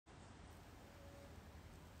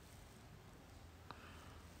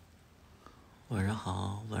晚上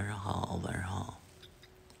好，晚上好，晚上好，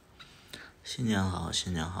新年好，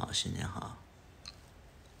新年好，新年好。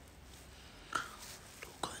不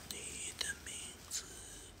管你的名字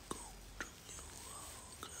公众又好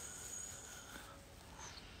看。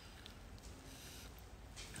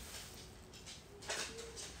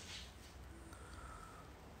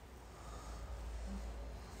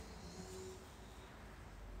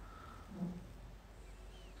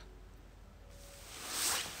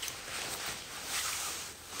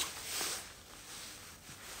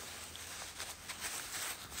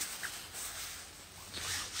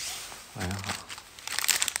晚上好。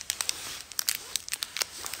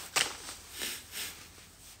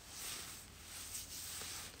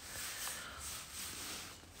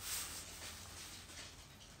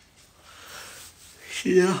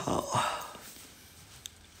新年好。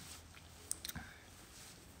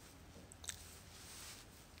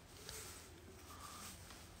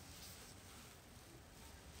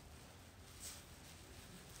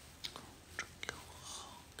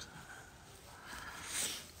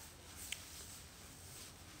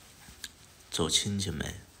走亲戚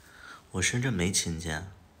没？我深圳没亲戚。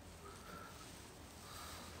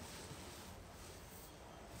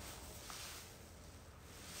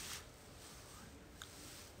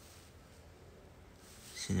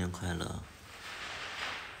新年快乐！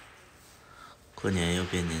过年又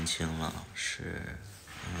变年轻了，是，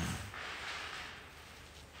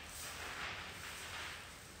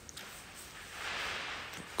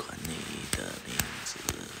不管你的名字。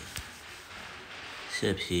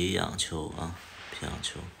谢皮养秋啊，皮养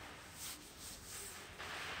秋。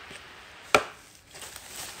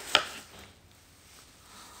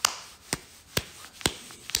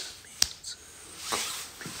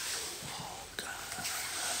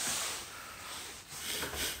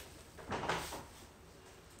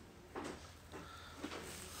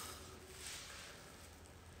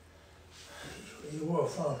一会儿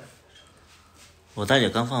放了。我大姐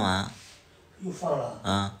刚放完。又放了。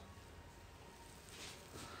啊。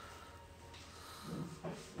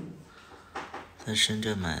在深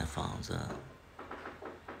圳买房子，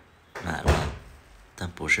买了，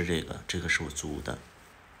但不是这个，这个是我租的。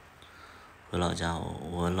回老家，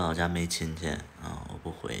我老家没亲戚啊，我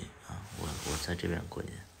不回啊，我在这边过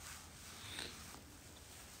年。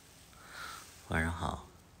晚上好。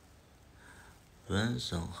晚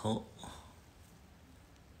上好。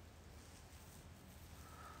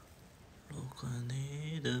不管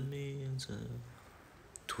你的名字。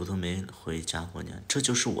图图没回家过年，这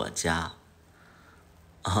就是我家。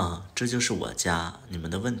啊，这就是我家。你们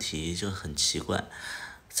的问题就很奇怪，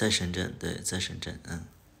在深圳，对，在深圳，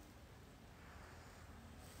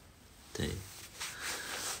对，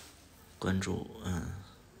关注，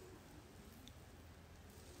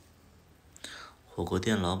火锅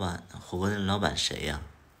店老板，火锅店老板谁呀？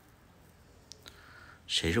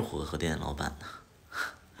谁是火锅店老板呢？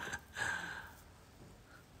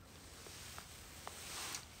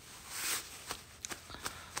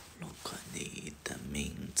不管你的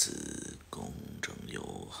名字公正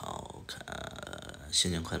又好看，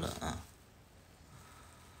新年快乐啊！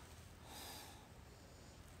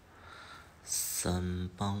三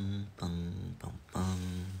棒棒棒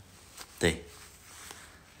棒，对，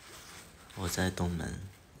我在东门，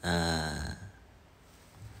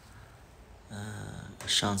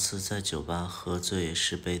上次在酒吧喝醉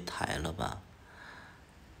是被抬了吧？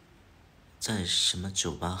在什么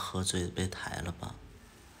酒吧喝醉被抬了吧？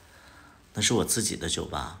那是我自己的酒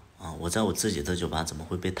吧啊，我在我自己的酒吧怎么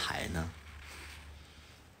会被抬呢？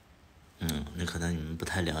那可能你们不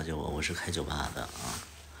太了解我，我是开酒吧的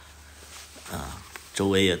啊，周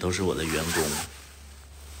围也都是我的员工。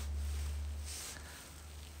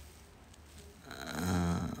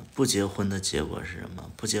不结婚的结果是什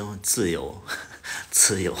么？不结婚自由，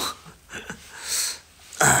自由。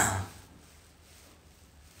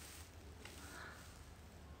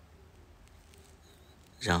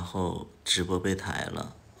然后直播被抬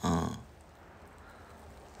了，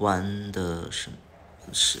弯的是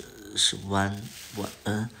弯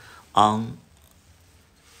昂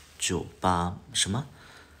酒吧什么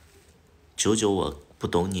99我不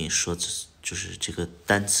懂你说就是这个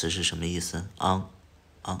单词是什么意思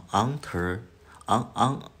？onter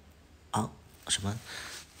什么？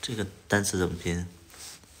这个单词怎么拼？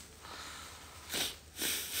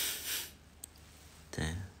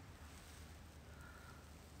对。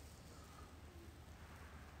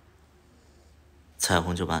彩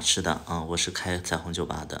虹酒吧是的啊，我是开彩虹酒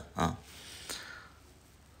吧的啊。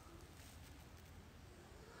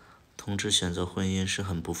同志选择婚姻是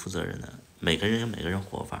很不负责任的，每个人有每个人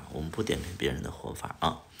活法，我们不点评别人的活法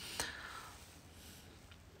啊。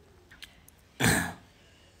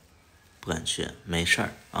不敢去，没事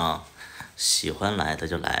儿啊。喜欢来的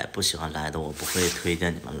就来，不喜欢来的我不会推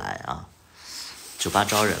荐你们来啊。酒吧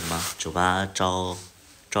招人吗？酒吧招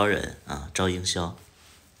人啊，招营销。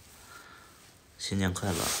新年快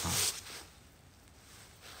乐啊！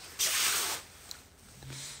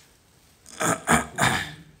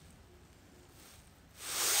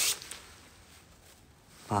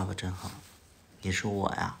爸爸真好，你是我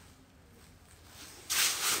呀。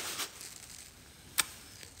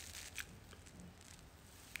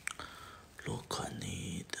落款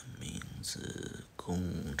你的名字，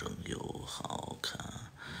公正又好看。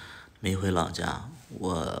没回老家，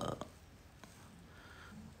我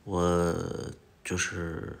就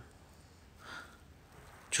是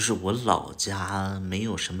我老家没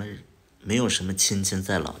有什么亲戚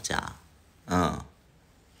在老家，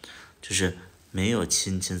就是没有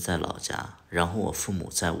亲戚在老家，然后我父母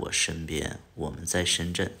在我身边，我们在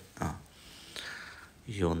深圳啊。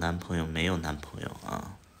有男朋友没有男朋友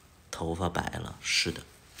啊？头发白了，是的，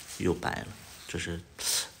又白了，就是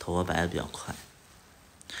头发白的比较快。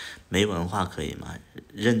没文化可以吗？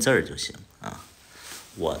认字儿就行啊。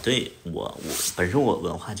我本身我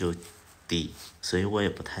文化就低，所以我也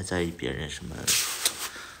不太在意别人什么，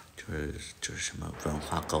就是什么文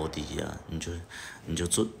化高低呀、你就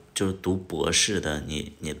做就是读博士的，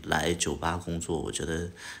你来酒吧工作，我觉得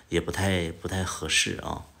也不太合适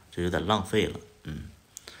啊，就有点浪费了，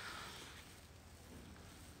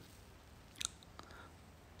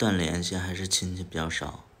断联系还是亲戚比较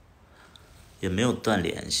少，也没有断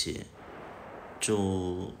联系，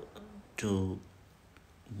就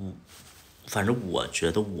反正我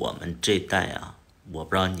觉得我们这代啊，我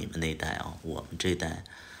不知道你们那代啊，我们这代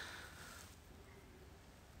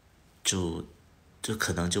就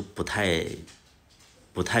可能就不太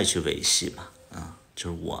去维系吧，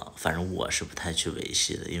就是反正我是不太去维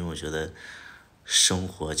系的，因为我觉得生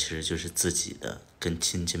活其实就是自己的，跟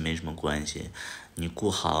亲戚没什么关系，你顾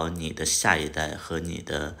好你的下一代和你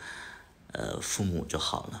的父母就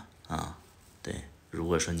好了啊，对。如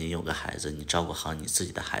果说你有个孩子，你照顾好你自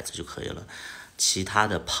己的孩子就可以了，其他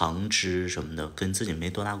的旁支什么的跟自己没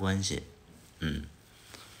多大关系，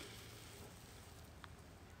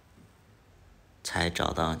才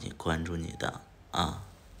找到你关注你的啊。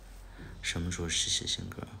什么时候是写新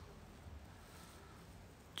歌？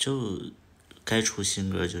就该出新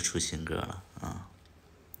歌就出新歌了啊。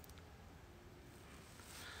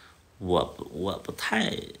我不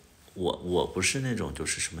太，我不是那种就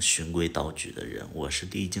是什么循规蹈矩的人，我是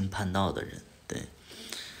离经叛道的人，对，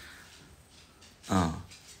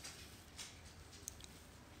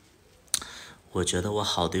我觉得我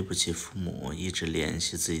好对不起父母，一直联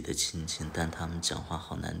系自己的亲戚，但他们讲话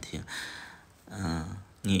好难听。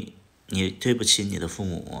你对不起你的父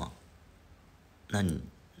母，那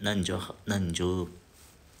你就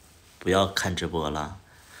不要看直播了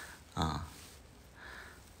啊。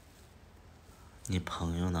你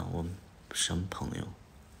朋友呢？我什么朋友？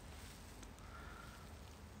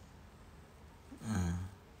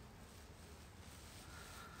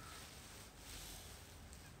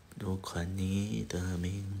落款你的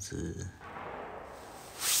名字。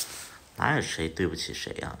哪有谁对不起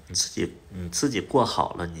谁呀、你自己过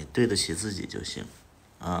好了，你对得起自己就行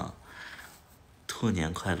啊。兔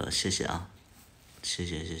年快乐，谢谢啊，谢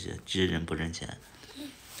谢，知人不认钱。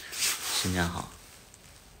新年好。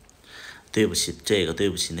对不起这个，对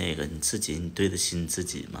不起那个，你对得起你自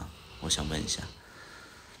己吗？我想问一下。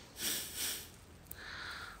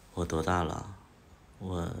我多大了？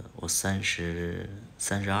我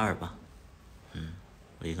32吧，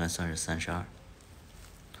我应该算是32。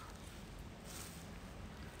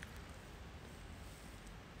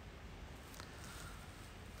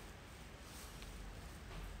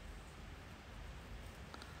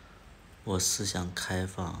我思想开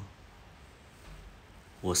放，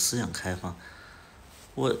我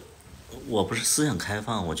不是思想开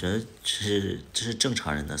放，我觉得这是正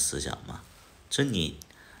常人的思想嘛。这你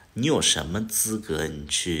有什么资格你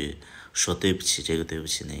去说对不起这个对不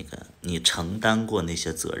起那个？你承担过那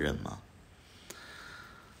些责任吗？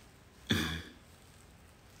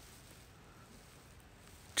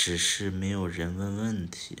只是没有人问问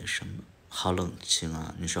题什么？好冷清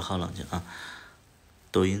啊！你说好冷清啊？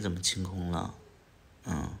抖音怎么清空了？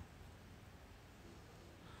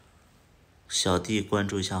小弟关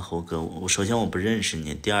注一下猴哥。首先我不认识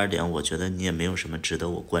你，第二点我觉得你也没有什么值得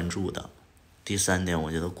我关注的，第三点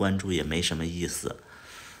我觉得关注也没什么意思。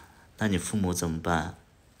那你父母怎么办？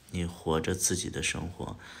你活着自己的生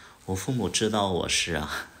活。我父母知道我是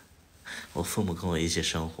啊，我父母跟我一起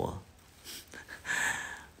生活，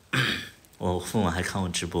我父母还看我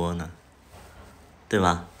直播呢，对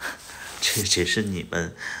吧？这只是你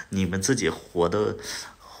们自己活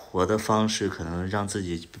的方式，可能让自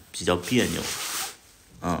己比较别扭。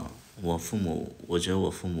我父母，我觉得我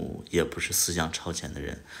父母也不是思想超前的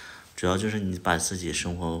人，主要就是你把自己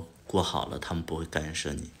生活过好了，他们不会干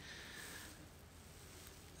涉你。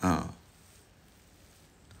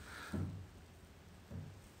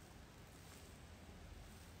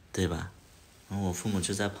对吧？我父母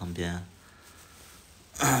就在旁边。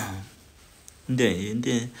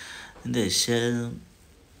你得先，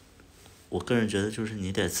我个人觉得就是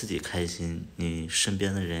你得自己开心，你身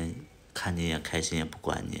边的人看你也开心，也不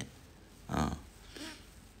管你。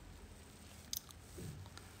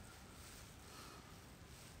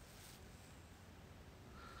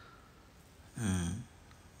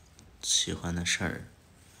喜欢的事儿，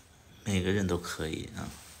每个人都可以啊，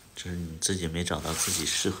只是你自己没找到自己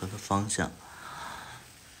适合的方向。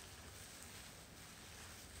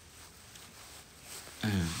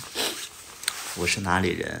我是哪里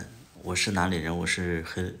人？我是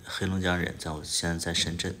黑龙江人，我现在在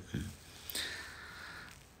深圳。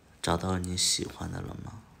找到你喜欢的了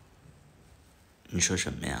吗？你说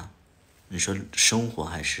什么呀？你说生活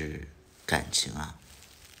还是感情啊？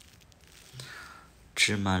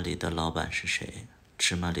芝麻里的老板是谁？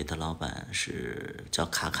芝麻里的老板是叫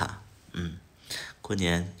卡卡。过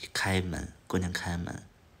年开门。过年开门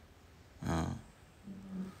啊。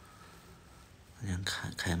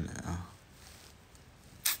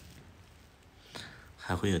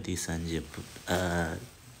还会有第三季不？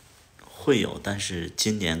会有，但是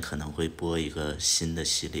今年可能会播一个新的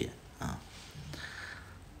系列啊。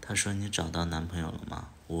他说你找到男朋友了吗？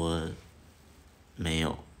我没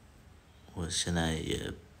有，我现在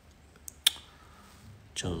也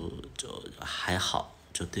就还好，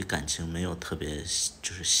就对感情没有特别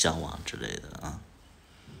就是向往之类的啊。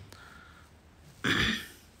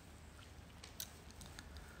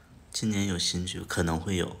今年有新剧，可能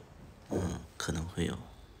会有，可能会有。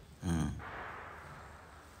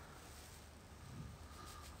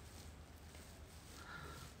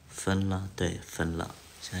分了，对，分了，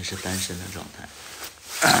现在是单身的状态。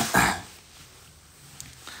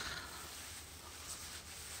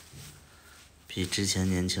比之前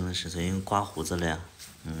年轻了10岁，因为刮胡子了呀。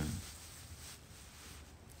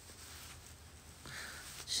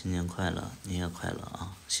新年快乐，你也快乐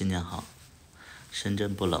啊！新年好。深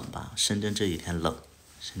圳不冷吧？深圳这几天冷，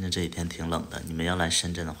深圳这几天挺冷的。你们要来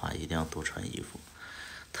深圳的话，一定要多穿衣服，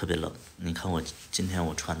特别冷。你看我今天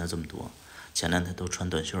我穿的这么多，前2天都穿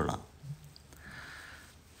短袖了。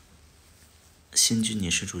新剧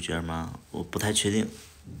你是主角吗？我不太确定，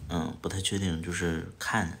不太确定，就是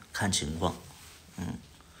看情况。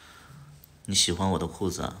你喜欢我的裤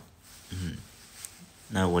子啊？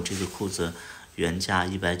那我这个裤子原价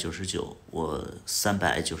199，我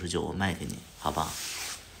399我卖给你，好吧？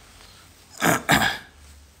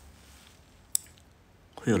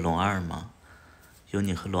会有龙二吗？有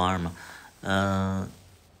你和龙二吗？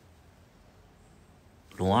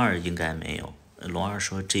龙二应该没有。龙二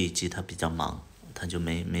说这一季他比较忙，他就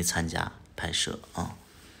没参加拍摄啊。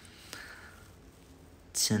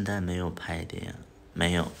现在没有拍电影，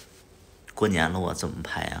没有。过年了我怎么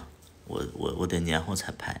拍呀？我得年后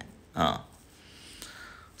才拍啊。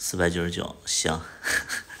499，行。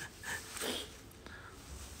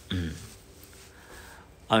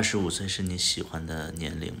25岁是你喜欢的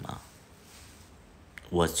年龄吗？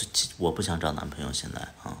我不想找男朋友现在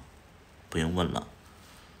啊，不用问了。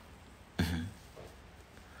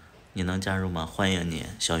你能加入吗？欢迎你，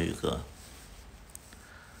小雨哥。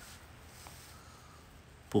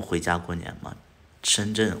不回家过年吗？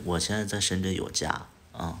深圳，我现在在深圳有家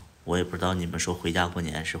啊，我也不知道你们说回家过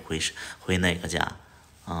年是回哪个家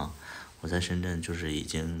啊？我在深圳就是已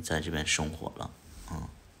经在这边生活了。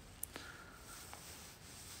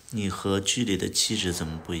你和剧里的气质怎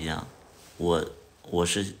么不一样？我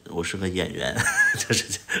是个演员，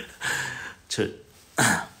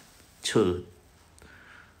就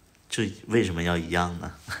为什么要一样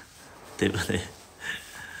呢？对不对？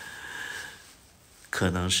可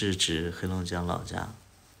能是指黑龙江老家。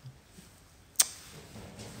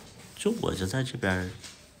我就在这边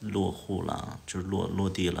落户了，就是落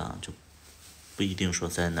地了，就不一定说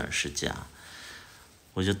在哪儿是家。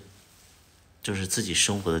我就是自己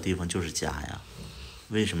生活的地方就是家呀。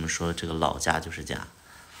为什么说这个老家就是家？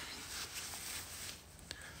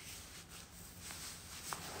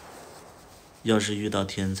要是遇到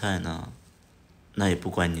天才呢，那也不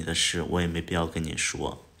关你的事，我也没必要跟你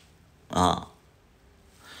说啊。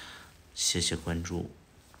谢谢关注。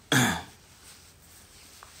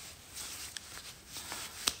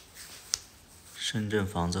深圳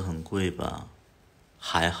房子很贵吧？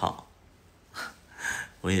还好。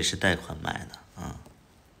我也是贷款买的啊。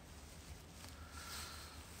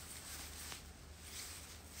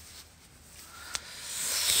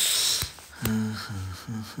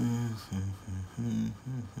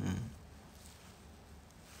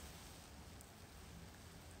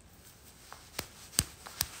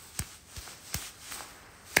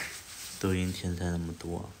抖音天才那么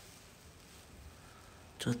多，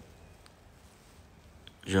这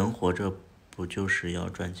人活着不就是要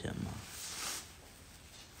赚钱吗？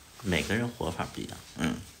每个人活法不一样，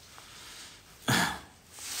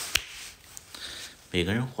每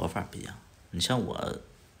个人活法不一样。你像我，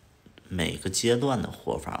每个阶段的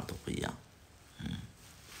活法都不一样，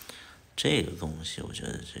这个东西我觉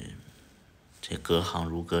得这隔行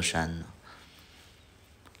如隔山呢。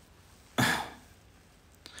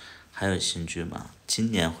还有新剧吗？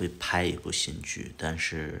今年会拍一部新剧，但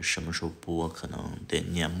是什么时候播可能得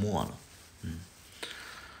年末了。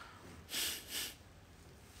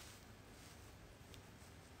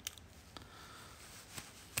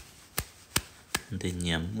得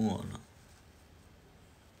年末了。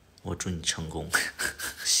我祝你成功。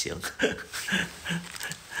行。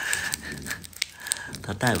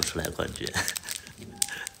他带不出来冠军。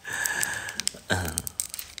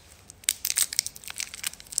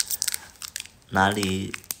哪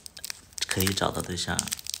里可以找到对象？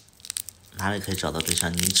哪里可以找到对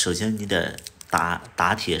象？你首先你得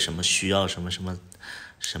打铁什么需要什么什么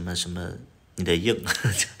什么什么，你得硬，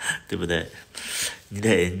对不对？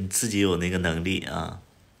你自己有那个能力啊。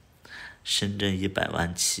深圳100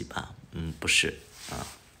万起吧？不是啊，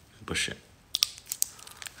不是。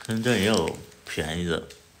深圳也有便宜的，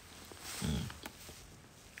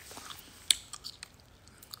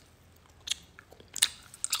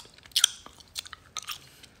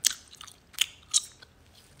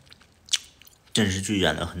电视剧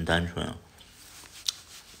演的很单纯啊。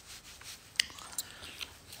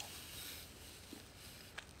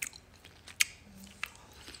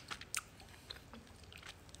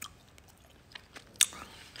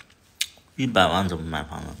100万怎么买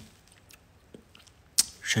房呢？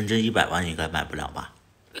深圳100万应该买不了吧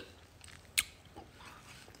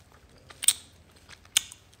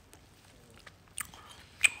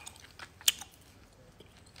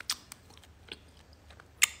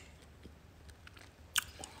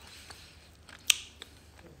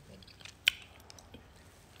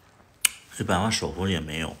？100万首付也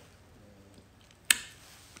没有，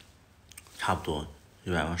差不多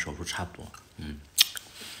，100万首付差不多，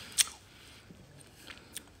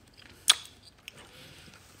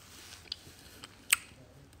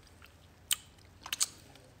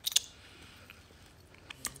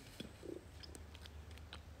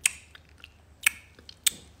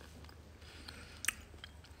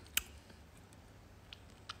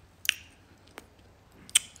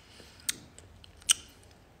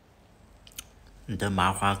你的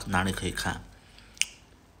麻花哪里可以看？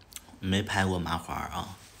没拍过麻花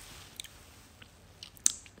啊？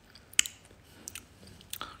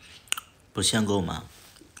不限购吗？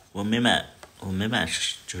我没买，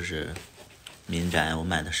就是民宅，我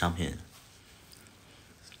买的商品，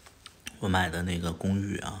我买的那个公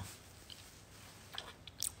寓啊。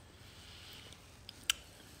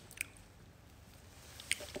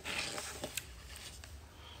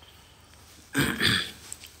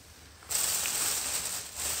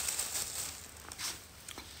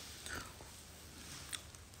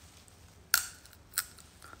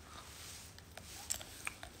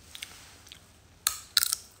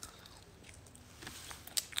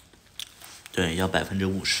对，要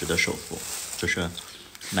50%的首付，就是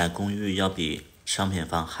买公寓要比商品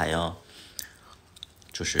房还要，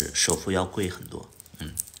就是首付要贵很多。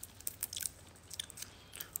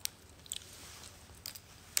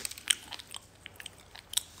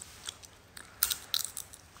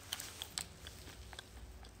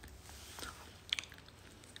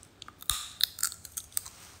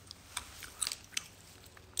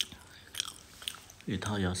一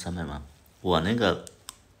套要300万，我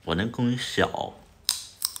那公寓小，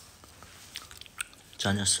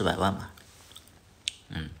将近400万吧。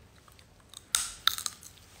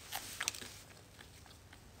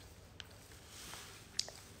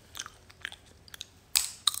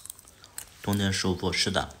冬天舒服，是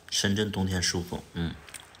的，深圳冬天舒服，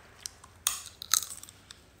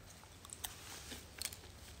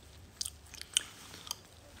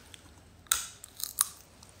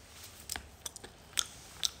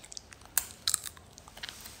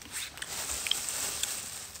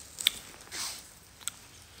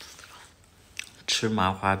吃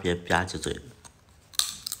麻花别吧唧嘴。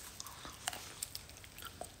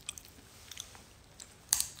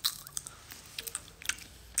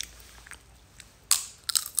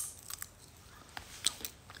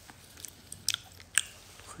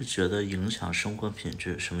会觉得影响生活品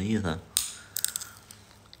质，什么意思？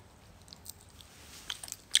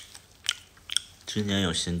今年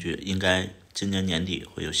有新剧，应该今年年底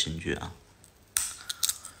会有新剧啊。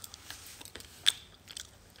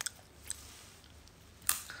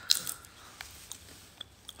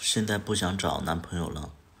现在不想找男朋友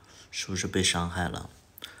了，是不是被伤害了？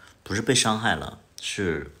不是被伤害了，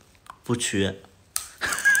是不缺，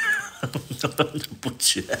不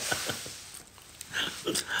缺。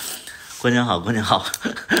过年好，过年好，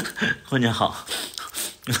过年好。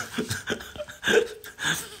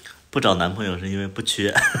不找男朋友是因为不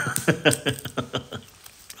缺。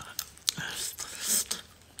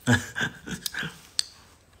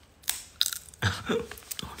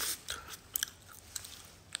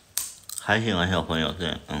还行啊，小朋友，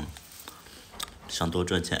对，想多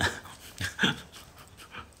赚钱。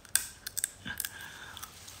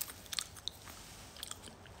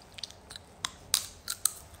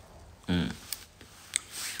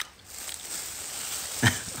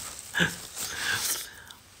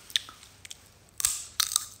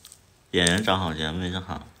演员长好见，为啥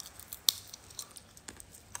好？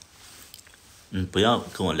不要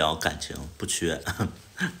跟我聊感情，不缺，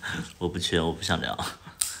我不缺，我不想聊。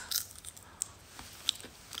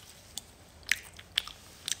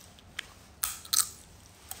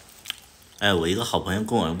哎，我一个好朋友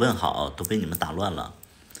跟我问好，都被你们打乱了。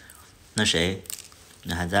那谁，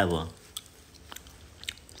你还在不？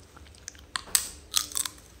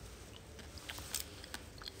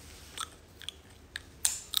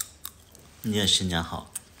你也新年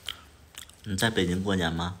好。你在北京过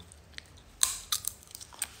年吗？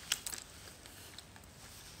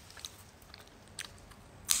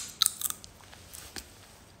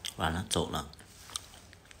完了，走了。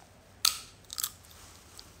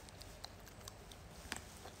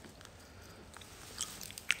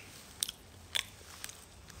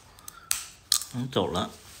走了。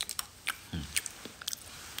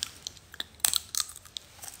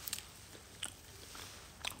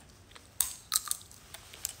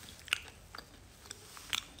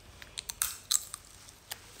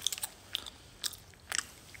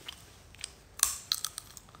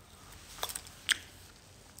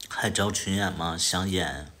还招群演吗？想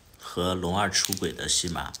演和龙二出轨的戏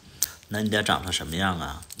码，那你得长成什么样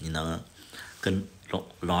啊？你能跟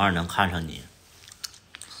龙二能看上你？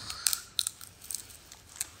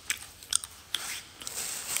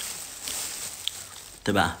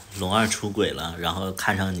对吧？龙二出轨了，然后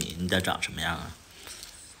看上你，你得长什么样啊？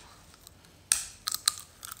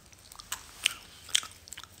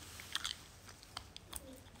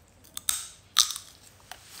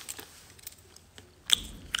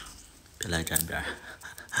别来沾边。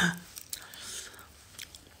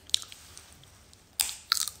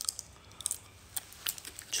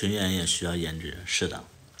群演也需要颜值，是的。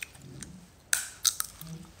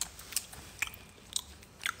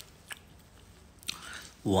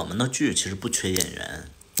我们的剧其实不缺演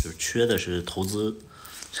员，就是缺的是投资。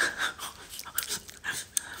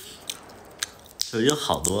就是有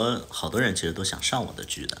好多人其实都想上我的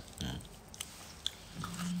剧的，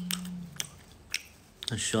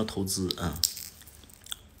那需要投资，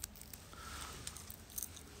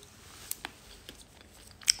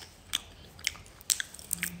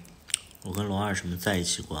我跟龙二什么在一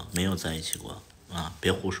起过？没有在一起过啊！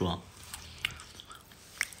别胡说。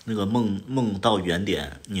那个梦到原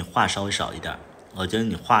点，你话稍微少一点，我觉得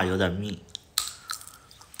你话有点密。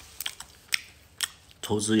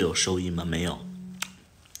投资有收益吗？没有。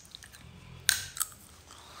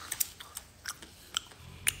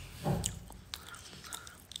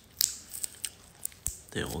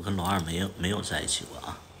对，我跟龙二没有在一起过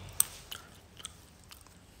啊。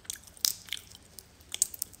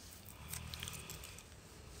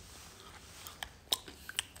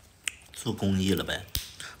做公益了呗，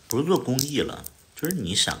不是做公益了，就是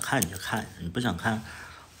你想看你就看，你不想看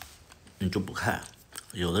你就不看。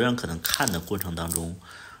有的人可能看的过程当中，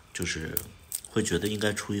就是会觉得应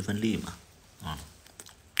该出一份力嘛，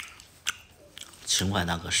情怀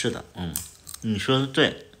大哥是的，你说的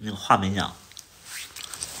对，那个话没讲。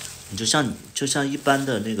你就像一般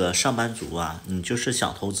的那个上班族啊，你就是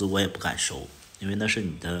想投资我也不敢收，因为那是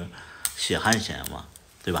你的血汗钱嘛，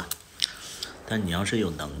对吧？但你要是有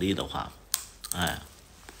能力的话，哎，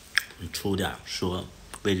你出点说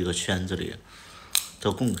为这个圈子里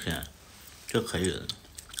做贡献，这可以的。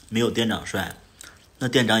没有店长帅，那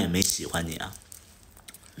店长也没喜欢你啊，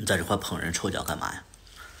你在这块捧人臭脚干嘛呀？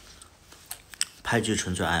拍剧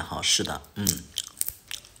纯粹爱好，是的，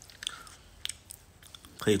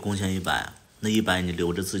可以贡献100，那100你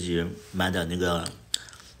留着自己买点那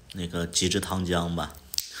个极致糖浆吧。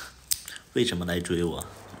为什么来追我？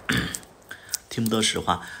听不得实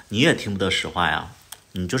话，你也听不得实话呀。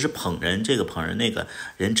你就是捧人这个捧人那个，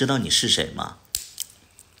人知道你是谁吗？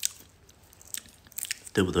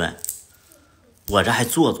对不对？我这还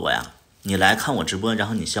做作呀？你来看我直播，然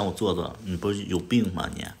后你嫌我做作，你不是有病吗？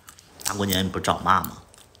你大过年你不找骂吗？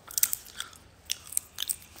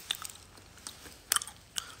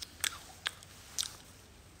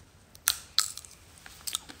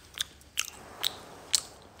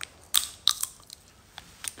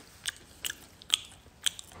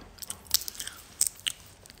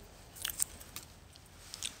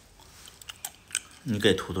你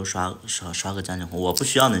给图图刷个嘉年华，我不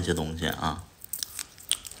需要那些东西啊。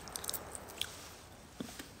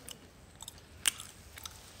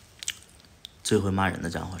最会骂人的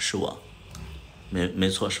家伙是我，没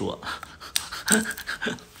错是我。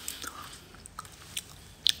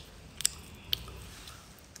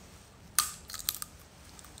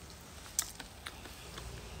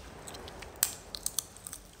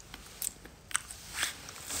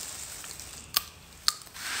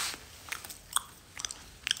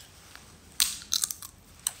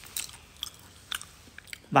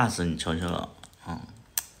骂死你求求了，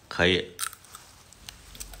可以。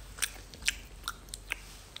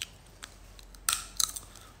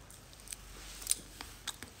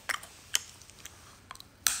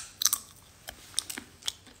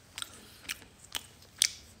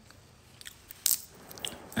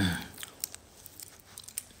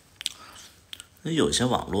那有些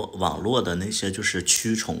网络的那些就是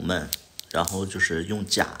蛆虫们，然后就是用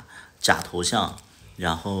假头像，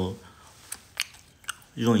然后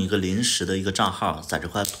用一个临时的一个账号在这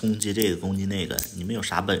块攻击这个攻击那个，你们有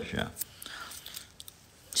啥本事？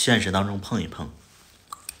现实当中碰一碰，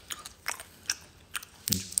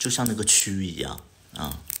就像那个蛆一样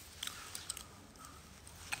啊！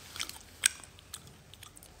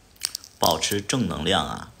保持正能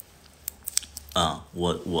量啊！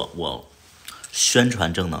我宣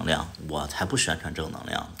传正能量，我才不宣传正能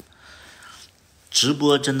量呢。直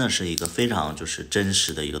播真的是一个非常就是真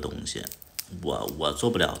实的一个东西，我做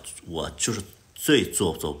不了，我就是最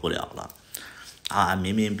做不了了啊！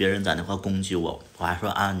明明别人在那块攻击我，我还说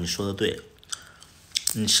啊你说的对，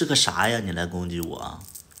你是个啥呀？你来攻击我，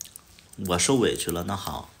我受委屈了，那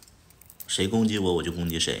好，谁攻击我我就攻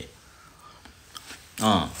击谁，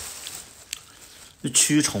那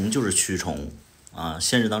蛆虫就是蛆虫啊！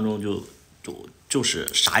现实当中就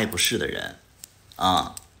是啥也不是的人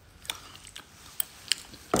啊。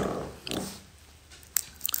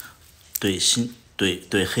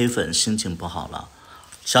对黑粉心情不好了，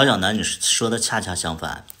小南你说的恰恰相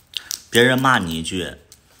反，别人骂你一句，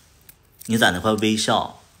你在那块微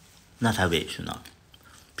笑，那才委屈呢；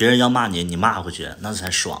别人要骂你，你骂回去，那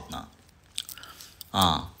才爽呢。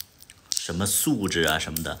啊，什么素质啊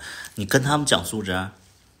什么的，你跟他们讲素质，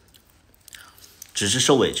只是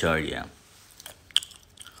受委屈而已。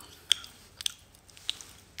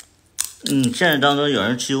现实当中有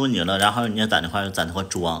人欺负你了，然后人家在那块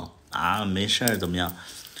装啊，没事儿怎么样，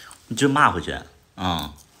你就骂回去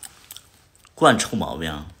惯臭毛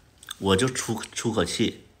病，我就出口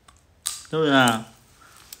气，对不对？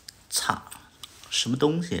操，什么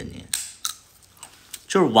东西你？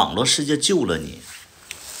就是网络世界救了你。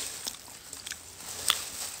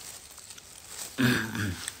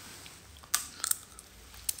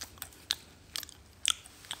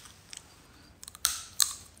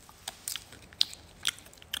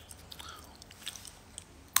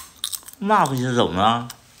骂回去怎么了？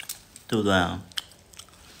对不对啊？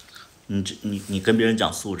你跟别人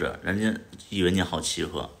讲素质，人家以为你好欺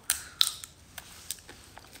负。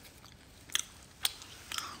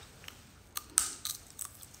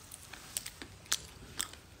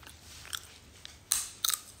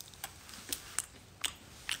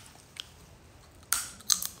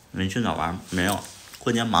没去哪玩？没有，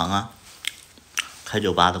过年忙啊，开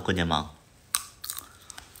酒吧的过年忙。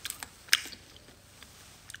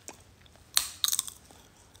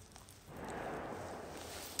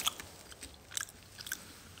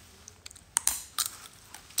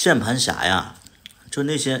键盘侠呀，就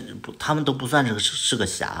那些他们都不算是个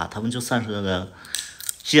侠，他们就算是个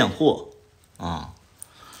贱货啊，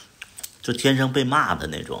就天生被骂的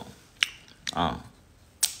那种啊。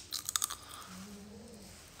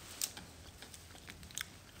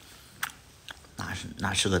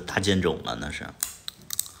那是个大贱种了，那是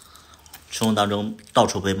生活当中到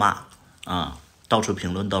处被骂啊，到处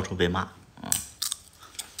评论，到处被骂啊，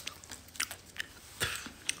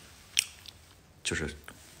就是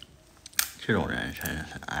这种人真是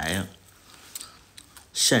哎呀，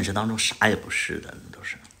现实当中啥也不是的，那都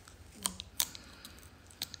是。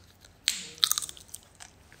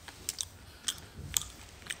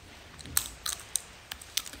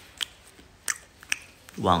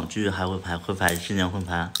网剧还会拍，会拍，今年会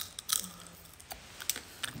拍。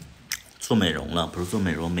做美容了，不是做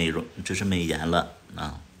美容，美容这是美颜了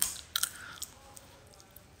啊。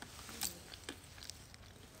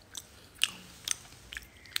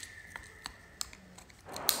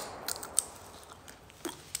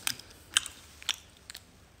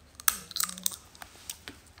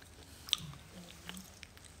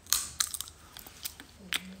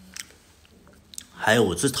还有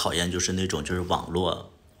我最讨厌就是那种就是网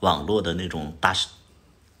络的那种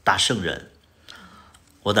大圣人，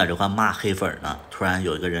我在这块骂黑粉呢，突然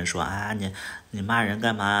有一个人说啊你骂人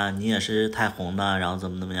干嘛？你也是太红了，然后怎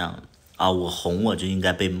么样啊？我红我就应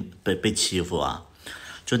该被欺负啊？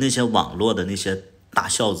就那些网络的那些大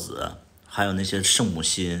孝子，还有那些圣母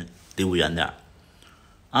心，离我远点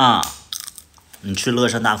啊！你去乐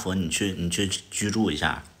山大佛，你去居住一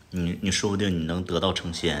下，你说不定你能得道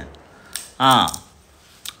成仙啊！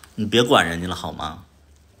你别管人家了好吗？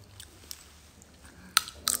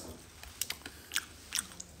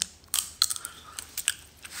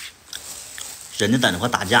人家在那块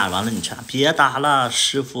打架，完了你去别打了，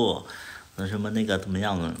师傅，什么那个怎么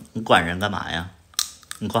样了？你管人干嘛呀？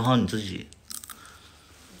你管好你自己。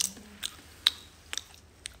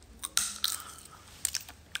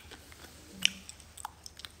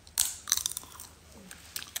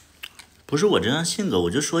不是我这样性格，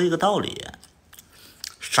我就说一个道理，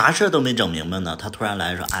啥事儿都没整明白呢，他突然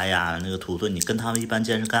来说，哎呀，那个图图，你跟他们一般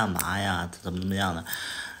见识干嘛呀？怎么样的？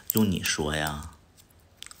用你说呀？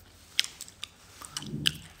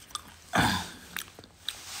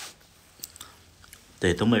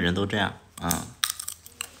对，东北人都这样啊。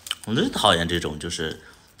我最讨厌这种，就是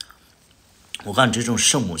我告诉你，这种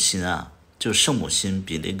圣母心啊，就圣母心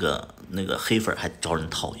比那个黑粉还招人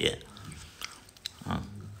讨厌。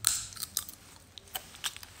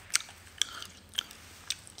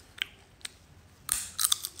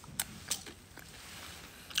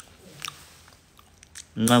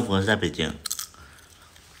应该不会在北京，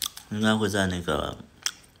应该会在那个，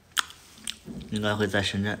应该会在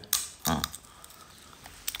深圳啊。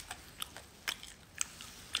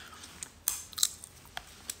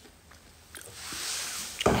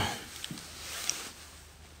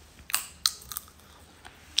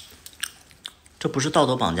这不是道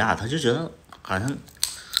德绑架，他就觉得好像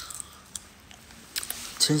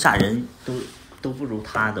天下人都不如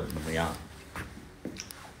他，怎么样？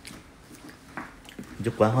你就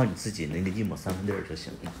管好你自己那个一亩三分地儿就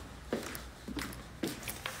行了。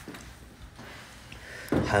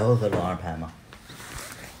还会和老二拍吗？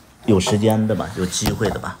有时间的吧，有机会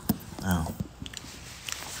的吧。嗯。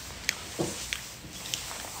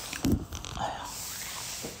哎呀，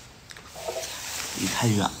离太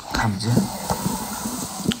远了，看不见。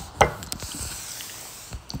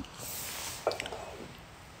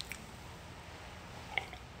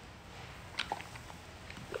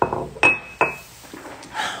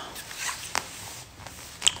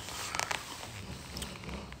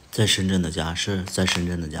在深圳的家是在深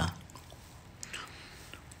圳的家，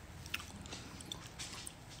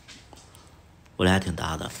我俩还挺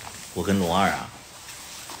搭的。我跟龙二啊，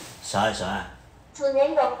小爱，主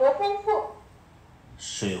人有何吩咐？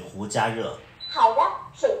水壶加热。好的，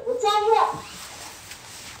水壶加热。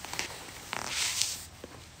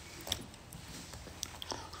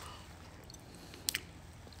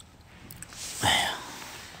哎呀，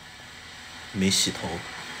没洗头，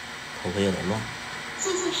头发有点乱。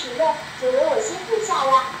谢谢使用，主人我先退下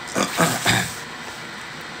了。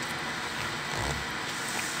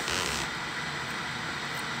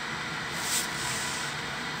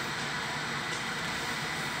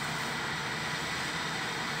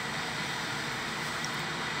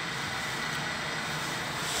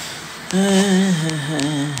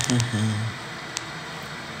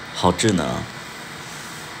好智能，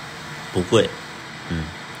不贵，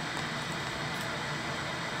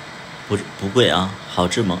不贵啊，好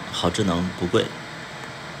智能不贵，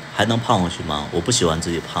还能胖回去吗？我不喜欢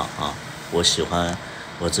自己胖啊，我喜欢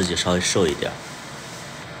我自己稍微瘦一点。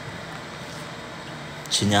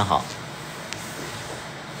新年好。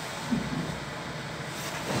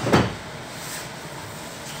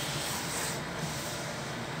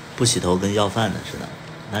不洗头跟要饭的似的，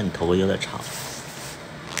那你头发有点长。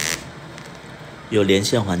有连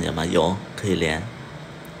线环节吗？有，可以连。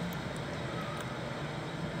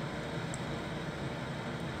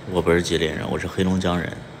我不是吉林人，我是黑龙江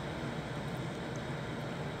人。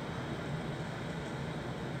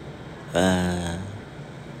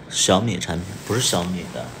小米产品不是小米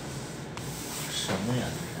的，什么呀？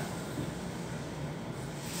这是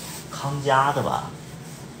康佳的吧？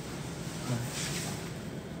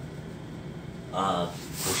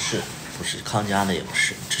不不是康佳的也不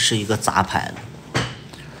是，这是一个杂牌的。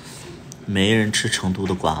没人吃成都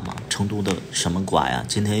的瓜吗？成都的什么瓜呀？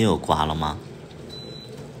今天又有瓜了吗？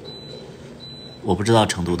我不知道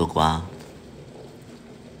成都的瓜。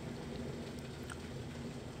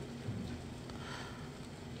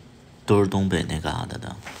都是东北那嘎达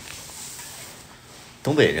的。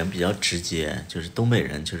东北人比较直接，就是东北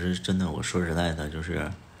人其实真的，我说实在的，就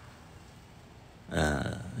是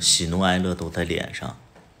喜怒哀乐都在脸上。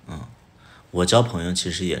我交朋友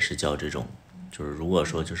其实也是交这种，就是如果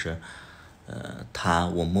说就是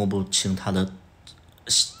我摸不清他的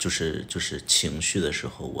就是情绪的时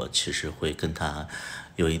候，我其实会跟他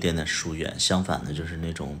有一点点疏远。相反的，就是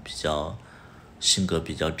那种比较性格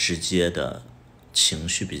比较直接的，情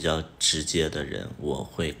绪比较直接的人，我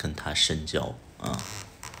会跟他深交啊。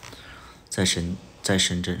在深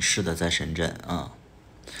圳，是的，在深圳啊。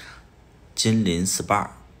金陵 SPA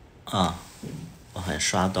啊，我好像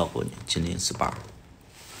刷到过你，金陵 SPA。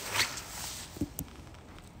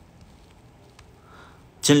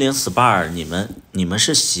金陵 SPA， 你们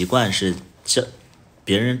是习惯是叫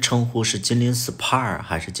别人称呼是金陵 SPA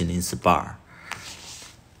还是金陵 SPA？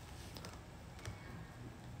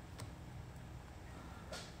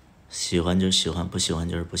 喜欢就喜欢，不喜欢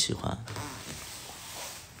就是不喜欢。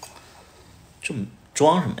这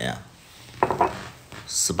装什么呀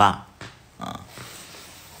 ？SPA 啊，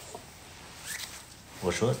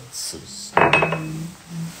我说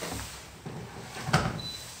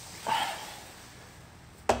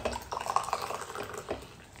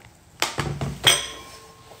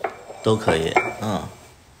都可以，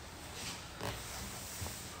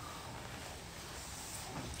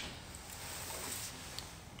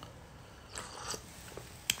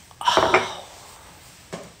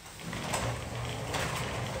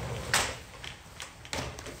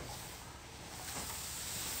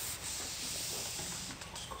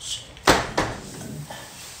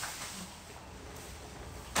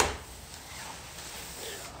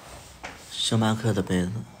星巴克的杯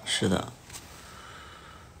子，是的。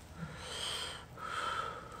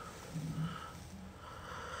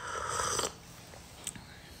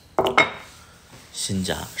新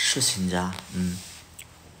家是新家，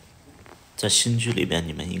在新居里边，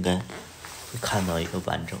你们应该会看到一个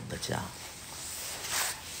完整的家。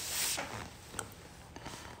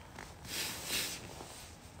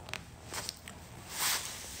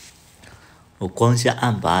我光线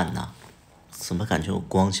暗不暗呢？怎么感觉我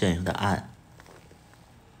光线有点暗？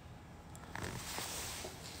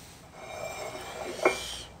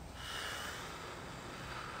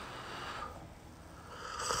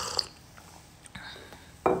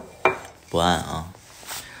不暗啊。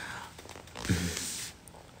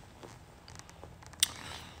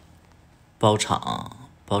包场，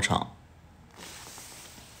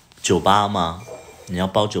酒吧吗？你要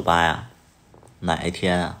包酒吧呀？哪一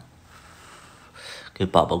天啊？给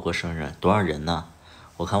宝宝过生日，多少人呢？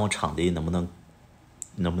我看我场地能不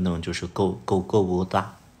能就是够不够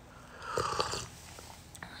大？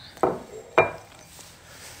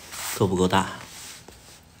够不够大？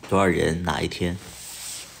多少人？哪一天？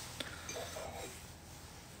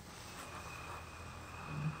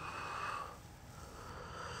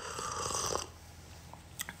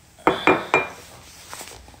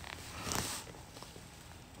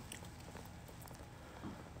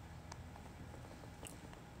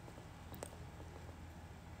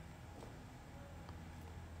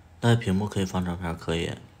那屏幕可以放照片，可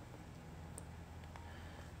以。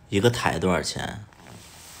一个台多少钱？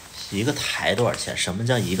一个台多少钱？什么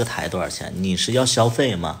叫一个台多少钱？你是要消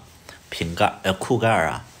费吗？瓶盖裤盖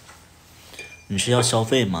啊？你是要消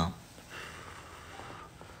费吗？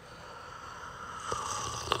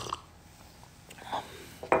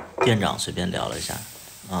店长随便聊了一下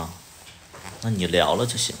啊，那你聊了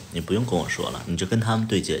就行，你不用跟我说了，你就跟他们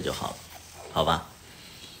对接就好了，好吧？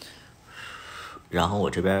然后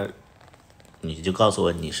我这边你就告诉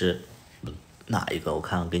我你是哪一个，我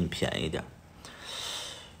看看给你便宜点。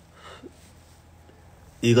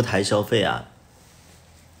一个台消费啊，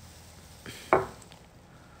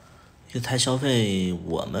一个台消费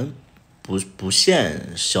我们不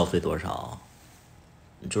限消费多少，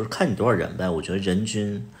就是看你多少人呗。我觉得人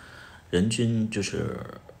均就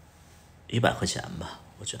是100块钱吧，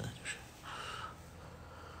我觉得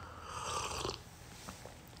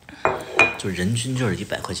就人均就是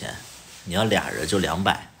100块钱。你要俩人就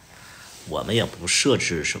200，我们也不设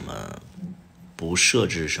置什么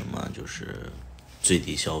就是最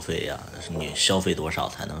低消费呀，你消费多少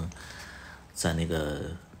才能在那个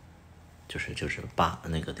就是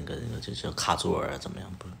那个就叫卡座啊，怎么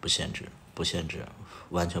样？不限制，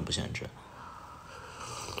完全不限制。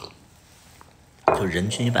就人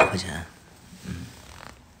均100块钱。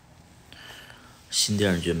新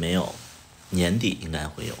电视剧没有，年底应该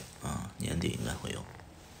会有啊，年底应该会有。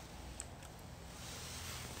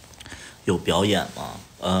有表演吗？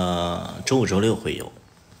周五、周六会有，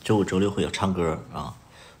周五、周六会有唱歌啊，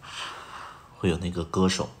会有那个歌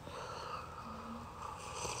手。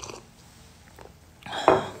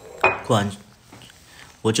过完，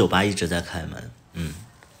我酒吧一直在开门，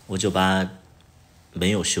我酒吧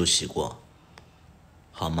没有休息过，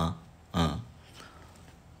好吗？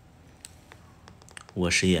我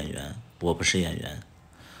是演员，我不是演员。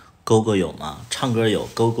勾勾有吗？唱歌有，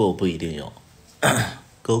勾勾不一定有，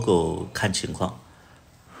勾勾看情况。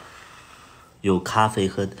有咖啡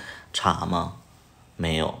和茶吗？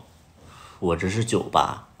没有，我这是酒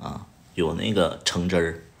吧啊，有那个橙汁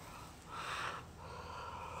儿。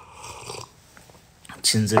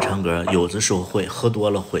亲自唱歌，有的时候会，喝多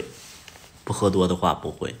了会，不喝多的话不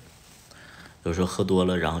会。有时候喝多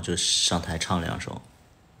了，然后就上台唱2首。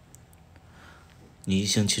你一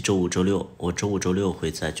星期周五、周六，我周五、周六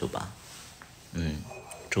会在酒吧，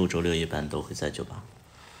周五、周六一般都会在酒吧。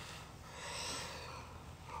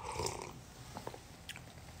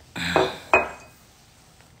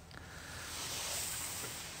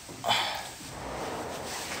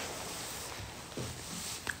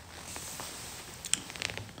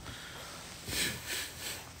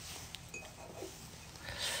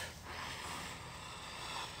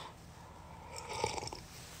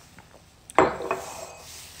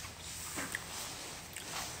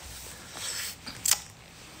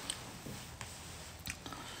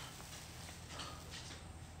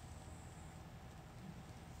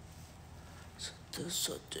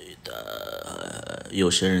说对的，有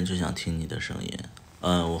些人就想听你的声音。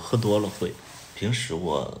我喝多了会，平时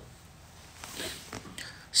我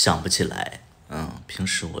想不起来。平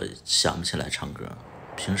时我想不起来唱歌。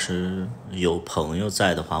平时有朋友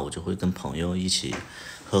在的话，我就会跟朋友一起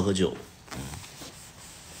喝酒。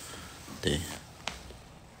对。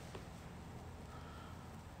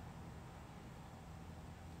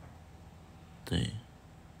对。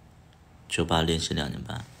酒吧练习2年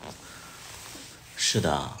半。是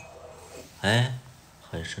的，哎，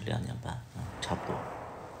好像是2年半，差不多。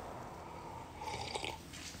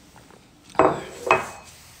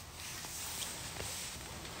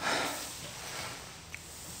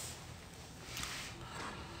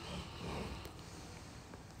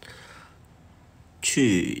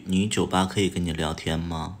去你酒吧可以跟你聊天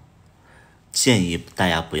吗？建议大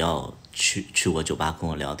家不要去我酒吧跟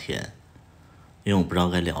我聊天，因为我不知道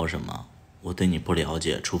该聊什么，我对你不了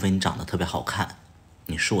解，除非你长得特别好看，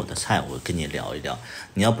你是我的菜，我跟你聊一聊。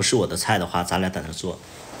你要不是我的菜的话，咱俩在那坐。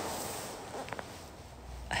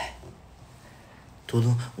哎，图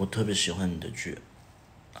图，我特别喜欢你的剧。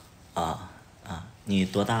你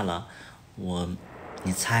多大了？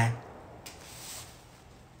你猜？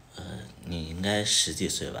你应该10几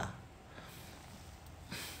岁吧？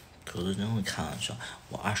图图真会开玩笑，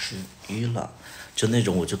我21了，就那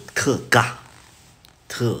种我就特尬，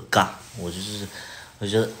我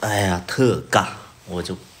觉得哎呀特尬，我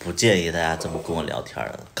就不建议大家这么跟我聊天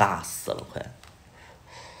了，尬死了快。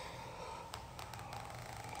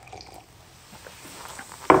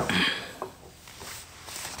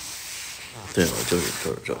对，我就是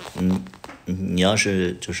你要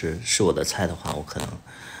是是我的菜的话，我可能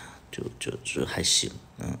就还行，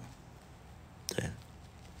对。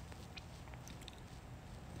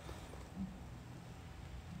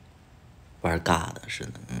玩尬的似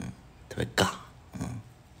的，特别尬，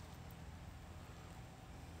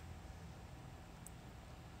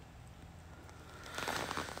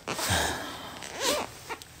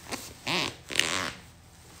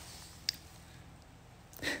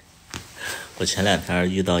我前2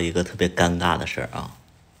天遇到一个特别尴尬的事儿啊，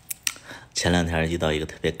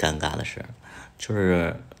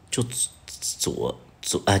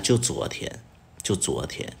就昨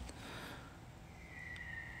天，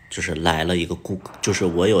就是来了一个就是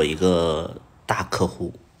我有一个大客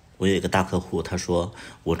户，他说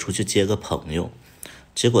我出去接个朋友，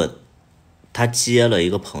结果他接了一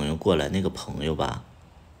个朋友过来，那个朋友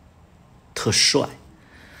特帅，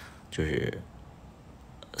就是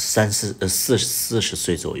40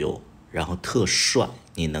岁左右，然后特帅，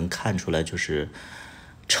你能看出来就是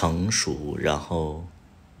成熟，然后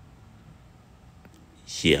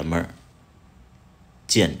爷们儿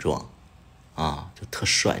健壮就特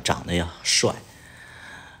帅，长得也帅。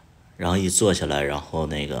然后一坐下来，然后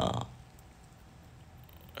那个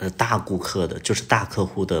大顾客的，就是大客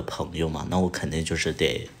户的朋友嘛，那我肯定就是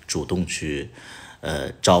得主动去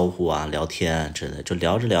招呼啊、聊天啊之类的，就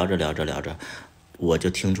聊着，我就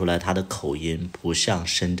听出来他的口音不像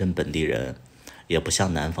深圳本地人，也不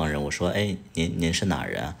像南方人。我说，哎，您是哪儿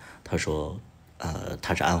人啊？他说，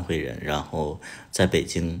他是安徽人，然后在北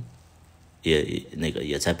京，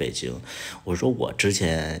也在北京。我说我之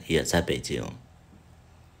前也在北京。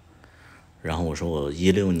然后我说我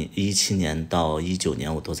17年到19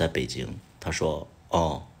年我都在北京。他说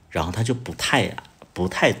哦，然后他就不太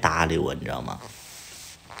搭理我，你知道吗？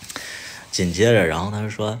紧接着，然后他就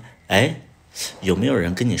说，哎，有没有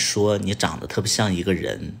人跟你说你长得特别像一个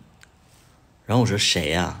人？然后我说谁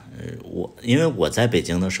呀？因为我在北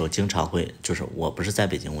京的时候经常会，就是我不是在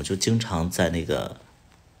北京，我就经常在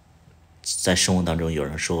生活当中有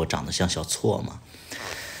人说我长得像小错嘛。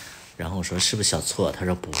然后我说是不是小错？他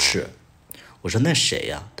说不是。我说那谁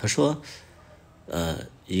呀？他说，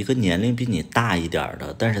一个年龄比你大一点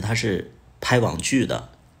的，但是他是拍网剧的。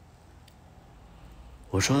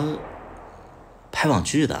我说拍网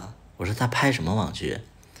剧的，我说他拍什么网剧？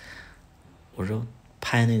我说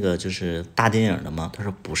拍那个就是大电影的吗？他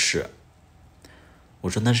说不是。我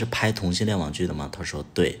说那是拍同性恋网剧的吗？他说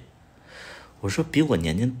对。我说比我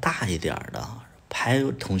年龄大一点的拍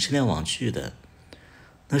同性恋网剧的，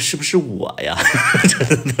那是不是我呀？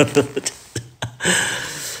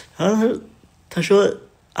然后他说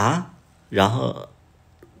啊，然后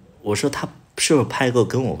我说他是不是拍过《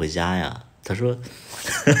跟我回家》呀？他说，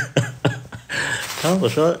然后我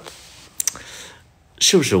说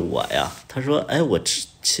是不是我呀？他说哎，我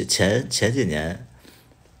前几年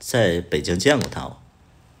在北京见过他。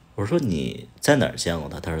我说你在哪儿见过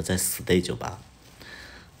他？他说在 Stay 酒吧。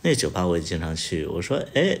那酒吧我也经常去。我说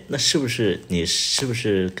哎，那你是不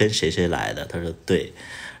是跟谁谁来的？他说对。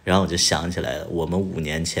然后我就想起来了，我们5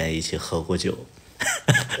年前一起喝过酒。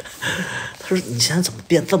他说你现在怎么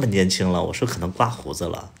变这么年轻了？我说可能刮胡子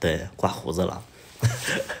了。对，刮胡子了。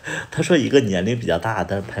他说一个年龄比较大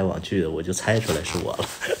但是拍网剧的，我就猜出来是我了。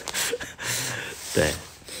对，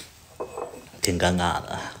挺尴尬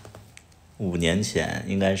的。5年前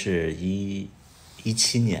应该是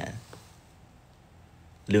17年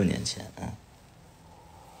，6年前。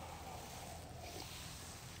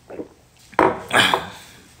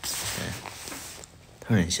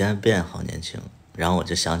他说你现在变好年轻。然后我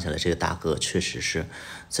就想起来这个大哥确实是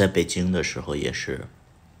在北京的时候也是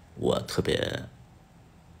我特别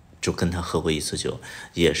就跟他喝过一次酒，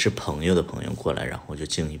也是朋友的朋友过来，然后就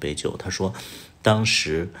敬一杯酒。他说当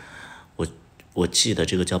时我记得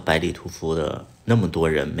这个叫百里屠夫的那么多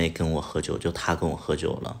人没跟我喝酒，就他跟我喝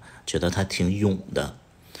酒了，觉得他挺勇的。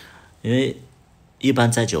因为一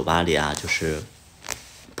般在酒吧里啊，就是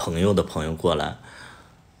朋友的朋友过来，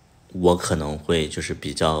我可能会就是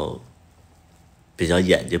比较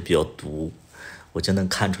眼睛比较毒，我就能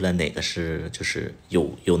看出来哪个是就是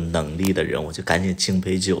有能力的人，我就赶紧敬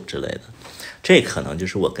杯酒之类的。这可能就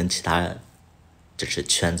是我跟其他就是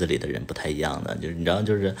圈子里的人不太一样的，就是你知道，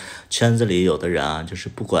就是圈子里有的人啊，就是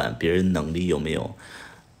不管别人能力有没有，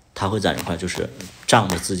他会在那块就是仗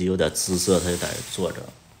着自己有点姿色，他就在那坐着，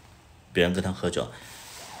别人跟他喝酒，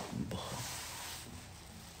不喝。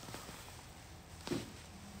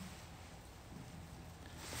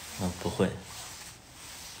不会。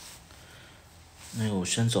那个我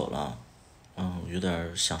先走了。我有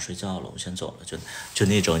点想睡觉了，我先走了。就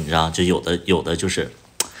那种你知道，就有的就是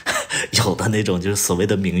有的那种就是所谓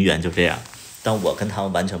的名媛就这样，但我跟他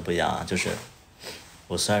们完全不一样啊。就是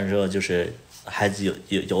我虽然说就是还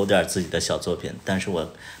有点自己的小作品，但是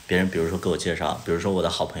别人比如说给我介绍，比如说我的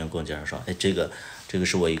好朋友给我介绍说，哎，这个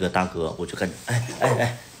是我一个大哥，我就感觉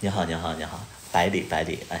哎，你好，百里，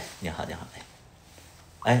哎，你好，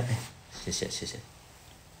哎，谢谢。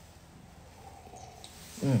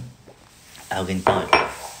哎，我给你倒一杯。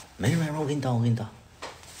没事，我给你倒。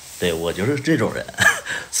对，我就是这种人，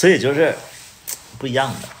所以就是不一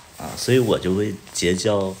样的啊，所以我就会结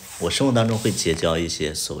交，我生活当中会结交一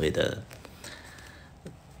些所谓的，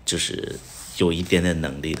就是有一点点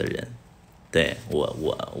能力的人。对，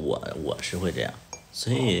我是会这样，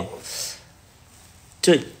所以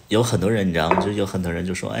就有很多人你知道吗？就有很多人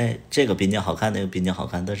就说，哎，这个比你好看，那个比你好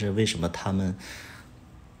看，但是为什么他们？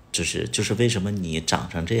就是为什么你长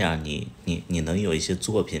成这样，你能有一些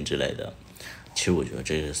作品之类的？其实我觉得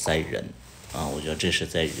这是在人啊，我觉得这是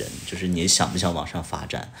在人，就是你想不想往上发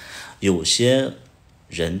展？有些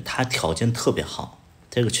人他条件特别好，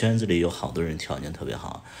这个圈子里有好多人条件特别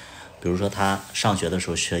好，比如说他上学的时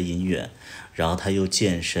候学音乐，然后他又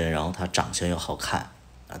健身，然后他长相又好看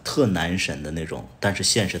啊，特男神的那种，但是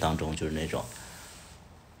现实当中就是那种。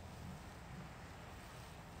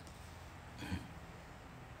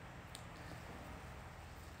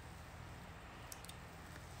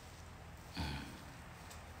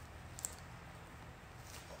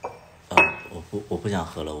我不想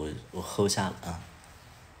喝了，我喝不下了啊。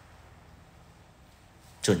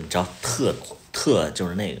就你知道特就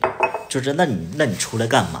是那个，就是那你出来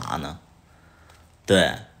干嘛呢？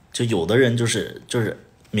对，就有的人就是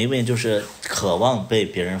明明就是渴望被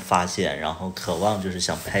别人发现，然后渴望就是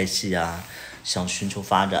想拍戏啊，想寻求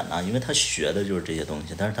发展啊，因为他学的就是这些东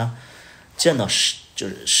西，但是他见到就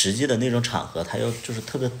是实际的那种场合，他又就是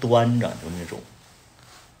特别端着，就那种。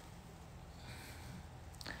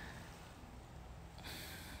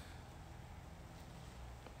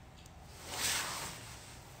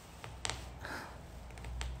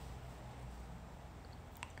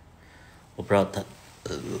我不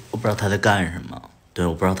知道他在干什么，对，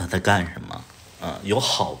我不知道他在干什么，有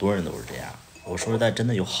好多人都是这样，我说实在，真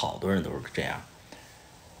的有好多人都是这样，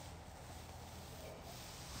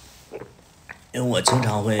因为我经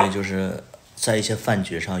常会就是在一些饭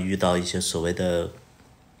局上遇到一些所谓的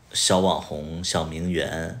小网红、小名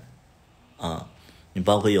媛，你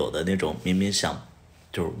包括有的那种明明想，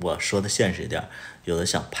就是我说的现实一点，有的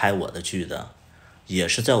想拍我的剧的，也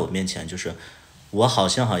是在我面前，就是我好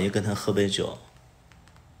心好意跟他喝杯酒，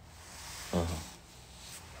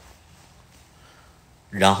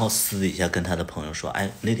然后私底下跟他的朋友说，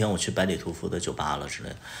哎，那天我去百里屠夫的酒吧了之类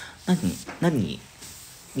的。那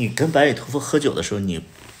你跟百里屠夫喝酒的时候，你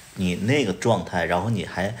那个状态，然后你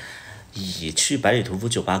还以去百里屠夫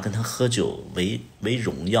酒吧跟他喝酒为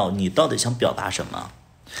荣耀，你到底想表达什么？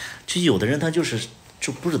就有的人他就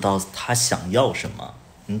不知道他想要什么。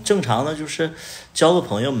你正常的就是交个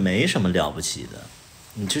朋友没什么了不起的，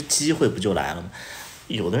你这机会不就来了吗？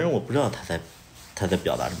有的人我不知道他在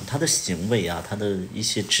表达什么，他的行为啊，他的一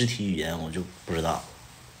些肢体语言我就不知道，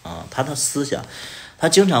他的思想，他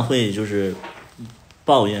经常会就是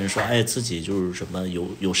抱怨说，哎，自己就是什么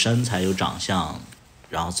有身材有长相，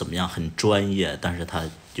然后怎么样很专业，但是他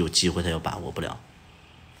有机会他又把握不了，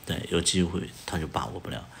对，有机会他就把握不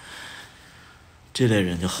了，这类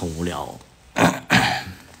人就很无聊，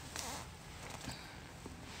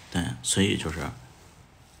对，所以就是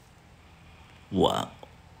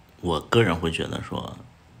我个人会觉得说，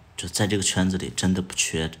就在这个圈子里真的不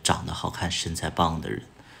缺长得好看身材棒的人，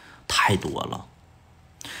太多了。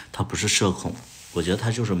他不是社恐，我觉得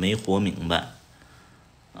他就是没活明白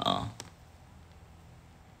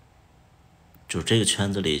就这个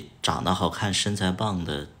圈子里长得好看身材棒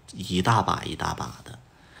的一大把一大把的，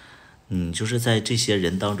你就是在这些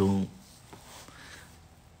人当中，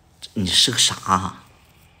你是个啥？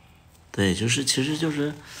对，其实就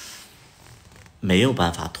是没有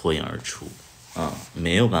办法脱颖而出，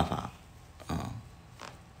没有办法，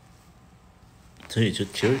所以其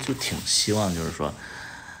实就挺希望就是说，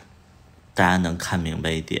大家能看明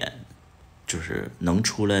白一点，就是能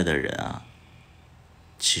出来的人啊，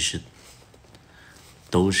其实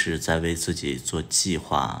都是在为自己做计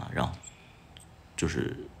划，然后就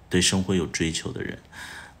是对生活有追求的人，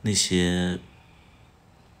那些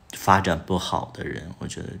发展不好的人，我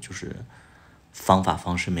觉得就是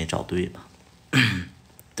方式没找对吧？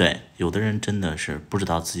对，有的人真的是不知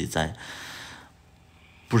道自己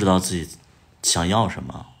想要什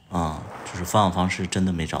么就是方式真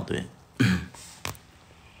的没找对。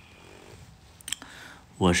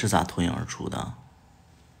我是咋脱颖而出的？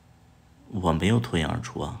我没有脱颖而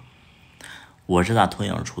出啊！我是咋脱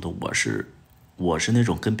颖而出的？我是那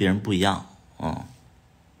种跟别人不一样，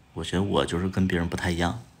我觉得我就是跟别人不太一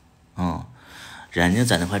样，人家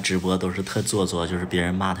在那块直播都是特做作，就是别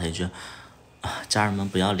人骂他一句，家人们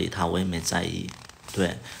不要理他，我也没在意。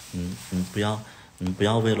对，你不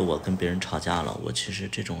要为了我跟别人吵架了。我其实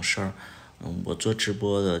这种事儿，我做直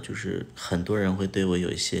播的，就是很多人会对我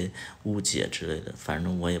有一些误解之类的，反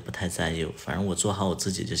正我也不太在意，反正我做好我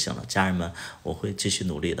自己就行了。家人们，我会继续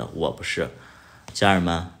努力的。我不是，家人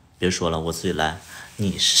们别说了，我自己来。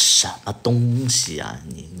你是什么东西啊？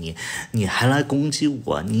你还来攻击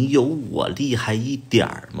我？你有我厉害一点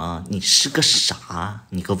儿吗？你是个啥？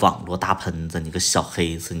你个网络大喷子，你个小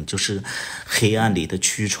黑子，你就是黑暗里的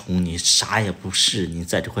蛆虫，你啥也不是，你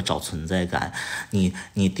在这块找存在感，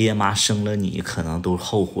你爹妈生了你可能都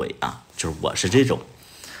后悔啊，就是我是这种，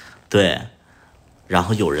对，然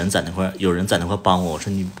后有人在那块帮我，我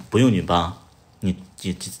说你不用你帮。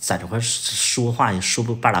你在这块说话也说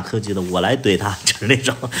不巴拉科技的，我来怼他，就是那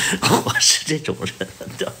种，我是这种人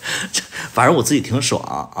的，反正我自己挺爽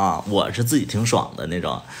啊，我是自己挺爽的那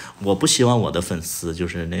种，我不希望我的粉丝就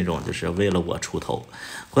是那种就是为了我出头，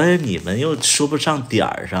关键你们又说不上点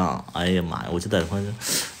儿上，哎呀妈呀，我就在这块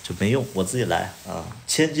就没用，我自己来啊，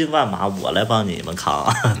千军万马我来帮你们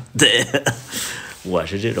扛，对，我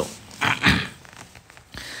是这种，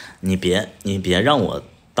你别让我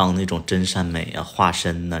当那种真善美啊、化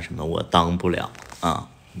身呐、什么，我当不了啊，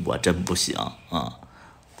我真不行啊，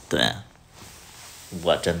对，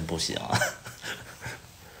我真不行，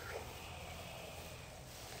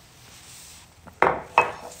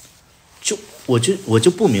我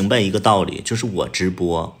就不明白一个道理，就是我直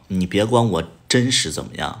播，你别管我真实怎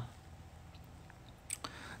么样，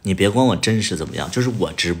你别管我真实怎么样，就是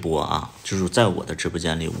我直播啊，就是在我的直播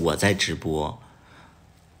间里，我在直播，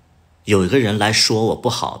有一个人来说我不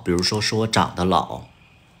好，比如说我长得老，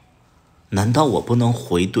难道我不能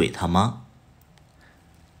回怼他吗？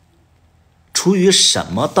出于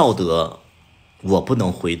什么道德，我不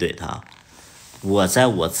能回怼他？我在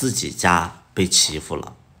我自己家被欺负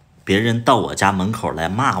了，别人到我家门口来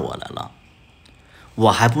骂我来了，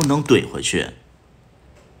我还不能怼回去？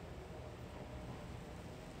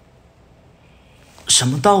什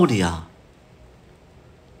么道理啊？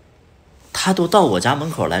他都到我家门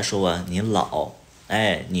口来说我你老，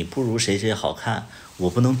哎，你不如谁谁好看，我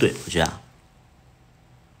不能怼回去啊？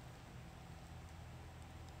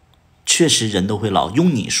确实人都会老，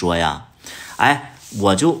用你说呀？哎，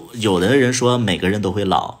我就有的人说每个人都会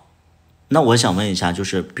老，那我想问一下，就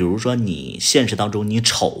是比如说你现实当中你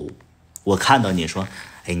丑，我看到你说，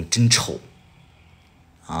哎，你真丑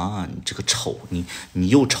啊，你这个丑，你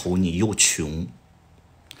又丑，你又穷，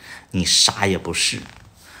你啥也不是。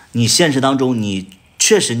你现实当中你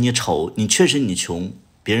确实你丑，你确实你穷，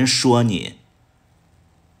别人说你，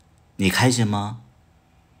你开心吗？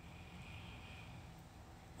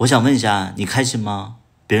我想问一下，你开心吗？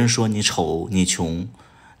别人说你丑，你穷，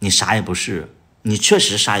你啥也不是，你确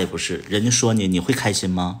实啥也不是，人家说你，你会开心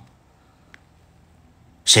吗？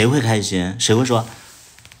谁会开心？谁会说，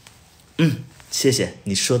谢谢，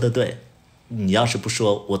你说的对，你要是不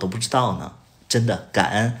说，我都不知道呢，真的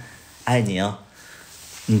感恩，爱你哦，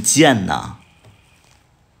你贱呐，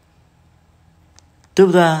对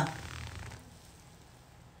不对？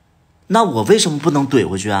那我为什么不能怼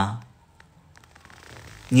回去啊？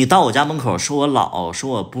你到我家门口说我老，说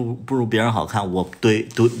我不如别人好看，我不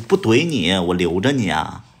怼你，我留着你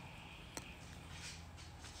啊！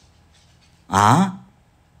啊？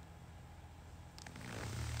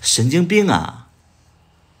神经病啊！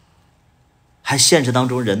还现实当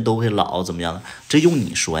中人都会老，怎么样的？这用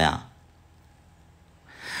你说呀？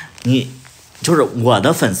你就是我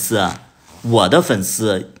的粉丝，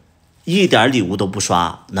一点礼物都不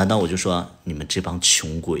刷，难道我就说你们这帮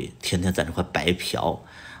穷鬼，天天在那块白嫖？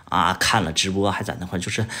啊，看了直播还在那块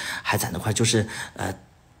就是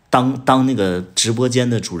当那个直播间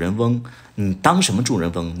的主人翁，你当什么主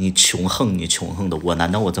人翁？你穷横的，我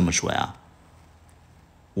难道我这么说呀？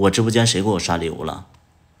我直播间谁给我刷礼物了？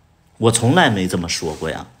我从来没这么说过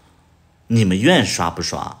呀。你们愿意刷不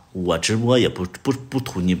刷？我直播也不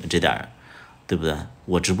图你们这点，对不对？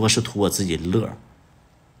我直播是图我自己乐，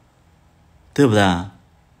对不对？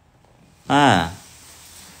哎。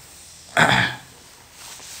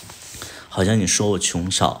好像你说我穷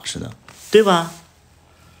少似的，对吧？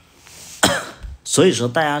所以说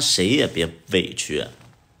大家谁也别委屈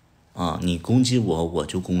啊！你攻击我，我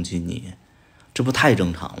就攻击你，这不太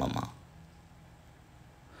正常了吗？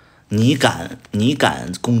你敢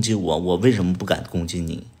攻击我，我为什么不敢攻击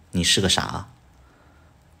你？你是个啥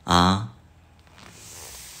啊？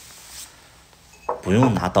不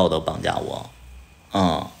用拿道德绑架我，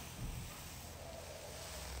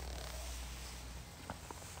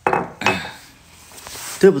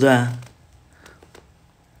对不对？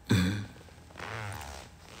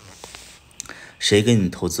谁给你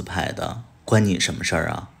投资牌的？关你什么事儿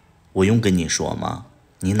啊？我用跟你说吗？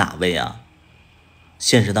你哪位啊？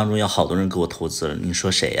现实当中有好多人给我投资了，你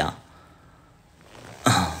说谁呀？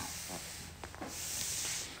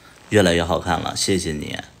越来越好看了，谢谢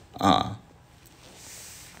你啊！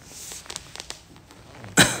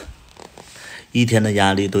一天的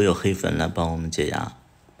压力都有黑粉来帮我们解压。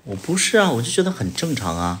我不是啊，我就觉得很正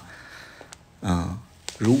常啊。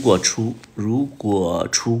如果出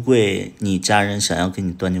柜，你家人想要跟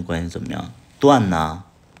你断绝关系怎么样？断呢？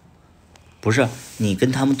不是，你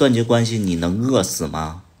跟他们断绝关系，你能饿死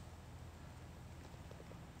吗？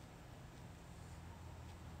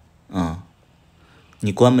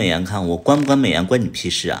你关美颜看，我关不关美颜关你屁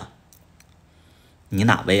事啊？你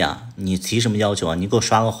哪位啊？你提什么要求啊？你给我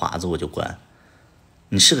刷个华子我就关，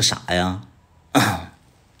你是个啥呀？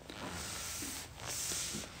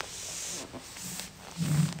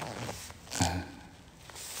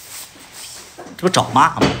这不找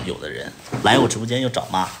骂吗？有的人来我直播间又找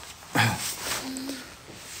骂。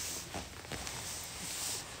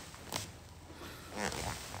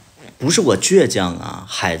不是我倔强啊，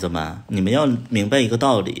孩子们，你们要明白一个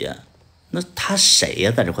道理，那他谁呀，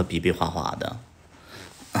在这块比比划划的？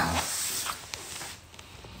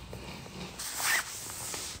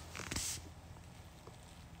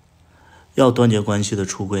要断绝关系的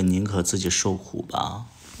出柜，宁可自己受苦吧。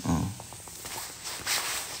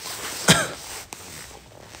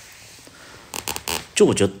就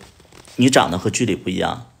我觉得你长得和剧里不一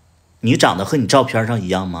样，你长得和你照片上一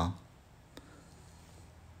样吗？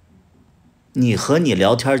你和你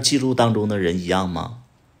聊天记录当中的人一样吗？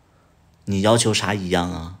你要求啥一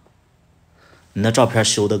样啊？你那照片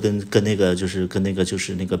修的跟那个就是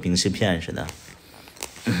那个明信片似的。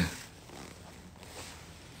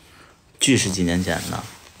剧是几年前的，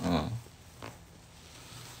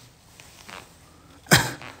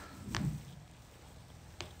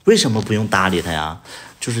为什么不用搭理他呀？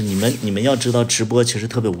就是你们要知道，直播其实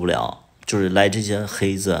特别无聊，就是来这些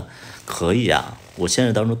黑子可以啊，我现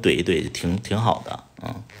在当中怼一怼挺好的，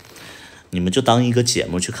你们就当一个节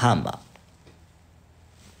目去看吧。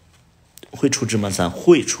会出芝麻3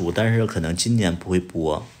会出，但是可能今年不会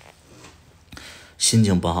播。心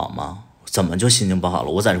情不好吗？怎么就心情不好了？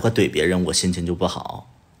我在这块怼别人，我心情就不好？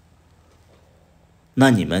那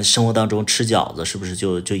你们生活当中吃饺子是不是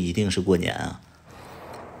就一定是过年啊？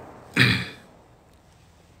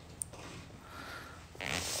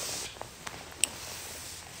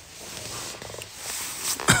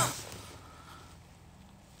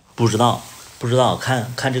不知道，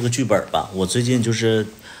看这个剧本吧。我最近就是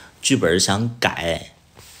剧本想改，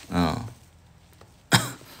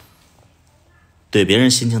怼别人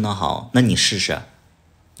心情能好，那你试试，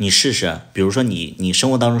比如说你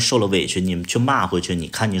生活当中受了委屈，你们去骂回去，你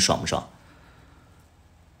看你爽不爽？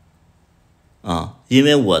因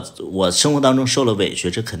为我生活当中受了委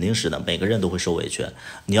屈，这肯定是的，每个人都会受委屈。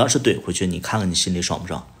你要是怼回去，你看看你心里爽不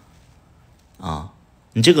爽？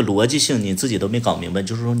你这个逻辑性你自己都没搞明白，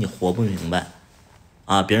就是说你活不明白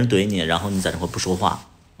别人怼你，然后你在这块不说话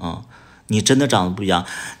你真的长得不一样，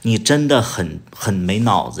你真的很没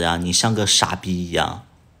脑子呀，你像个傻逼一样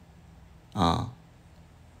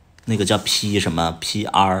那个叫 P 什么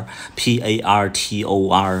PARTOR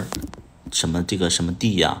什么这个什么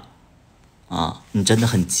D 呀你真的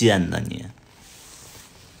很贱的你。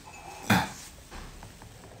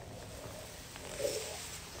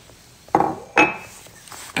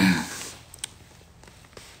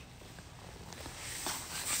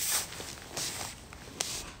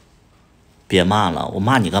别骂了，我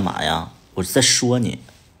骂你干嘛呀？我是在说你，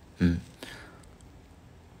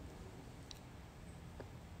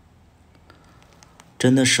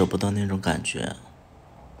真的舍不得那种感觉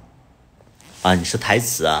你是台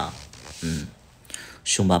词啊，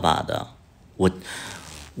凶巴巴的，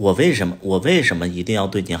我为什么一定要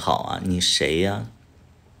对你好啊？你谁呀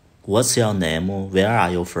？What's your name? Where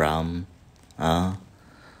are you from?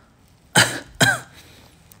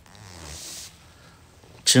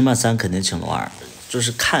 芝麻3肯定请龙2，就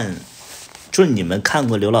是你们看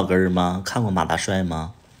过刘老根吗？看过马大帅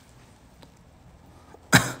吗？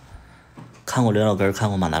看过刘老根，看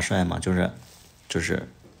过马大帅吗？就是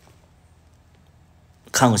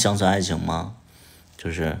看过乡村爱情吗？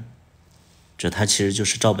它其实就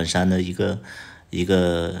是赵本山的一个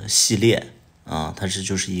系列它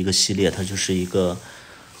就是一个系列，它就是一个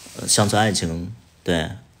乡村爱情，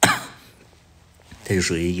对，它就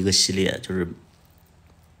属于一个系列，就是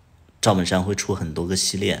赵本山会出很多个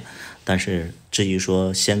系列，但是至于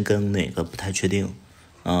说先更哪个不太确定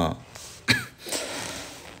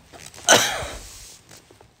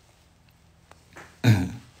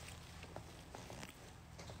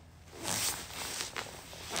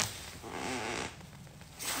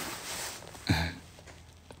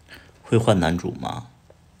会换男主吗？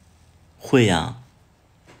会呀。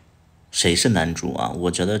谁是男主啊？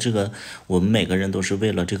我觉得这个我们每个人都是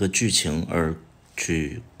为了这个剧情而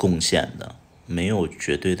去贡献的，没有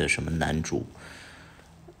绝对的什么男主。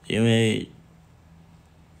因为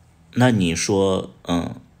那你说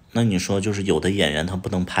就是有的演员他不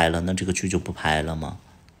能拍了，那这个剧就不拍了吗？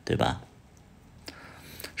对吧？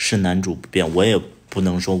是男主不变，我也不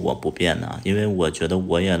能说我不变呢，因为我觉得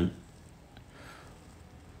我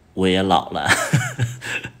也老了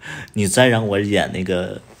你再让我演那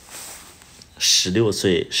个16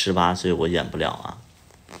岁18岁我演不了啊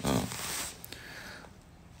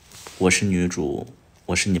我是女主，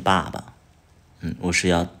我是你爸爸我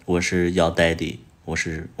是要 daddy， 我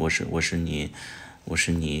是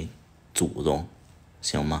你祖宗，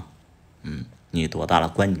行吗？你多大了？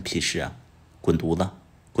关你屁事啊！滚犊子，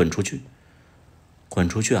滚出去，滚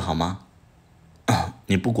出去好吗？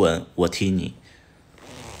你不滚，我踢你，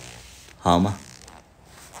好吗？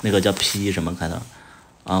那个叫 P 什么开头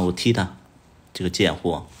我踢他，这个贱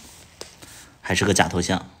货，还是个假头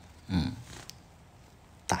像，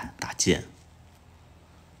打贱，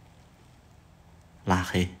拉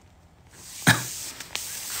黑。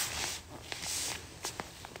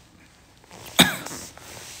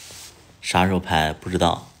啥时候拍？不知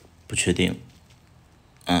道，不确定。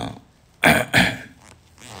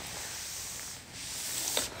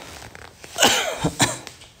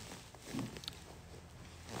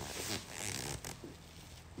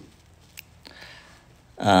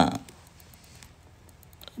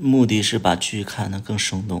目的是把剧看得更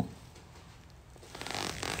生动。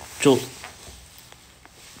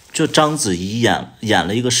就章子怡演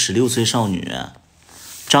了一个16岁少女，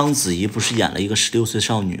章子怡不是演了一个16岁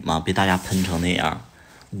少女吗？被大家喷成那样，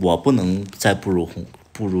我不能再步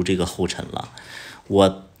入这个后尘了。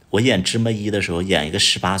我演芝麻一的时候，演一个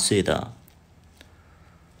18岁的，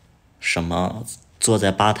什么坐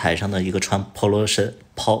在吧台上的一个穿 polo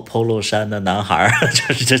衫的男孩，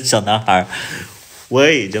就是这小男孩，我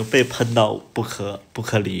也已经被喷到不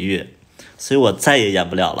可理喻，所以我再也演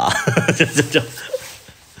不了了，就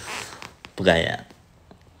不敢演，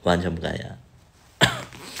完全不敢演。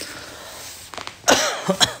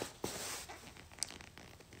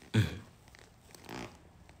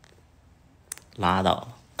拉倒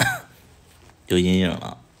了，有阴影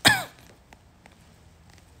了。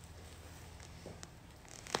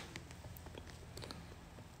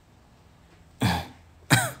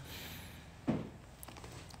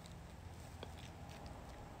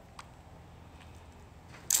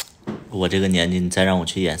我这个年纪，你再让我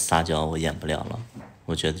去演撒娇，我演不了了。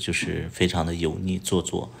我觉得就是非常的油腻做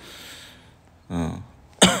作，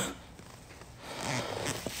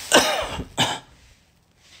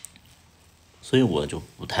所以我就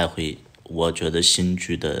不太会。我觉得新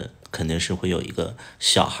剧的肯定是会有一个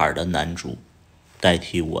小孩的男主代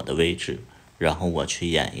替我的位置，然后我去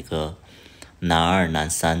演一个男二、男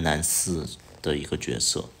三、男四的一个角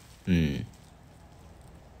色。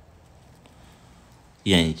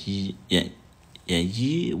演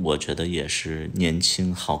一，我觉得也是年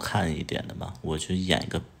轻好看一点的吧。我就演一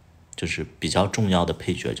个就是比较重要的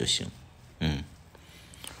配角就行。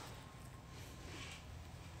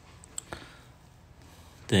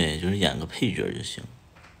对，就是演个配角就行。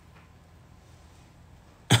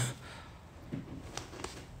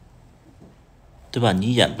对吧？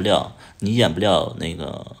你演不了那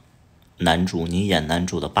个男主，你演男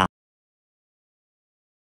主的爸。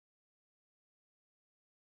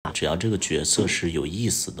只要这个角色是有意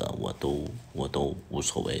思的，我都无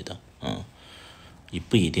所谓的。你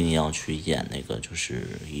不一定要去演那个，就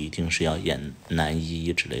是一定是要演男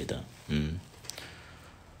一之类的。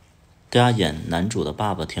对啊，演男主的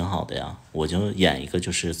爸爸挺好的呀。我就演一个，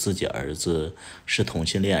就是自己儿子是同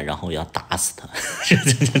性恋，然后要打死他。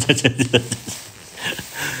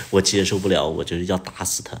我接受不了，我就是要打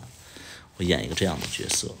死他。我演一个这样的角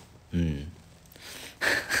色。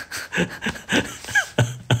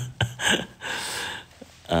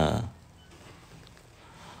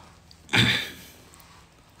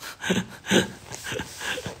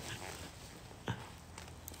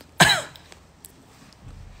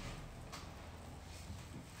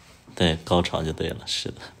对，高潮就对了，是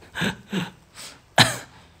的。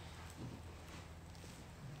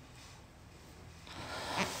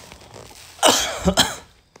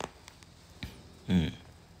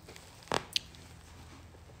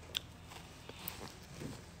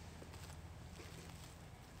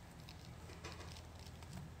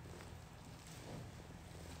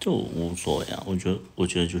就无所谓啊。我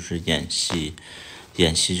觉得就是演戏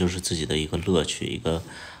就是自己的一个乐趣，一个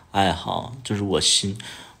爱好。就是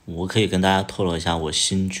我可以跟大家透露一下，我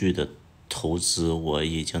新剧的投资我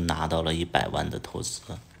已经拿到了100万的投资。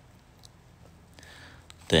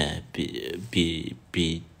对，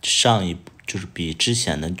比上一部就是比之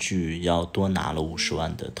前的剧要多拿了50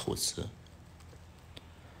万的投资。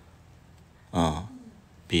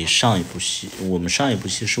比上一部戏，我们上一部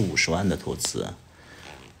戏是50万的投资，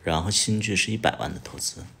然后新剧是100万的投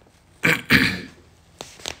资，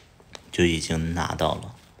就已经拿到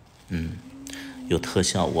了。有特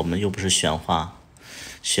效，我们又不是玄幻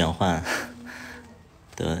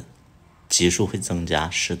的集数会增加。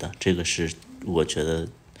是的，这个是我觉得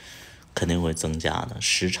肯定会增加的，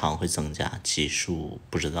时长会增加，集数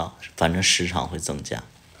不知道，反正时长会增加。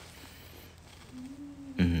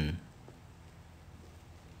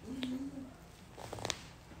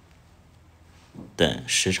对，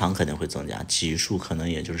时长肯定会增加，集数可能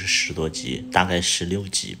也就是10多集，大概16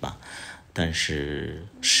集吧，但是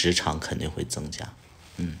时长肯定会增加。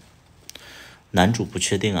男主不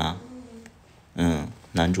确定啊。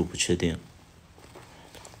男主不确定。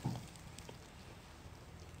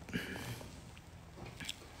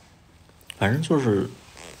反正就是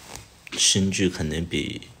新剧肯定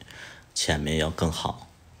比前面要更好，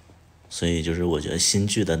所以就是我觉得新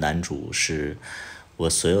剧的男主是我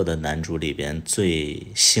所有的男主里边最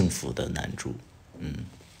幸福的男主。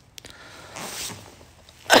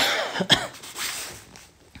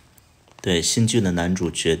对，新剧的男主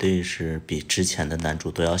绝对是比之前的男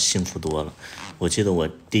主都要幸福多了。我记得我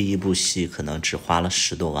第一部戏可能只花了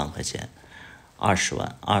10多万块钱，20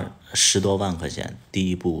万10多万块钱。第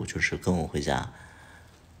一部就是跟我回家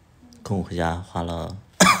花了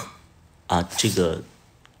啊，这个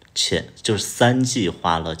钱就是3季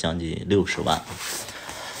花了将近60万，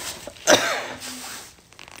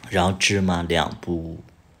然后芝麻2部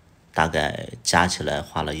大概加起来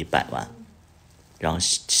花了100万，然后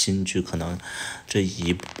新剧可能这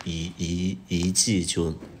一季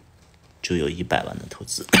就有100万的投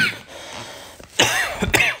资。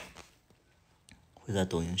会在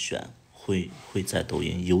抖音选，会在抖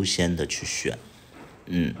音优先的去选，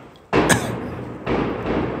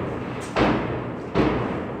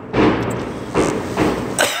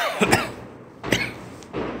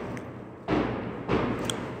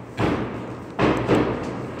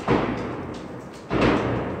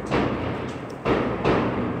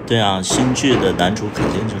对啊，新剧的男主肯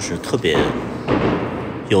定就是特别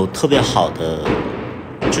好的，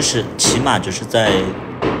就是起码就是在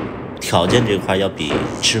条件这块要比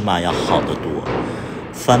芝麻要好得多，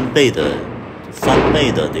翻倍的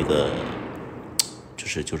那个就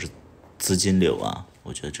是资金流啊，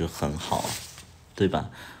我觉得这很好，对吧？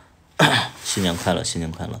新年快乐，新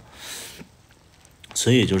年快乐。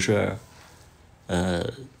所以就是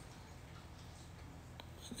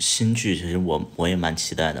新剧其实我也蛮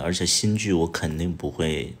期待的，而且新剧我肯定不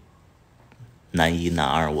会男一男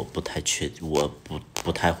二，我不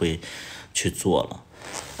太会去做了，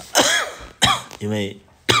因为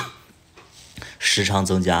时长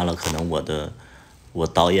增加了，可能我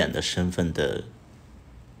导演的身份的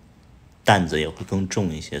担子也会更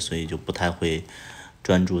重一些，所以就不太会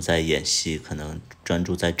专注在演戏，可能专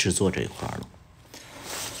注在制作这一块了。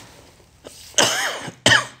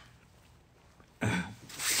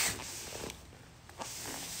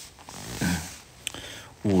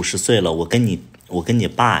50岁了，我跟你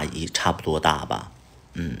爸差不多大吧？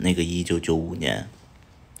那个1995年，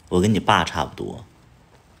我跟你爸差不多。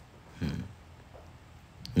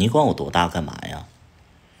你管我多大干嘛呀？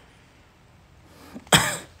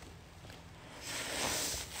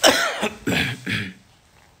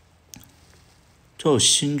就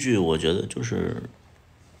新剧，我觉得就是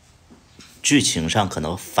剧情上可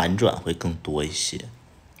能反转会更多一些，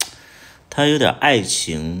它有点爱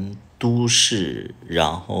情都市，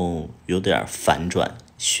然后有点反转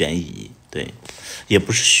悬疑，对，也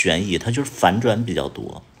不是悬疑，它就是反转比较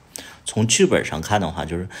多。从剧本上看的话，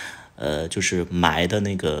就是埋的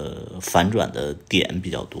那个反转的点比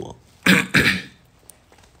较多，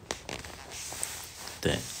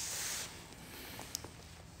对。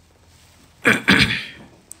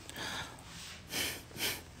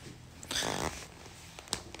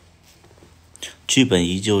剧本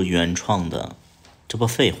依旧原创的，这不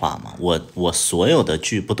废话吗？我所有的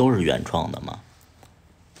剧不都是原创的吗？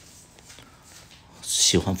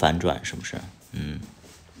喜欢反转是不是？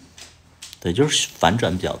对，就是反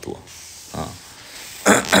转比较多啊。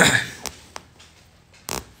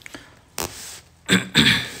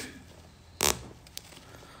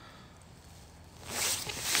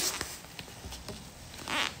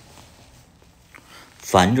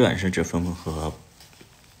反转是指分分合合，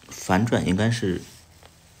反转应该是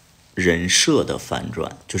人设的反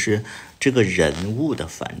转，就是这个人物的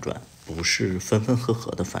反转，不是分分合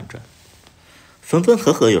合的反转。分分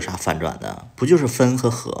合合有啥反转的？不就是分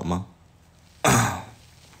和合吗？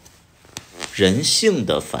人性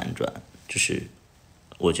的反转，就是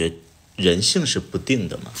我觉得人性是不定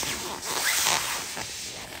的嘛。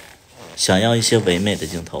想要一些唯美的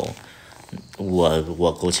镜头，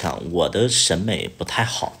我够呛，我的审美不太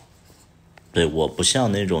好。对，我不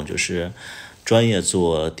像那种就是专业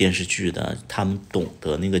做电视剧的，他们懂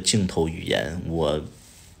得那个镜头语言，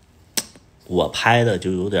我拍的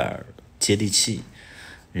就有点接地气。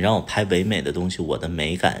你让我拍唯美的东西，我的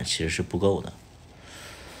美感其实是不够的。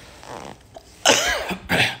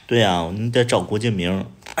对啊，你得找郭敬明。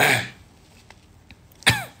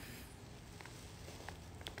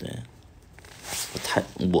对，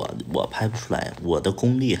我拍不出来，我的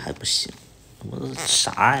功力还不行，我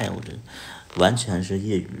啥呀？我这完全是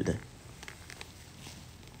业余的。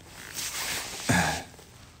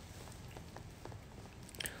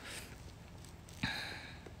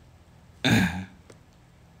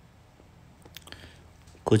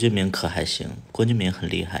郭敬明可还行，郭敬明很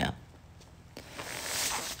厉害啊。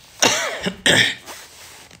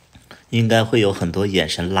应该会有很多眼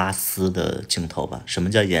神拉丝的镜头吧？什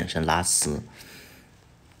么叫眼神拉丝？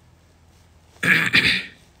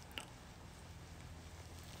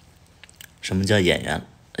什么叫眼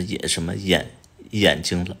神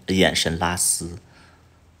拉丝？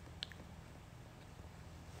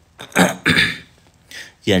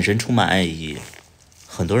眼神充满爱意，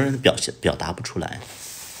很多人表达不出来。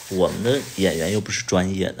我们的演员又不是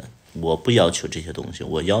专业的，我不要求这些东西，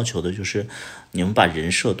我要求的就是你们把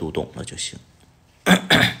人设读懂了就行。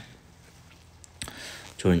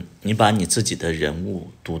就是你把你自己的人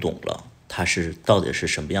物读懂了，他是到底是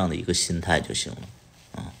什么样的一个心态就行了。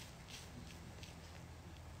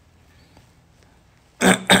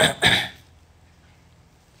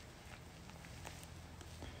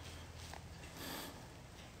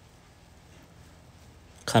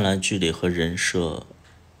看来剧里和人设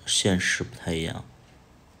现实不太一样，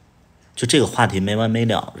就这个话题没完没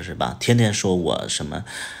了的是吧？天天说我什么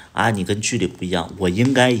啊，你跟剧里不一样，我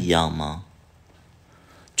应该一样吗？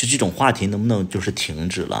就这种话题能不能就是停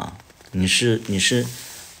止了？你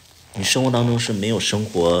生活当中是没有生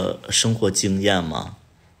活经验吗？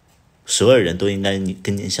所有人都应该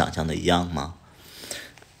跟你想象的一样吗？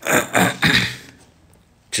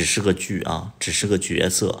只是个剧啊，只是个角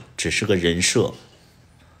色，只是个人设。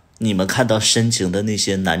你们看到深情的那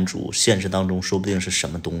些男主，现实当中说不定是什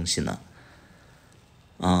么东西呢？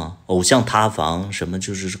偶像塌房，什么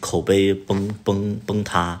就是口碑崩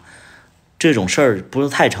塌，这种事儿不是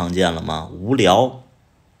太常见了吗？无聊，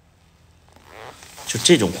就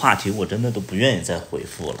这种话题我真的都不愿意再回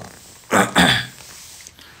复了。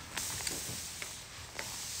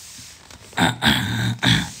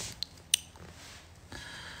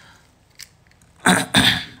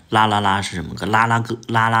啦啦啦是什么歌？啦啦歌，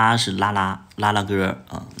啦啦是啦啦歌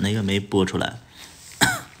啊，那个没播出来。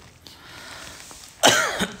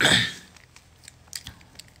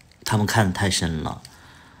他们看得太深了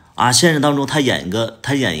啊！现实当中他演一个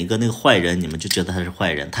那个坏人，你们就觉得他是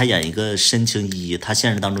坏人；他演一个深情一，他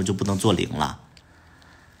现实当中就不能做零了。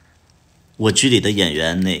我剧里的演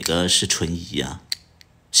员哪个是纯一啊？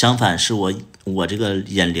相反是我这个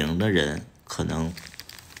演零的人，可能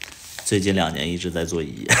最近2年一直在做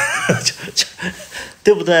一，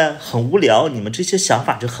对不对？很无聊，你们这些想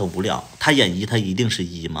法就很无聊。他演一，他一定是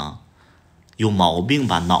一吗？有毛病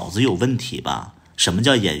吧？脑子有问题吧？什么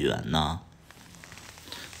叫演员呢？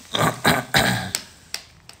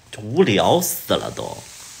无聊死了都。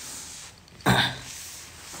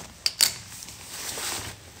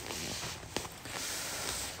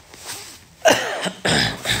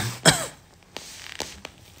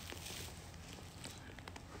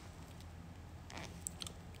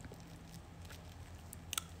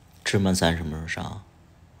芝麻3什么时候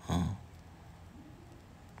上？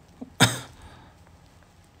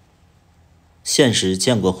现实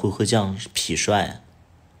见过灰灰酱痞帅，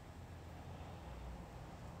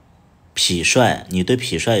你对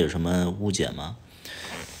痞帅有什么误解吗？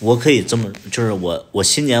我可以这么，就是我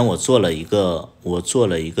新年我做了一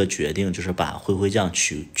个决定，就是把灰灰酱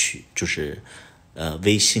就是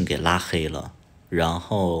微信给拉黑了，然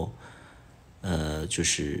后就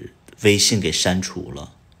是微信给删除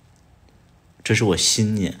了。这是我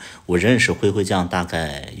新年，我认识灰灰酱大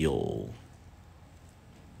概有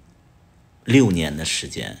6年的时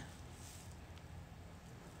间。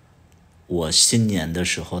我新年的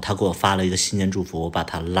时候，他给我发了一个新年祝福，我把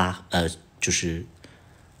他就是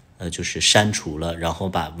删除了，然后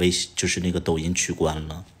把微信就是那个抖音取关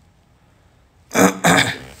了。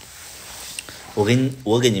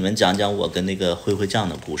我给你们讲讲我跟那个灰灰酱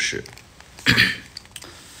的故事。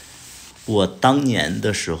我当年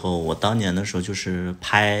的时候就是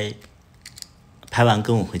拍完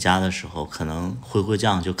跟我回家的时候，可能灰灰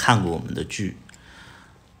酱就看过我们的剧。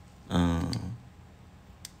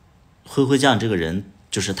灰灰酱这个人，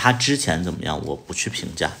就是他之前怎么样，我不去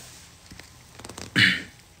评价，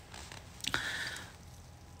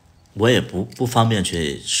我也不方便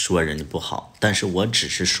去说人家不好，但是我只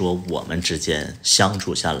是说我们之间相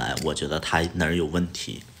处下来，我觉得他哪儿有问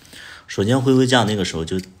题。首先，灰灰酱那个时候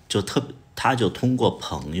他就通过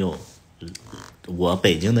朋友，我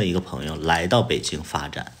北京的一个朋友来到北京发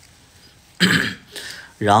展，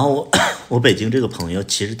然后我北京这个朋友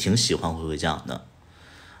其实挺喜欢灰灰酱的，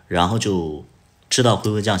然后就知道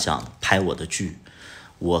灰灰酱想拍我的剧，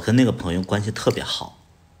我跟那个朋友关系特别好，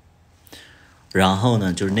然后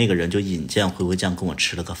呢，就是那个人就引荐灰灰酱跟我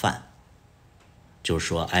吃了个饭，就是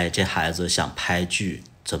说，哎，这孩子想拍剧，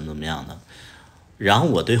怎么样的。然后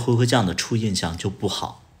我对灰灰酱的初印象就不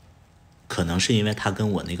好，可能是因为他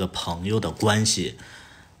跟我那个朋友的关系，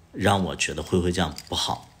让我觉得灰灰酱不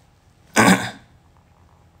好，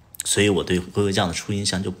所以我对灰灰酱的初印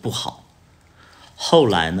象就不好。后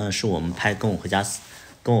来呢，是我们拍《跟我回家3》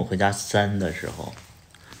的时候，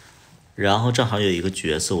然后正好有一个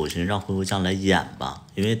角色，我寻思让灰灰酱来演吧，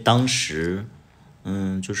因为当时，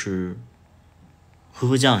就是灰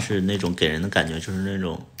灰酱是那种给人的感觉就是那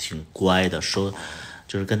种挺乖的，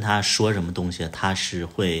就是跟他说什么东西，他是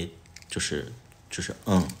会就是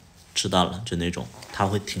知道了，就那种他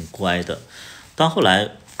会挺乖的。到后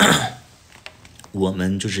来我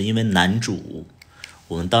们就是因为男主，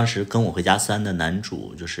我们当时跟我回家3的男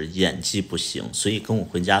主就是演技不行，所以跟我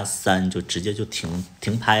回家3就直接就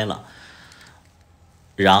停拍了。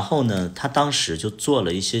然后呢，他当时就做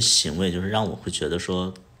了一些行为，就是让我会觉得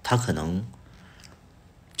说他可能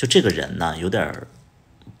就这个人呢有点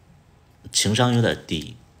情商有点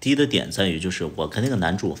低。低的点在于就是我跟那个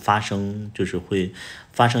男主就是会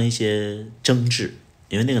发生一些争执，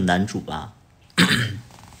因为那个男主吧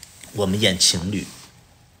我们演情侣，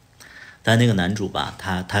但那个男主吧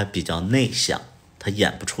他比较内向，他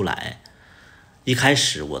演不出来。一开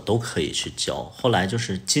始我都可以去教，后来就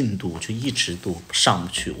是进度就一直都上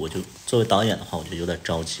不去，我就作为导演的话我就有点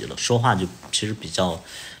着急了，说话就其实比较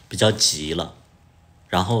急了，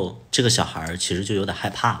然后这个小孩其实就有点害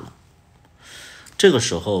怕了。这个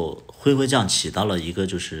时候灰灰酱起到了一个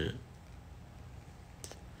就是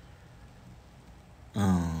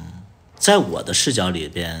在我的视角里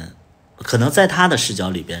边，可能在他的视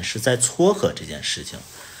角里边是在撮合这件事情，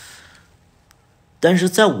但是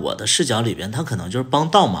在我的视角里边他可能就是帮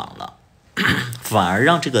倒忙了，反而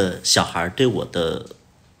让这个小孩对我的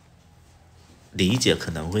理解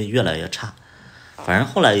可能会越来越差。反正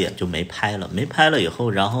后来也就没拍了以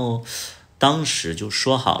后，然后当时就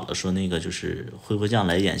说好了，说那个就是灰灰酱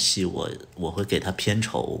来演戏，我会给他片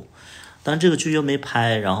酬，但这个剧又没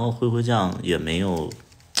拍，然后灰灰酱也没有，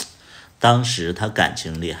当时他感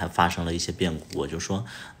情里还发生了一些变故，我就说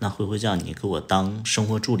那灰灰酱你给我当生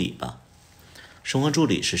活助理吧。生活助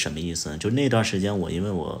理是什么意思呢？就那段时间因为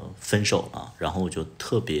我分手了，然后我就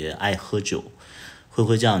特别爱喝酒，灰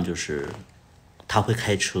灰酱就是他会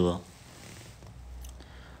开车，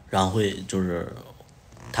然后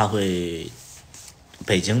他会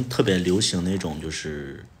北京特别流行那种就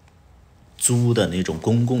是租的那种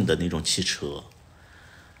公共的那种汽车，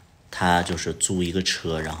他就是租一个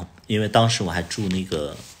车，然后因为当时我还住那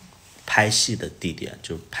个拍戏的地点，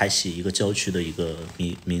就拍戏一个郊区的一个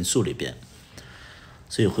民宿里边，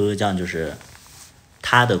所以灰灰酱就是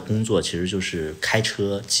他的工作其实就是开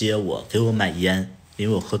车接我，给我买烟，因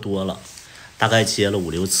为我喝多了，大概接了5、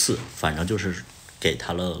6次，反正就是给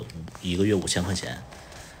他了1个月5000块钱。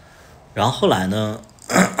然后后来呢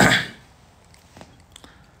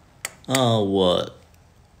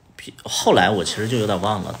后来我其实就有点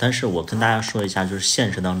忘了，但是我跟大家说一下，就是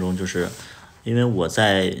现实当中，就是因为我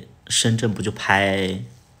在深圳不就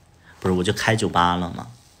我就开酒吧了嘛。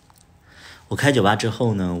我开酒吧之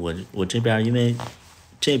后呢，我这边因为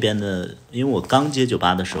我刚接酒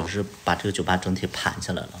吧的时候是把这个酒吧整体盘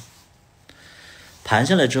下来了，盘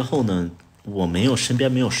下来之后呢，我身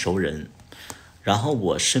边没有熟人，然后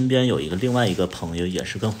我身边有另外一个朋友也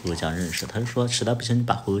是跟灰灰酱认识，他就说实在不行你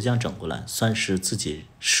把灰灰酱整过来，算是自己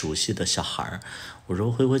熟悉的小孩。我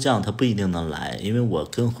说灰灰酱他不一定能来，因为我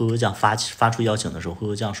跟灰灰酱发出邀请的时候，灰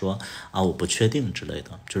灰酱说啊我不确定之类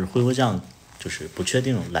的，就是灰灰酱就是不确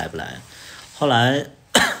定来不来。后来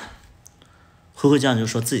灰灰酱就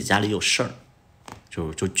说自己家里有事儿，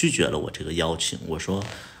就拒绝了我这个邀请。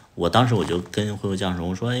我当时我就跟灰灰酱说，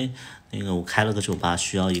我说那个我开了个酒吧，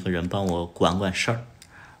需要一个人帮我管事儿，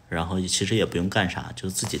然后其实也不用干啥，就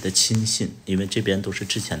自己的亲信，因为这边都是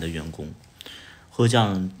之前的员工。灰灰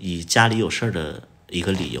酱以家里有事儿的一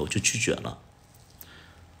个理由就拒绝了。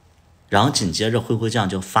然后紧接着灰灰酱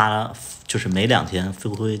就是没2天，灰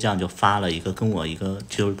灰酱就发了一个跟我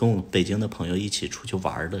北京的朋友一起出去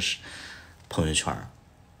玩的朋友圈，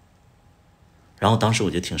然后当时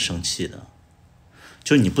我就挺生气的，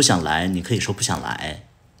就是你不想来，你可以说不想来，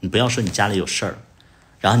你不要说你家里有事儿，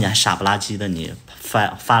然后你还傻不拉几的你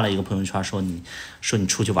发了一个朋友圈说你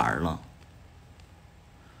出去玩了，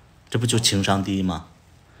这不就情商低吗？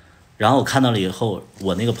然后我看到了以后，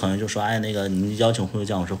我那个朋友就说那个你邀请灰灰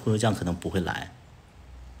酱，我说灰灰酱可能不会来。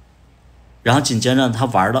然后紧接着他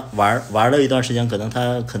玩了一段时间，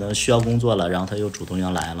他可能需要工作了，然后他又主动要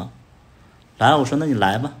来了。我说那你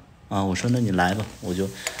来吧，我说那你来吧，我就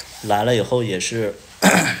来了以后也是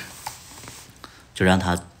就让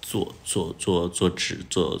他做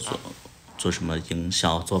什么营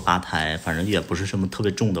销，做吧台，反正也不是什么特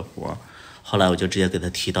别重的活。后来我就直接给他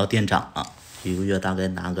提到店长了，1个月大概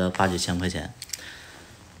拿个8、9千块钱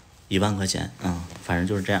，1万块钱，反正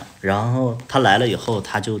就是这样。然后他来了以后，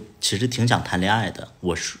他就其实挺想谈恋爱的。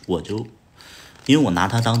我就因为我拿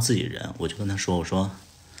他当自己人，我就跟他说，我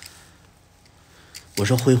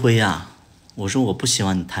说灰灰呀，我说我不希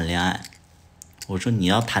望你谈恋爱，我说你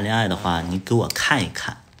要谈恋爱的话，你给我看一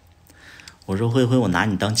看。我说灰灰，我拿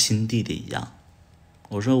你当亲弟弟一样。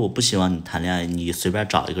我说我不希望你谈恋爱，你随便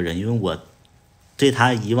找一个人，因为我对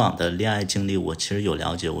他以往的恋爱经历我其实有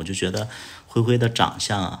了解，我就觉得灰灰的长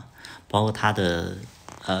相啊，包括他的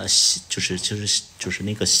就是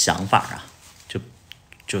那个想法啊，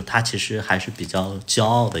就他其实还是比较骄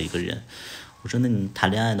傲的一个人。我说那你谈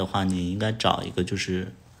恋爱的话，你应该找一个就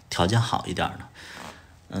是条件好一点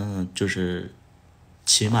的，就是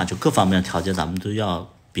起码就各方面条件咱们都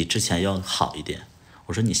要比之前要好一点。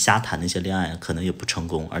我说你瞎谈那些恋爱可能也不成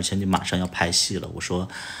功，而且你马上要拍戏了。我说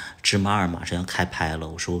芝麻2马上要开拍了，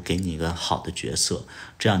我说我给你一个好的角色，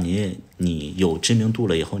这样你有知名度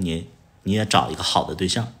了以后，你也找一个好的对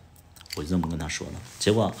象。我就这么跟他说的。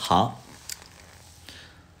结果好，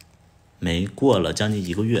没过了将近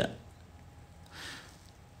1个月，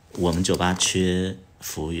我们酒吧缺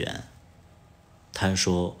服务员，他就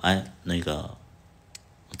说哎那个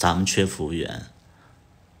咱们缺服务员，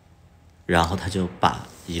然后他就把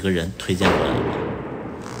一个人推荐过来了。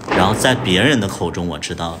然后在别人的口中我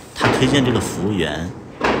知道他推荐这个服务员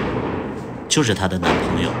就是他的男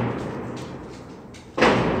朋友。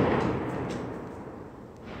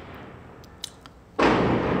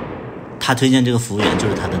他推荐这个服务员就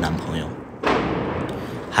是他的男朋友，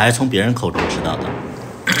还是从别人口中知道的。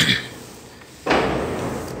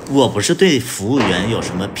我不是对服务员有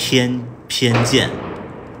什么偏见，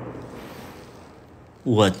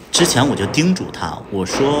我之前我就叮嘱他，我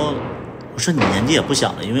说你年纪也不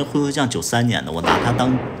小了，因为灰灰酱93年的，我拿他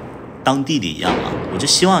当弟弟一样嘛。我就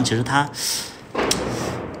希望其实他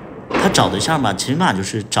找对象吧，起码就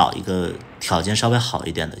是找一个条件稍微好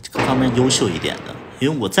一点的，各方面优秀一点的。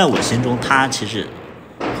因为在我心中，他其实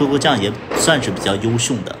灰灰酱也算是比较优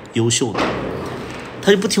秀的。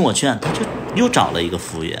他就不听我劝，他就又找了一个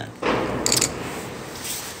服务员，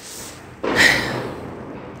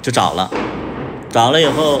就找了以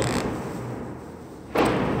后，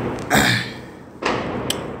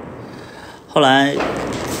后来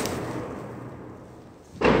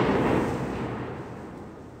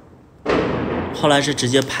是直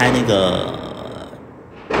接拍那个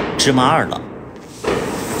芝麻2了。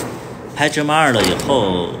拍芝麻2了以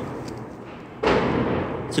后，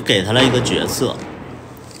就给他了一个角色，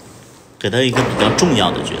给他一个比较重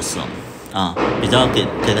要的角色啊，给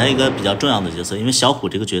他一个比较重要的角色，因为小虎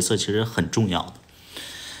这个角色其实很重要的。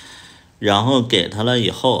然后给他了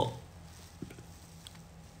以后，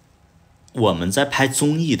我们在拍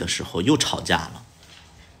综艺的时候又吵架了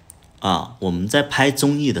啊！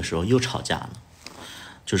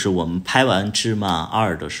就是我们拍完芝麻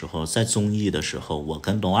2的时候，在综艺的时候，我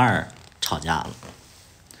跟龙2吵架了。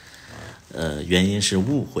原因是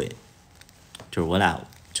误会，就是我俩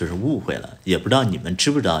就是误会了，也不知道你们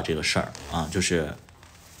知不知道这个事儿啊？就是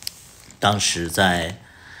当时在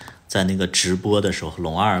那个直播的时候，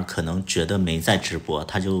龙2可能觉得没在直播，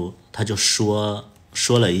他就说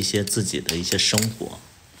了一些自己的一些生活，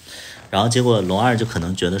然后结果龙2就可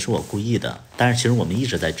能觉得是我故意的，但是其实我们一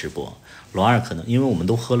直在直播。龙2可能因为我们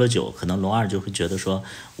都喝了酒，可能龙2就会觉得说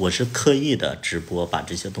我是刻意的直播，把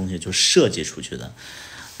这些东西就设计出去的。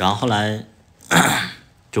然后后来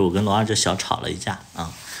就我跟龙2就小吵了一架，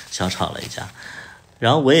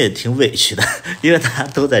然后我也挺委屈的，因为大家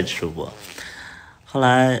都在直播。后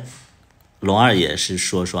来龙2也是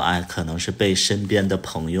说哎，可能是被身边的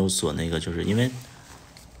朋友所那个，就是因为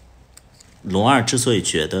龙2之所以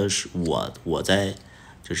觉得是我在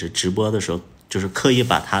就是直播的时候就是刻意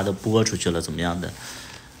把他的播出去了怎么样的，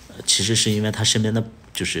其实是因为他身边的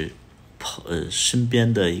就是身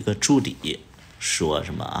边的一个助理说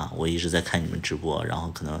什么啊，我一直在看你们直播，然后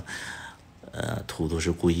可能图图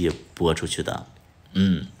是故意播出去的，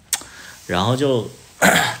然后就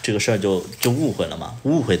这个事儿就误会了嘛。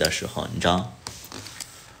误会的时候你知道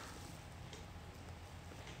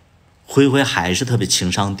灰灰还是特别情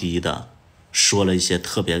商低的，说了一些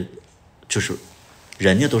特别就是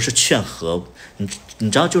人家都是劝和，你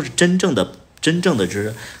知道就是真正的就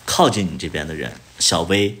是靠近你这边的人。小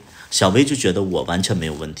薇就觉得我完全没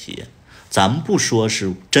有问题，咱们不说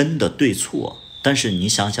是真的对错，但是你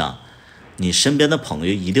想想你身边的朋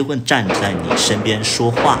友一定会站在你身边说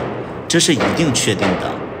话，这是一定确定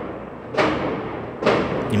的。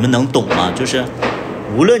你们能懂吗？就是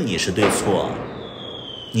无论你是对错，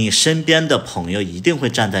你身边的朋友一定会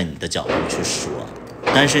站在你的角度去说。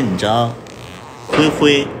但是你知道灰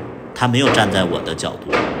灰他没有站在我的角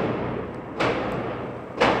度，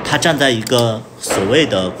他站在一个所谓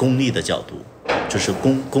的功利的角度，就是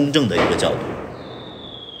公正的一个角度。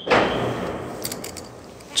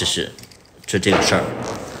这个事儿，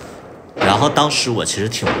然后当时我其实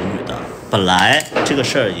挺无语的，本来这个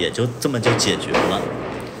事儿也就这么就解决了，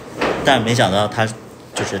但没想到他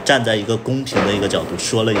就是站在一个公平的一个角度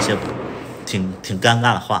说了一些挺尴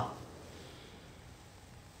尬的话，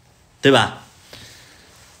对吧？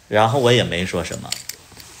然后我也没说什么。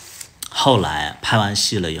后来拍完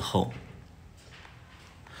戏了以后，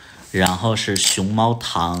然后是熊猫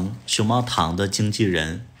堂的经纪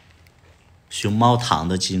人，熊猫堂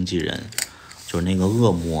的经纪人就是那个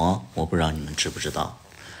恶魔，我不知道你们知不知道，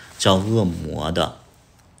叫恶魔的，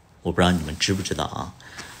我不知道你们知不知道啊？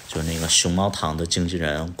就是那个熊猫堂的经纪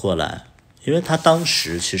人过来，因为他当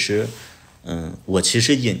时其实，我其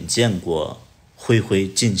实引荐过灰灰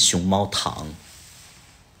进熊猫堂。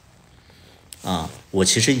我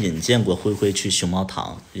其实引荐过灰灰去熊猫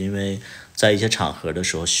堂，因为在一些场合的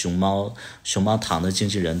时候，熊猫堂的经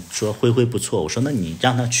纪人说灰灰不错，我说那你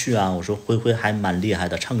让他去啊，我说灰灰还蛮厉害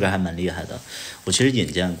的，唱歌还蛮厉害的，我其实引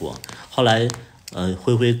荐过，后来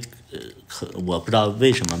灰灰我不知道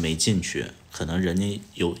为什么没进去，可能人家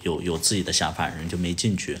有自己的想法，人就没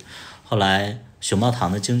进去。后来熊猫堂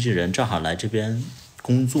的经纪人正好来这边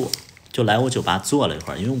工作，就来我酒吧坐了一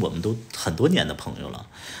会儿，因为我们都很多年的朋友了。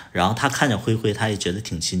然后他看见灰灰，他也觉得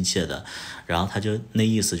挺亲切的，然后他就那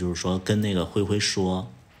意思就是说跟那个灰灰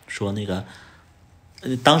说那个，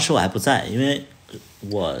当时我还不在，因为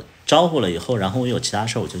我招呼了以后，然后我有其他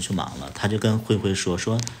事我就去忙了。他就跟灰灰说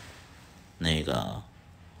那个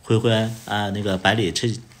灰灰啊，那个百里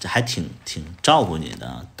这还挺照顾你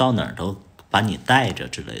的，到哪儿都把你带着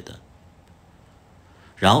之类的。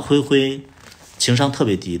然后灰灰情商特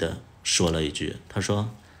别低的说了一句，他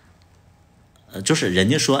说。就是人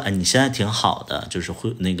家说，你现在挺好的，就是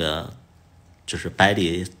就是百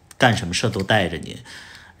里干什么事都带着你，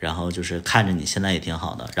然后就是看着你现在也挺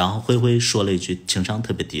好的。然后灰灰说了一句情商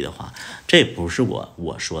特别低的话，这不是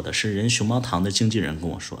我说的，是人熊猫堂的经纪人跟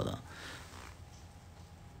我说的。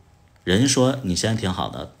人家说你现在挺好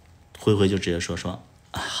的，灰灰就直接说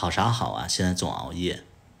好啥好啊，现在总熬夜。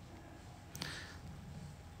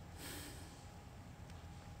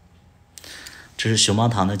这是熊猫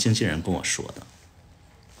堂的经纪人跟我说的，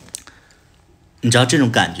你知道这种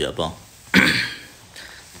感觉不？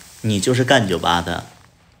你就是干酒吧的，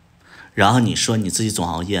然后你说你自己总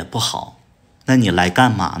熬夜不好，那你来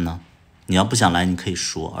干嘛呢？你要不想来，你可以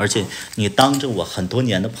说，而且你当着我很多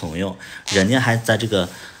年的朋友，人家还在这个，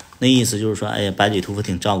那意思就是说，哎呀，百里屠夫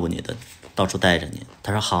挺照顾你的，到处带着你。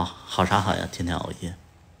他说好啥好呀，天天熬夜。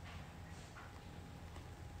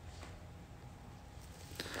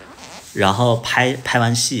然后拍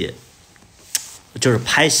完戏，就是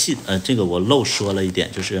拍戏，这个我漏说了一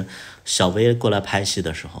点，就是小薇过来拍戏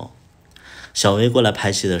的时候，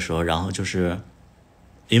然后就是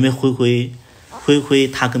因为灰灰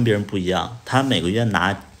他跟别人不一样，他每个月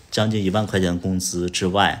拿将近1万块钱工资之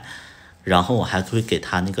外，然后我还会给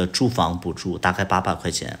他那个住房补助，大概800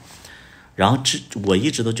块钱。然后我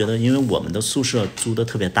一直都觉得，因为我们的宿舍租的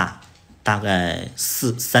特别大，大概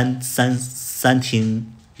三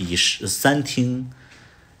厅。3厅，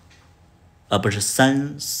不是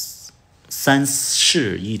3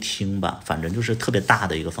室1厅吧，反正就是特别大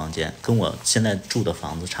的一个房间，跟我现在住的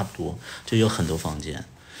房子差不多，就有很多房间。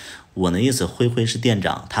我的意思，灰灰是店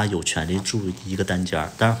长，他有权利住一个单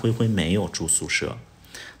间，但是灰灰没有住宿舍，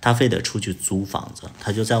他非得出去租房子，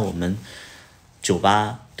他就在我们酒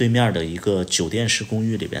吧对面的一个酒店式公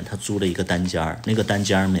寓里边，他租了一个单间，那个单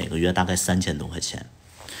间每个月大概3000多块钱。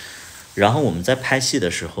然后我们在拍戏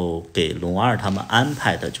的时候，给龙二他们安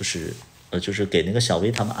排的就是给那个小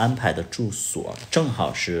薇他们安排的住所，正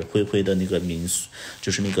好是灰灰的那个民宿，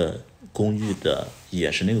就是那个公寓的，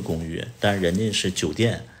也是那个公寓，但是人家是酒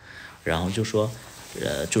店。然后就说，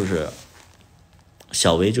就是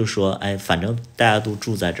小薇就说，哎，反正大家都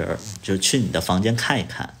住在这儿，就去你的房间看一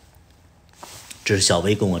看。这是小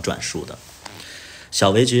薇跟我转述的。小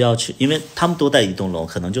薇就要去，因为他们都在一栋楼，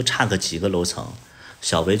可能就差个几个楼层。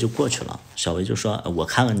小薇就过去了，小薇就说：“我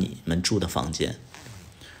看看你们住的房间。”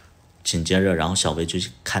紧接着，然后小薇就去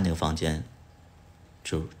看那个房间，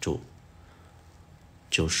就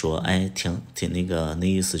说：“哎，挺那个，那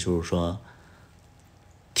意思就是说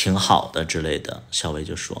挺好的之类的。”小薇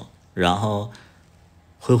就说，然后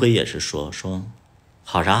灰灰也是说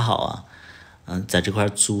好啥好啊，在这块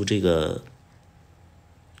租这个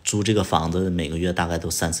房子，每个月大概都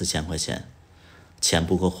3-4千块钱，钱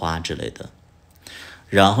不够花之类的。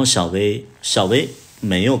然后小薇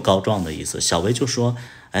没有告状的意思，小薇就说：“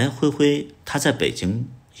哎，灰灰他在北京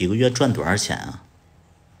一个月赚多少钱啊？”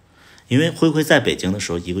因为灰灰在北京的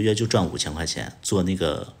时候一个月就赚5000块钱，做那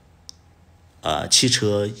个汽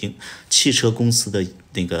车公司的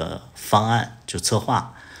那个方案就策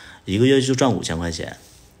划，一个月就赚5000块钱。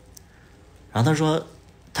然后他说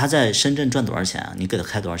他在深圳赚多少钱啊？你给他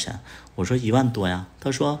开多少钱？我说1万多呀。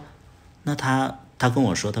他说那他跟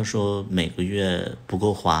我说，他说每个月不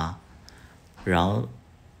够花，然后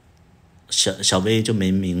小薇就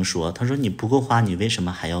没明说，他说你不够花，你为什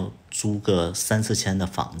么还要租个3-4千的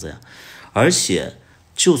房子呀？而且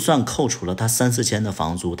就算扣除了他3、4千的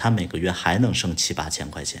房租，他每个月还能剩7、8千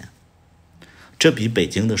块钱，这比北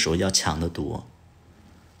京的时候要强得多。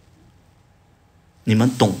你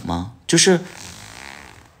们懂吗？就是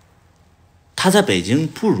他在北京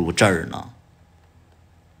不如这儿呢。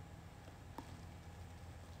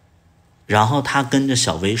然后他跟着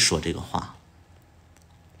小薇说这个话，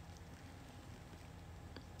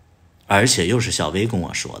而且又是小薇跟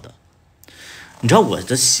我说的。你知道我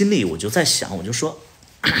的心里我就在想，我就说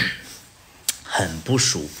很不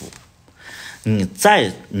舒服。你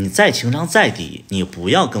再情商再低，你不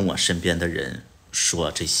要跟我身边的人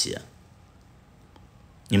说这些。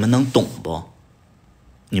你们能懂不？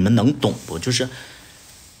你们能懂不？就是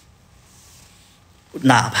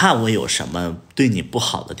哪怕我有什么对你不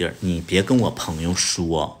好的地儿，你别跟我朋友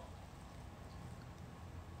说。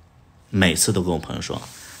每次都跟我朋友说。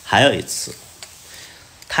还有一次，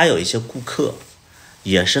他有一些顾客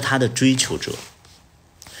也是他的追求者，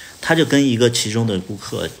他就跟一个其中的顾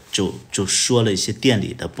客就说了一些店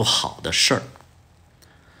里的不好的事儿。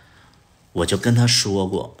我就跟他说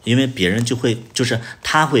过，因为别人就是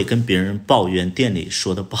他会跟别人抱怨店里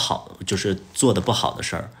说的不好，就是做的不好的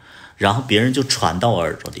事儿，然后别人就传到我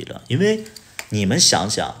耳朵里了。因为你们想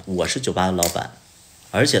想，我是酒吧的老板，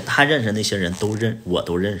而且他认识那些人我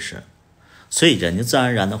都认识，所以人家自然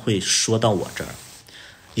而然的会说到我这儿。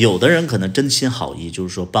有的人可能真心好意，就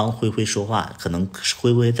是说帮灰灰说话，可能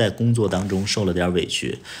灰灰在工作当中受了点委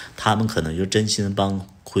屈，他们可能就真心帮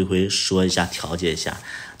灰灰说一下，调节一下，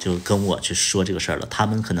就跟我去说这个事儿了。他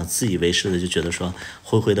们可能自以为是的就觉得说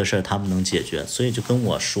灰灰的事儿他们能解决，所以就跟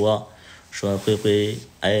我说灰灰，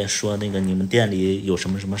哎，说那个你们店里有什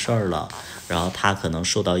么什么事儿了，然后他可能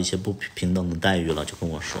受到一些不平等的待遇了，就跟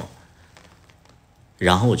我说。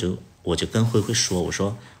然后我就跟灰灰说，我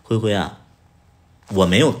说灰灰啊，我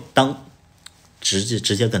没有直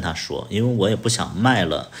接跟他说，因为我也不想卖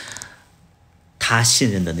了他信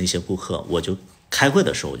任的那些顾客。我就开会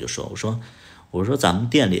的时候我就说，我说咱们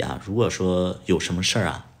店里啊，如果说有什么事儿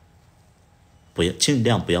啊，尽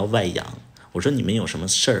量不要外扬。我说你们有什么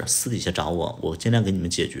事儿私底下找我，我尽量给你们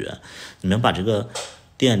解决。你们把这个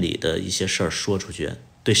店里的一些事儿说出去，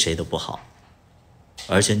对谁都不好，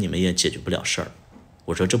而且你们也解决不了事儿。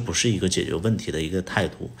我说这不是一个解决问题的一个态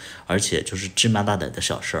度，而且就是芝麻大点的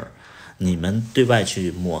小事儿，你们对外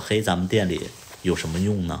去抹黑咱们店里有什么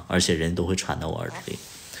用呢？而且人都会传到我耳朵里。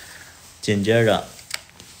紧接着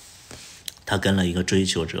他跟了一个追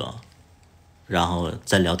求者，然后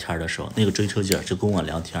在聊天的时候，那个追求者就跟我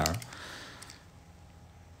聊天，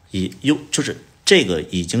就是这个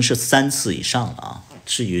已经是3次以上了啊，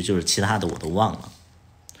至于就是其他的我都忘了。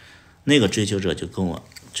那个追求者就跟我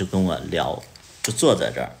聊，就坐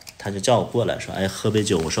在这儿，他就叫我过来说，哎，喝杯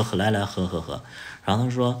酒。我说来喝。然后他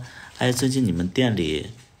说，哎，最近你们店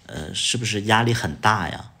里是不是压力很大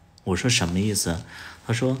呀？我说什么意思？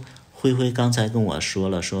他说灰灰刚才跟我说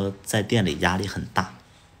了，说在店里压力很大。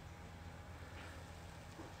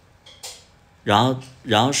然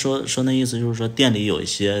后说那意思就是说店里有一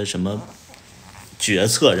些什么决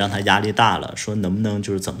策让他压力大了，说能不能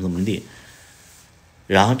就是怎么地。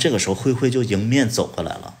然后这个时候灰灰就迎面走过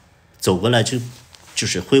来了，就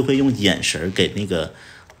是灰灰用眼神给那个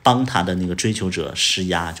帮他的那个追求者施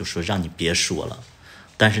压，就说让你别说了。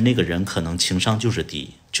但是那个人可能情商就是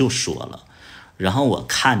低，就说了。然后我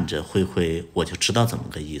看着灰灰，我就知道怎么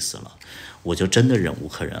个意思了，我就真的忍无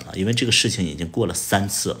可忍了，因为这个事情已经过了3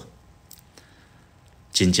次了。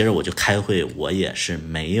紧接着我就开会，我也是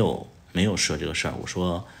没有说这个事儿，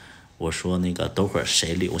我说那个等会儿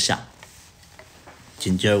谁留下。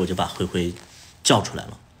紧接着我就把灰灰叫出来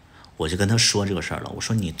了，我就跟他说这个事儿了。我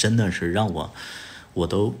说你真的是让我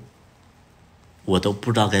都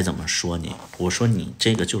不知道该怎么说你。我说你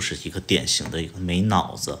这个就是一个典型的一个没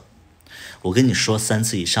脑子。我跟你说3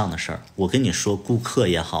次以上的事儿，我跟你说顾客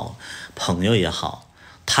也好，朋友也好，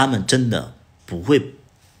他们真的不会，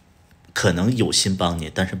可能有心帮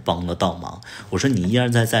你，但是帮了倒忙。我说你一而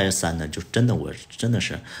再三的，就真的我真的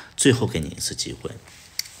是最后给你一次机会。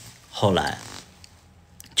后来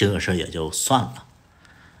这个事儿也就算了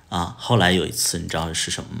啊。后来有一次你知道是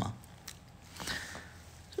什么吗？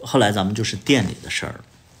后来咱们就是店里的事儿。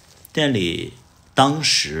店里当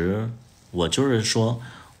时我就是说，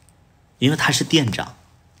因为他是店长，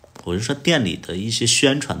我就说店里的一些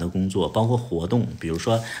宣传的工作，包括活动，比如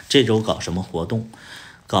说这周搞什么活动，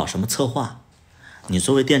搞什么策划，你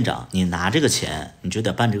作为店长，你拿这个钱你就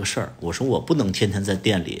得办这个事儿。我说我不能天天在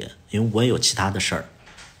店里，因为我也有其他的事儿。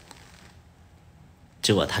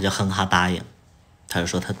结果他就哼哈答应，他就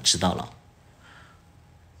说他知道了。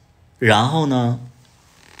然后呢，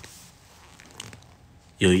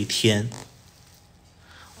有一天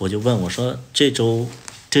我就问我说这周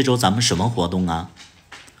这周咱们什么活动啊？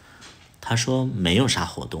他说没有啥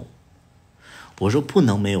活动。我说不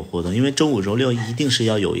能没有活动，因为周五周六一定是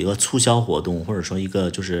要有一个促销活动，或者说一个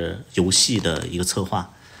就是游戏的一个策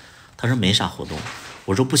划。他说没啥活动。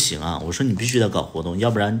我说不行啊，我说你必须得搞活动，要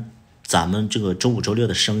不然咱们这个周五周六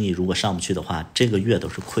的生意如果上不去的话，这个月都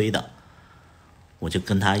是亏的。我就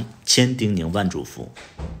跟他千叮咛万嘱咐，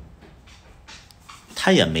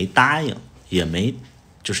他也没答应，也没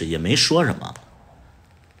说什么。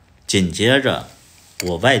紧接着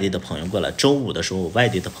我外地的朋友过来，周五的时候我外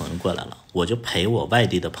地的朋友过来了，我就陪我外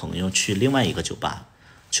地的朋友去另外一个酒吧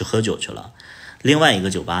去喝酒去了。另外一个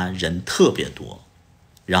酒吧人特别多，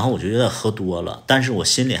然后我就有点喝多了，但是我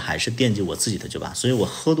心里还是惦记我自己的酒吧，所以我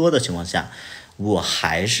喝多的情况下，我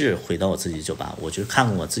还是回到我自己酒吧，我就看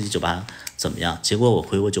看我自己酒吧怎么样。结果我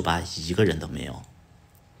回我酒吧一个人都没有，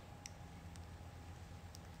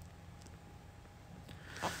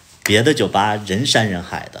别的酒吧人山人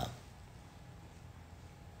海的，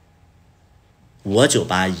我酒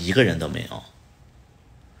吧一个人都没有。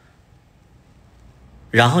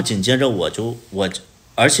然后紧接着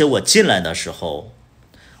而且我进来的时候，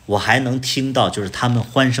我还能听到就是他们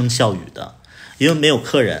欢声笑语的，因为没有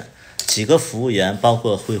客人，几个服务员包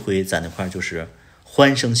括灰灰在那块就是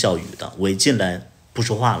欢声笑语的。我一进来不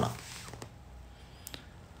说话了，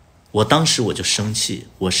我当时我就生气，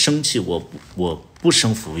我不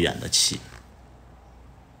生服务员的气，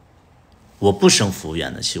我不生服务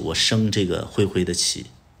员的气，我生这个灰灰的气。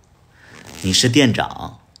你是店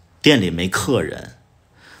长，店里没客人，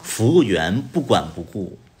服务员不管不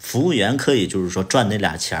顾，服务员可以就是说赚那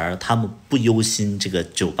俩钱，他们不忧心这个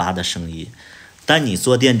酒吧的生意。但你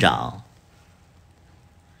做店长，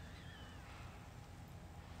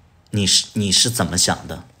你是怎么想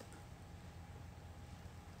的？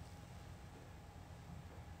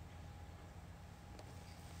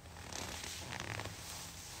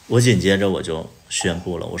我紧接着我就宣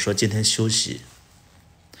布了，我说今天休息，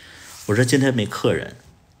我说今天没客人，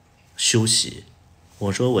休息。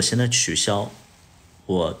我说我现在取消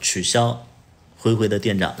灰灰的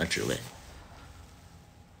店长的职位，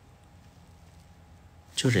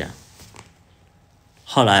就这样。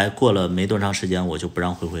后来过了没多长时间，我就不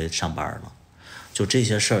让灰灰上班了。就这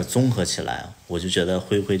些事儿综合起来，我就觉得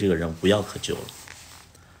灰灰这个人无药可救了，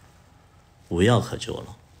无药可救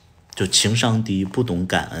了。就情商低，不懂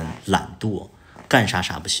感恩，懒惰，干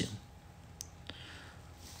啥不行。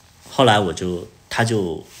后来他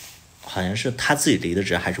就好像是他自己离的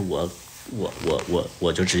职，还是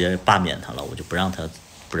我就直接罢免他了，我就不让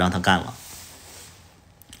他干了。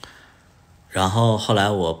然后后来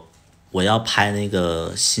我要拍那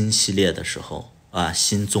个新系列的时候啊，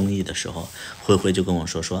新综艺的时候，灰灰就跟我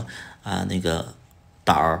说啊，那个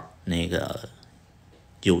导儿，那个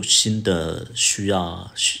有新的需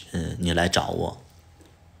要，你来找我。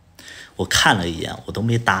我看了一眼，我都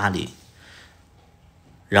没搭理。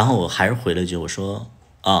然后我还是回了一句，我说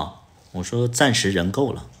暂时人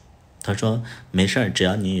够了。他说没事儿，只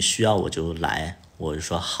要你需要我就来。我就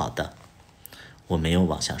说好的，我没有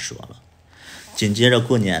往下说了。紧接着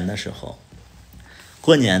过年的时候，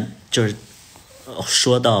过年就是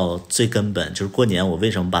说到最根本，就是过年我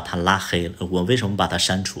为什么把他拉黑了，我为什么把他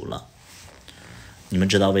删除了？你们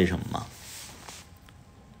知道为什么吗？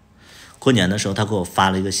过年的时候他给我发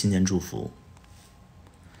了一个新年祝福。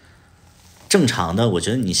正常的，我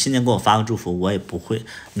觉得你新年给我发个祝福，我也不会。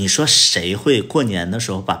你说谁会过年的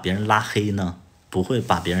时候把别人拉黑呢？不会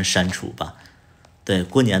把别人删除吧？对，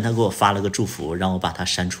过年他给我发了个祝福，让我把他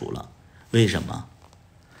删除了。为什么？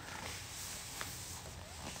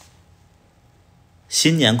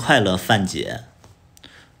新年快乐，范姐！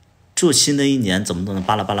祝新的一年怎么都能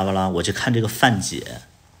巴拉巴拉巴拉。我就看这个范姐，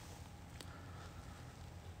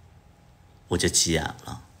我就急眼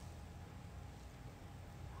了。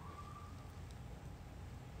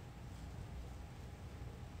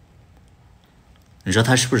你说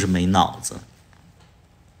他是不是没脑子？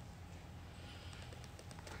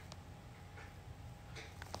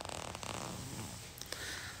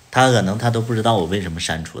他可能他都不知道我为什么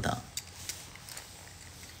删除他。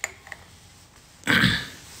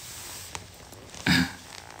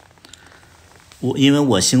因为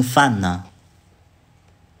我姓范呢。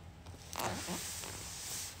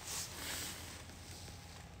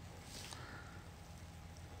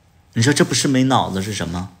你说这不是没脑子是什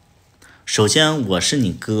么？首先我是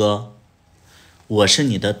你哥，我是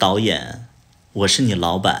你的导演，我是你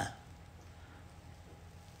老板，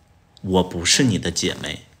我不是你的姐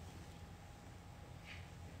妹。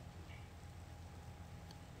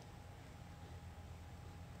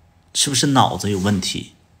是不是脑子有问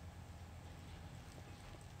题？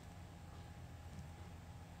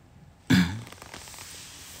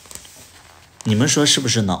你们说是不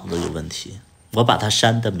是脑子有问题？我把他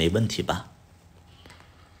删的没问题吧？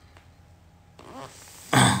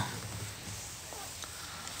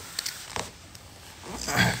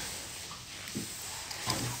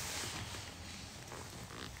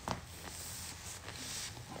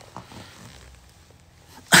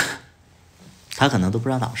他可能都不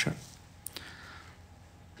知道咋回事儿。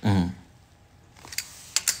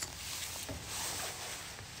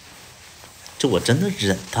这我真的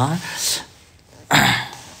忍他。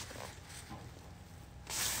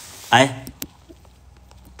哎，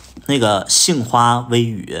那个杏花微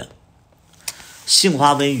雨，杏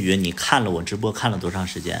花微雨，你看了我直播看了多长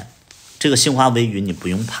时间？这个杏花微雨你不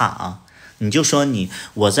用怕啊，你就说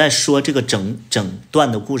我在说这个整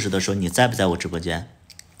段的故事的时候，你在不在我直播间？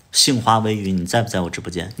杏花微雨，你在不在我直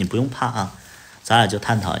播间？你不用怕啊，咱俩就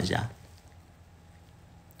探讨一下。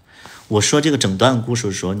我说这个整段故事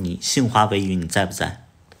的时候，你杏花微雨，你在不在？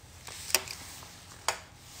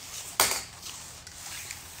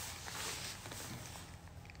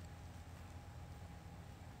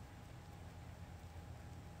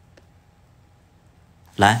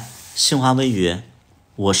来，杏花微雨，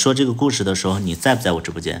我说这个故事的时候，你在不在我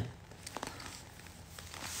直播间？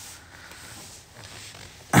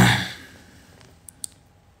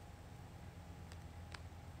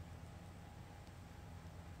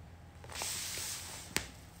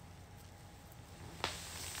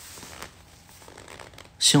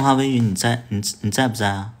杏花微雨，你在不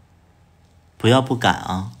在啊？不要不敢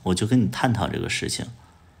啊，我就跟你探讨这个事情。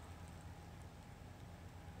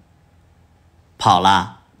跑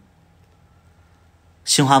了。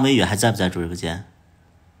杏花微雨还在不在直播间？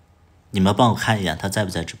你们帮我看一眼，他在不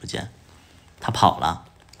在直播间？他跑了，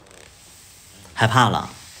害怕了。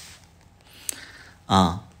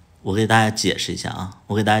我给大家解释一下啊，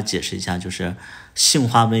就是杏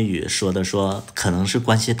花微雨说可能是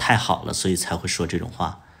关系太好了，所以才会说这种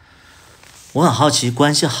话。我很好奇，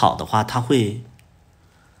关系好的话，他会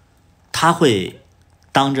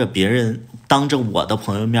当着我的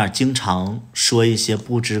朋友面经常说一些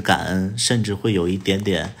不知感恩，甚至会有一点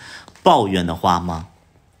点抱怨的话吗？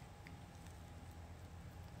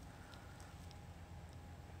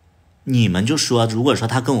你们就说，如果说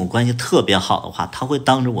他跟我关系特别好的话，他会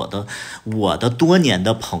当着我的多年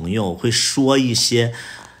的朋友会说一些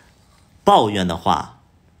抱怨的话，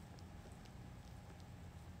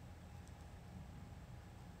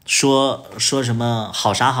说什么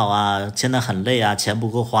好啥好啊，现在很累啊，钱不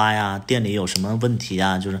够花呀，店里有什么问题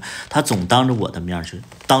呀，就是他总当着我的面去，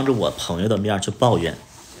当着我朋友的面去抱怨。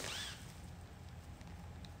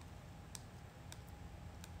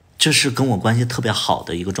这是跟我关系特别好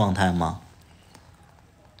的一个状态吗？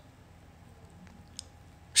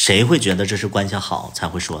谁会觉得这是关系好才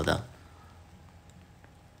会说的？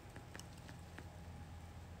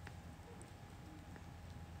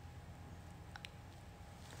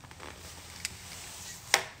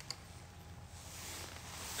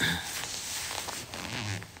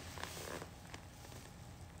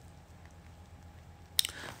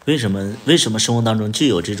为什么生活当中就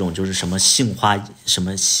有这种就是什么杏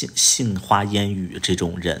花烟雨这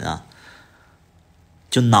种人啊？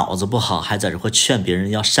就脑子不好，还在这会劝别人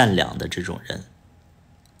要善良的这种人。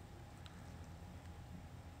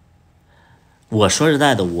我说实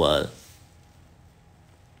在的，我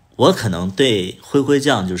可能对灰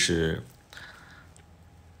酱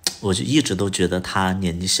我就一直都觉得他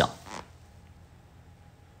年纪小。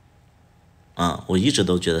我一直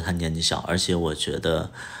都觉得他年纪小，而且我觉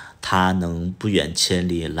得他能不远千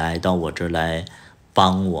里来到我这儿来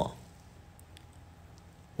帮我，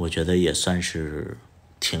我觉得也算是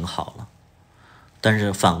挺好了。但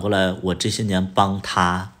是反过来，我这些年帮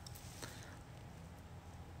他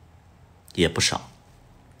也不少，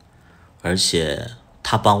而且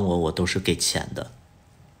他帮我都是给钱的，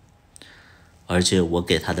而且我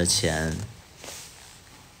给他的钱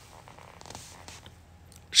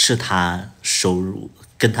是他收入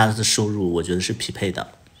跟他的收入，我觉得是匹配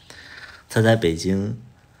的。他在北京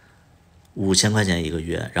5000块钱一个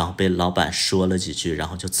月，然后被老板说了几句，然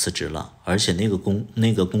后就辞职了。而且那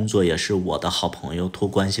个工作也是我的好朋友托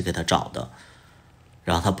关系给他找的，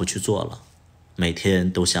然后他不去做了，每天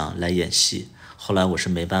都想来演戏。后来我是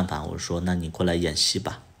没办法，我说那你过来演戏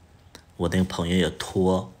吧。我那个朋友也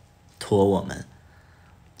托我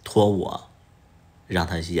让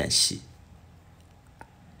他去演戏。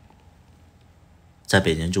在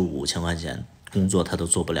北京就5000块钱工作他都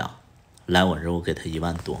做不了，来我这儿我给他1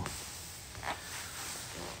万多，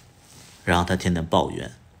然后他天天抱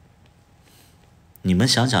怨。你们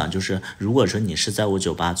想想，就是如果说你是在我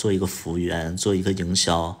酒吧做一个服务员，做一个营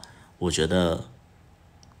销，我觉得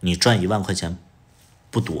你赚1万块钱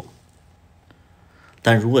不多，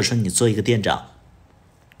但如果说你做一个店长，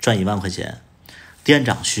赚1万块钱，店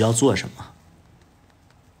长需要做什么？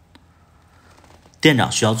店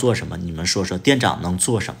长需要做什么？你们说说，店长能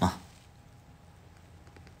做什么？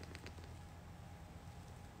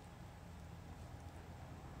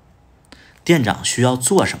店长需要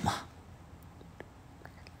做什么？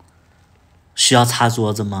需要擦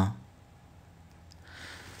桌子吗？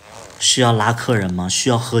需要拉客人吗？需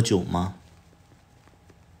要喝酒吗？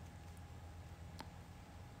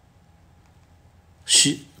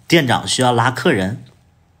店长需要拉客人？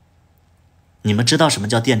你们知道什么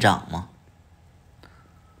叫店长吗？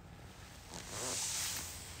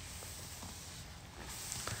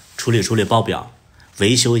处理报表，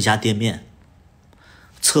维修一下店面，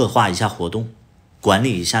策划一下活动，管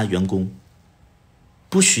理一下员工，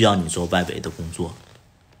不需要你做外围的工作。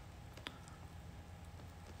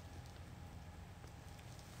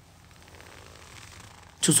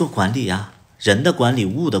就做管理呀，人的管理，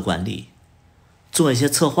物的管理，做一些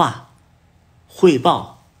策划、汇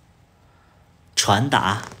报、传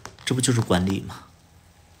达，这不就是管理吗？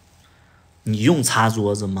你用擦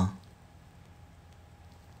桌子吗？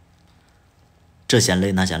这嫌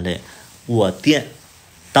累那嫌累。我店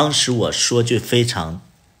当时我说句非常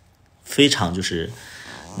就是，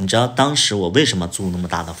你知道当时我为什么租那么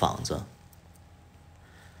大的房子？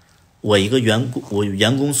我员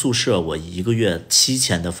工宿舍，我1个月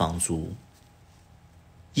7000的房租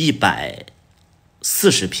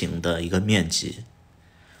，140平的一个面积，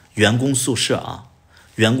员工宿舍啊，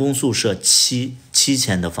员工宿舍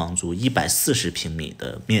7000的房租，140平米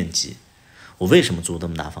的面积，我为什么租这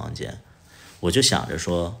么大房间？我就想着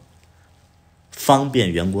说，方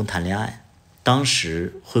便员工谈恋爱。当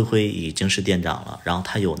时灰灰已经是店长了，然后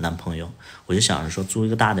她有男朋友，我就想着说租一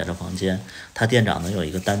个大点的房间，她店长能有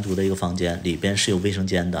一个单独的一个房间，里边是有卫生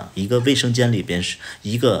间的，一个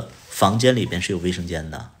房间里边是有卫生间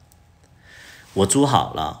的。我租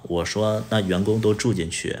好了，我说那员工都住进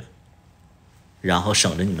去，然后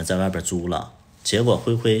省着你们在外边租了。结果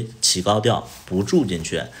灰灰起高调不住进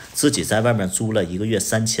去，自己在外面租了1个月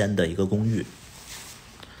3000的一个公寓。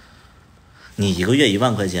你1个月1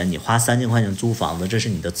万块钱，你花3000块钱租房子，这是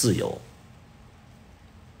你的自由，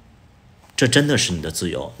这真的是你的自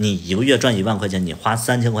由。你1个月赚1万块钱，你花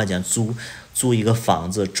3000块钱租一个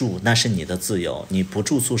房子住，那是你的自由。你不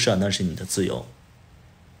住宿舍，那是你的自由。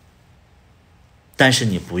但是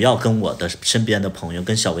你不要跟我的身边的朋友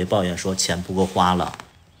跟小薇抱怨说钱不够花了。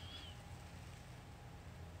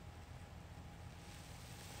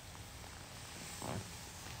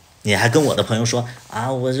你还跟我的朋友说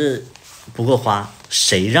啊，我这不够花，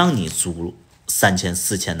谁让你租3000、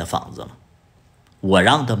4000的房子了？我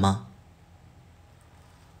让的吗？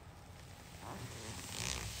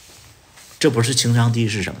这不是情商低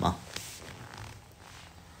是什么？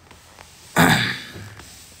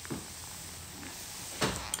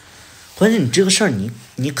关键你这个事儿，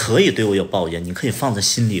你可以对我有抱怨，你可以放在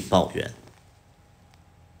心里抱怨，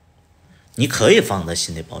你可以放在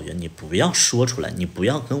心里抱怨，你不要说出来，你不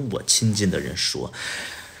要跟我亲近的人说。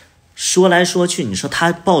说来说去，你说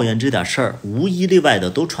他抱怨这点事儿，无一例外的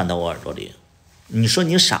都传到我耳朵里。你说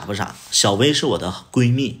你傻不傻？小薇是我的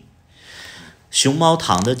闺蜜，熊猫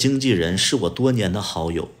堂的经纪人是我多年的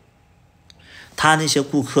好友，他那些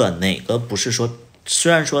顾客哪个不是说，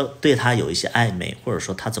虽然说对他有一些暧昧，或者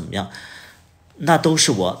说他怎么样，那都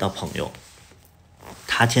是我的朋友。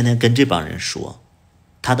他天天跟这帮人说，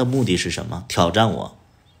他的目的是什么？挑战我。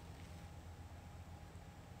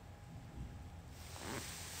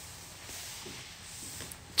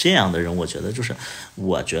这样的人，我觉得你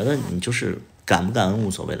就是感不感恩无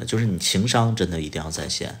所谓了，就是你情商真的一定要在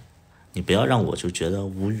线，你不要让我就觉得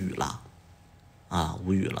无语了，啊，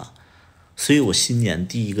无语了。所以我新年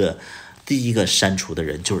第一个删除的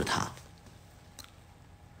人就是他，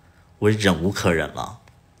我忍无可忍了。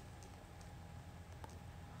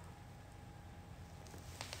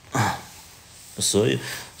所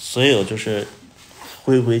以我就是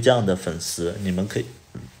灰灰酱的粉丝，你们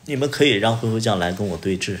可以让灰灰酱来跟我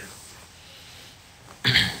对峙。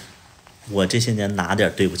我这些年哪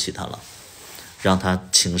点对不起他了，让他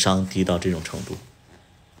情商低到这种程度？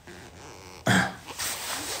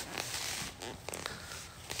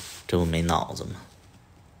这不没脑子吗？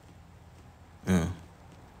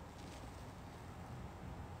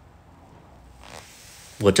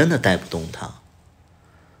我真的带不动他。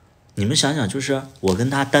你们想想，就是我跟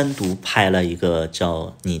他单独拍了一个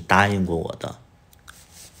叫你答应过我的，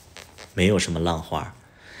没有什么浪花。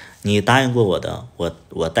你答应过我的，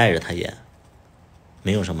我带着他演，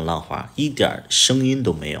没有什么浪花，一点声音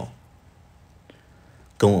都没有。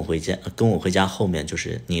跟我回家后面就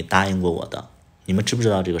是你答应过我的，你们知不知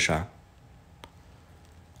道这个事儿？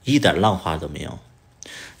一点浪花都没有。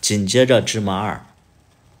紧接着芝麻2，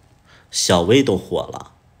小薇都火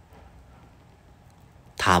了，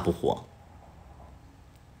他不火。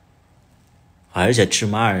而且芝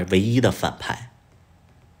麻2唯一的反派，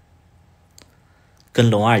跟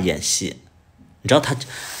龙2演戏，你知道他，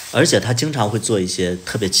而且他经常会做一些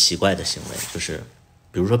特别奇怪的行为，就是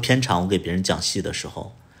比如说片场我给别人讲戏的时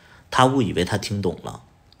候，他误以为他听懂了，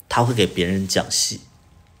他会给别人讲戏。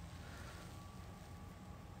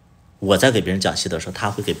我在给别人讲戏的时候，他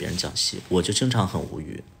会给别人讲戏，我就经常很无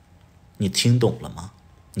语。你听懂了吗？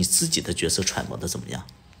你自己的角色揣摩的怎么样？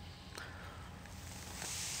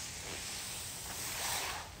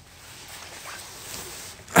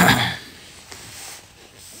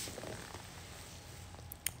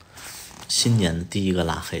新年的第一个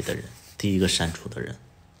拉黑的人，第一个删除的人，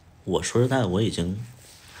我说实在，我已经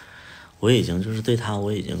就是对他，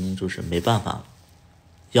我已经就是没办法了。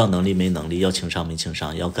要能力没能力，要情商没情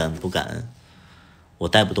商，要感恩不感恩，我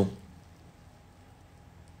带不动，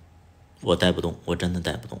我带不动，我真的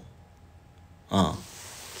带不动。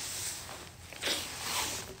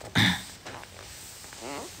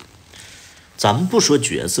咱们不说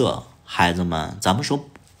角色，孩子们，咱们说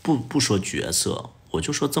不说角色，我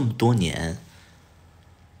就说这么多年，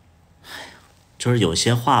就是有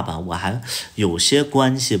些话吧，我还有些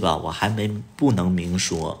关系吧，我还不能明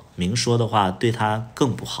说，明说的话对他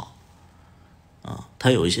更不好。他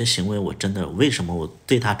有一些行为，我真的为什么我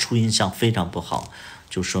对他初印象非常不好，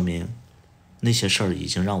就说明那些事儿已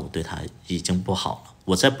经让我对他已经不好了。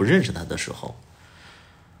我在不认识他的时候，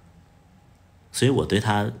所以我对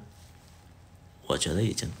他，我觉得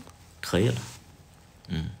已经可以了，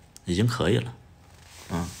已经可以了，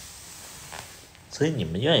所以你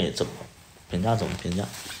们愿意怎么评价怎么评价，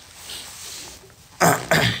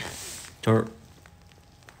就是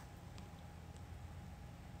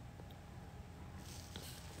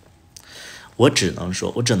我只能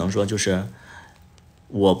说就是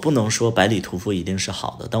我不能说百里屠夫一定是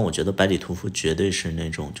好的，但我觉得百里屠夫绝对是那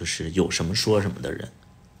种就是有什么说什么的人。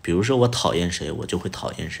比如说我讨厌谁，我就会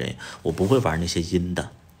讨厌谁，我不会玩那些阴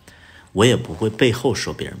的，我也不会背后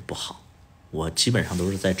说别人不好，我基本上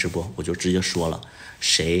都是在直播我就直接说了，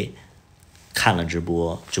谁看了直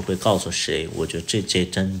播就会告诉谁，我觉得这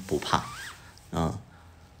真不怕。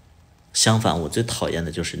相反我最讨厌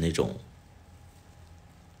的就是那种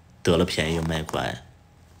得了便宜又卖乖，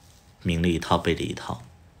明里一套背里一套。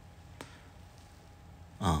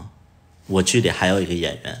我剧里还有一个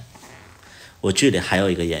演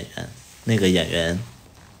员，那个演员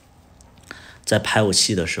在拍我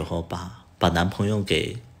戏的时候把男朋友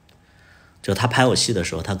就她拍我戏的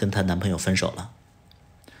时候，她跟她男朋友分手了。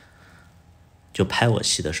就拍我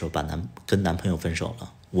戏的时候跟男朋友分手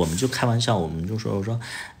了，我们就开玩笑，我们就说，我说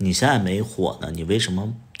你现在没火呢，你为什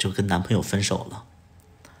么就跟男朋友分手了？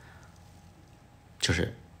就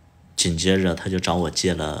是紧接着他就找我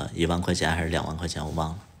借了1万块钱还是2万块钱，我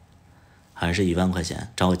忘了，好像是1万块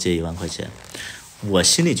钱，找我借1万块钱，我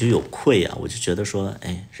心里就有愧啊，我就觉得说，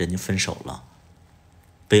哎，人家分手了，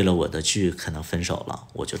为了我的剧可能分手了，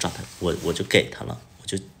我就找他，我就给他了，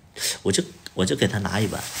我就给他拿1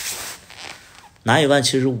万。拿1万，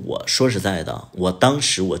其实我说实在的，我当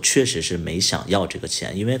时我确实是没想要这个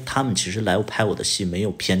钱，因为他们其实来拍我的戏没有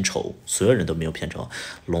片酬，所有人都没有片酬，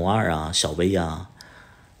龙2啊、小薇啊，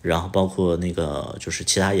然后包括那个就是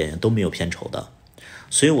其他演员都没有片酬的，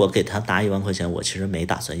所以我给他拿1万块钱，我其实没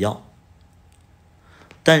打算要。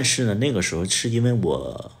但是呢，那个时候是因为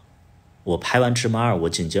我拍完芝麻2，我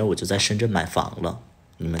紧接着我就在深圳买房了，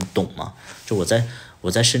你们懂吗？就我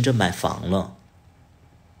在深圳买房了。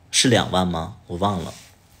是2万吗？我忘了。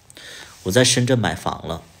我在深圳买房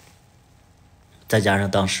了，再加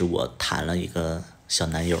上当时我谈了一个小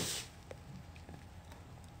男友，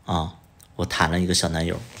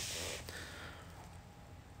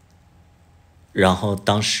然后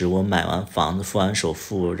当时我买完房子付完首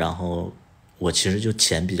付，然后我其实就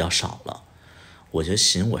钱比较少了，我就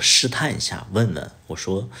寻我试探一下，问问我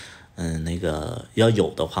说，那个要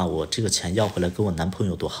有的话，我这个钱要回来给我男朋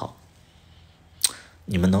友多好。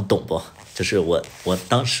你们能懂不？就是我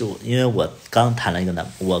当时因为我刚谈了一个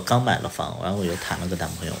我刚买了房，然后我又谈了个男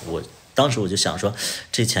朋友，我当时我就想说，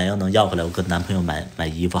这钱要能要回来，我跟男朋友买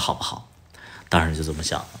衣服好不好？当时就这么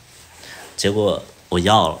想的，结果我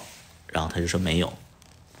要了，然后他就说没有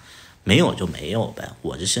就没有呗，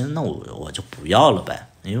我就寻思那我就不要了呗，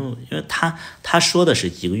因为他说的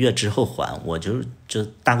是1个月之后还，我就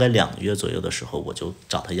大概2个月左右的时候我就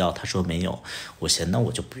找他要，他说没有，我寻思那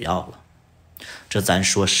我就不要了。这咱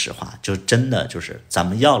说实话，就真的就是咱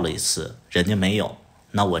们要了一次，人家没有，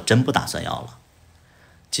那我真不打算要了。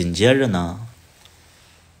紧接着呢，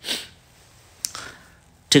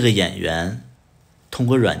这个演员通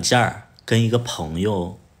过软件跟一个朋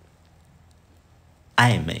友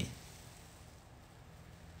暧昧，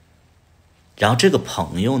然后这个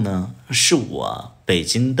朋友呢是我北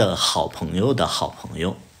京的好朋友的好朋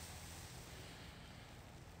友。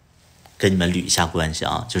跟你们捋一下关系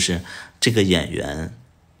啊，就是这个演员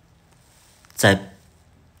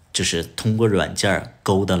就是通过软件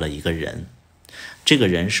勾搭了一个人，这个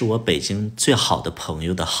人是我北京最好的朋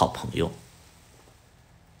友的好朋友。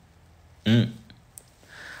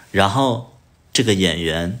然后这个演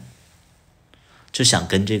员就想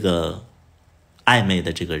跟这个暧昧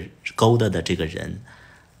的这个勾搭的这个人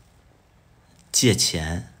借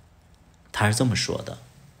钱，他是这么说的：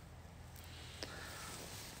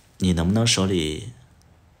你能不能手里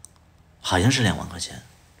好像是2万块钱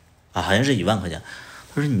啊，好像是1万块钱。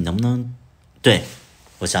他说你能不能，对，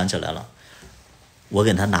我想起来了，我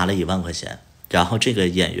给他拿了1万块钱，然后这个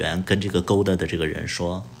演员跟这个勾搭的这个人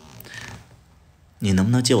说，你能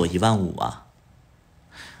不能借我1.5万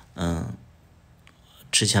啊？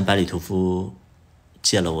之前百里屠夫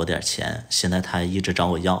借了我点钱，现在他一直找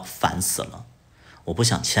我要，烦死了，我不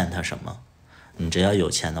想欠他什么，你只要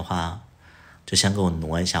有钱的话就先给我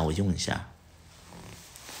挪一下，我用一下。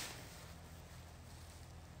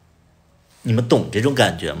你们懂这种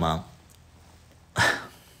感觉吗？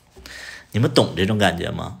你们懂这种感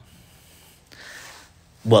觉吗？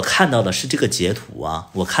我看到的是这个截图啊，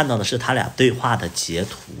我看到的是他俩对话的截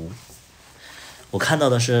图，我看到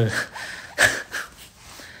的是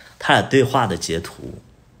他俩对话的截图。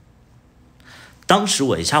当时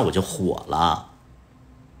我一下我就火了，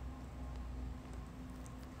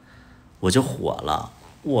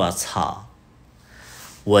我操！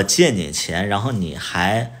我借你钱，然后你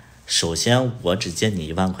还首先我只借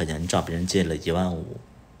你1万块钱，你找别人借了1.5万，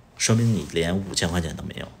说明你连5000块钱都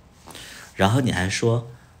没有。然后你还说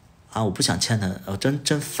啊，我不想欠他，我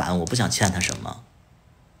真烦，我不想欠他什么。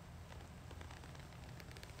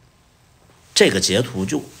这个截图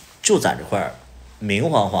就在这块儿明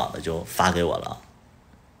晃晃的就发给我了。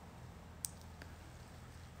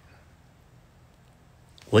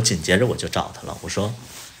我紧接着我就找他了，我说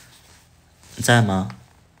你在吗？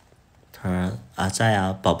他说啊，在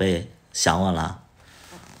啊，宝贝，想我了？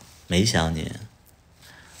没想你。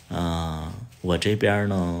我这边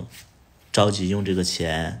呢着急用这个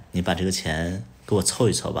钱，你把这个钱给我凑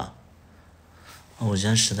一凑吧。我现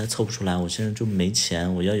在实在凑不出来，我现在就没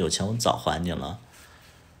钱，我要有钱我早还你了。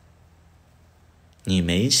你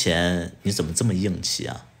没钱，你怎么这么硬气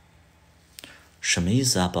啊？什么意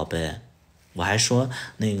思啊，宝贝？我还说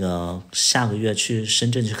那个下个月去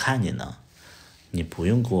深圳去看你呢，你不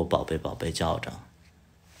用给我宝贝宝贝叫着。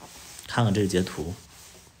看看这个截图，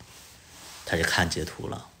他就看截图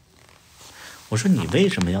了。我说你为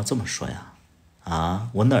什么要这么说呀？啊，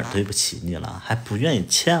我哪儿对不起你了？还不愿意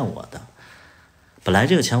欠我的？本来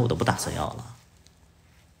这个钱我都不打算要了，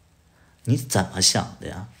你怎么想的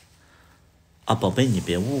呀？啊，宝贝，你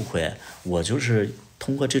别误会，我就是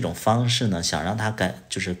通过这种方式呢，想让他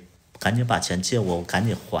赶紧把钱借我，我赶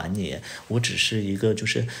紧还你。我只是一个就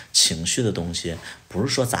是情绪的东西，不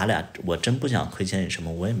是说咱俩我真不想亏欠你什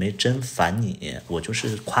么，我也没真烦你，我就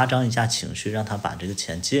是夸张一下情绪，让他把这个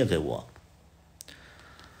钱借给我。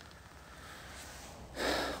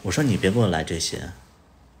我说你别给我来这些，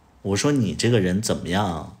我说你这个人怎么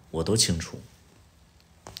样我都清楚，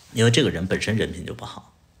因为这个人本身人品就不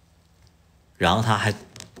好，然后他还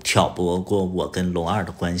挑拨过我跟龙二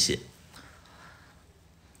的关系。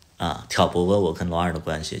挑拨过我跟龙二的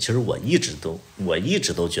关系，其实我一直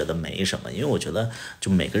都觉得没什么，因为我觉得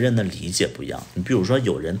就每个人的理解不一样。你比如说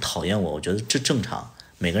有人讨厌我，我觉得这正常，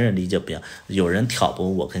每个人理解不一样。有人挑拨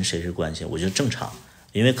我跟谁是关系，我觉得正常，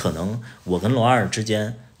因为可能我跟龙二之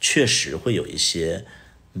间确实会有一些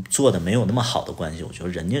做的没有那么好的关系。我觉得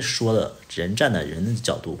人家说的，人站在人的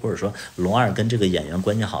角度，或者说龙二跟这个演员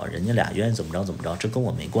关系好，人家俩愿意怎么着，这跟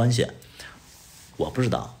我没关系。我不知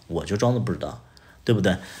道，我就装作不知道，对不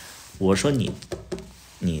对？我说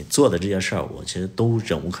你做的这些事儿，我其实都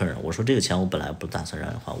忍无可忍。我说这个钱我本来不打算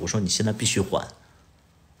让你还，我说你现在必须还，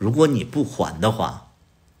如果你不还的话，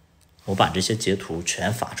我把这些截图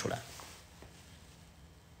全发出来。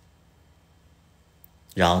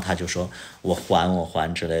然后他就说我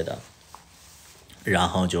还之类的，然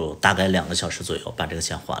后就大概2个小时左右把这个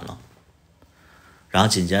钱还了。然后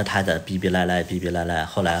紧接着他还在逼逼赖赖，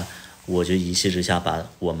后来我就一气之下把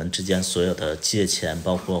我们之间所有的借钱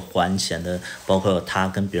包括还钱的，包括他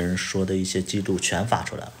跟别人说的一些记录全发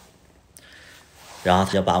出来了。然后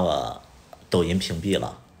他就把我抖音屏蔽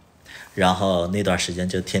了，然后那段时间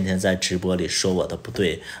就天天在直播里说我的不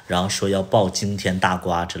对，然后说要爆惊天大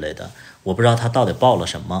瓜之类的，我不知道他到底爆了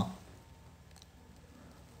什么。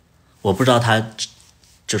我不知道他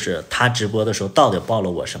就是他直播的时候到底爆了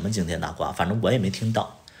我什么惊天大瓜，反正我也没听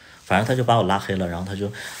到，反正他就把我拉黑了，然后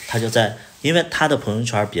他就在，因为他的朋友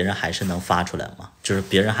圈别人还是能发出来嘛，就是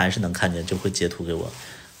别人还是能看见，就会截图给我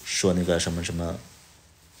说那个什么什么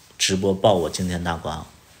直播爆我惊天大瓜。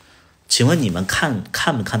请问你们看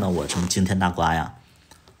没看到我什么惊天大瓜呀？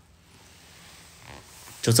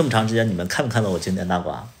就这么长时间，你们看没看到我惊天大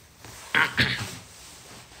瓜？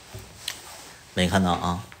没看到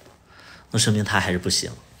啊，那说明他还是不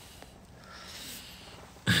行。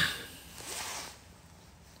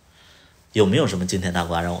有没有什么惊天大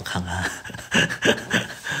瓜让我看看？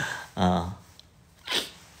啊，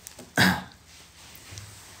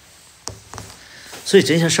所以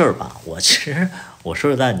这些事儿吧，其实我说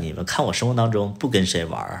实在，你们看我生活当中不跟谁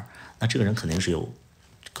玩，那这个人肯定是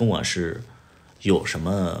跟我是有什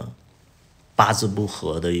么八字不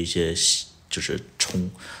合的一些，就是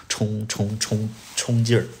冲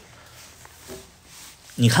劲儿。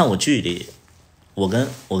你看我剧里，我跟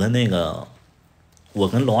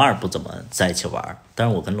龙二不怎么在一起玩，但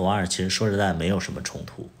是我跟龙二其实说实在没有什么冲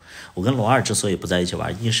突。我跟龙二之所以不在一起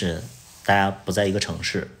玩，一是大家不在一个城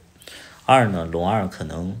市，二呢，龙二可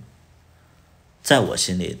能在我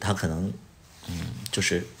心里，他可能就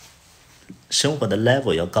是生活的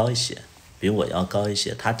level 要高一些，比我要高一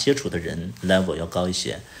些，他接触的人 level 要高一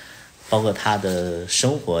些，包括他的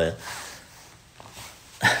生活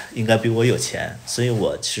应该比我有钱，所以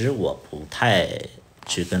其实我不太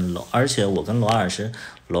去跟而且我跟龙二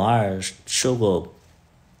说过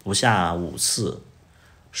不下5次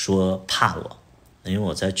说怕我，因为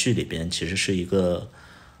我在剧里边其实是一个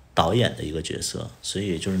导演的一个角色，所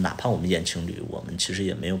以就是哪怕我们演情侣，我们其实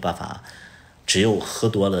也没有办法，只有喝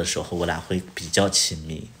多了的时候我俩会比较亲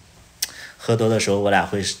密，喝多的时候我俩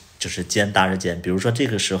会就是肩搭着肩，比如说这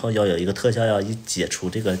个时候要有一个特效要一解除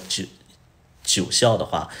这个酒效的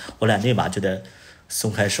话，我俩立马就得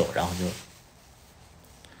松开手，然后就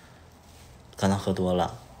刚才喝多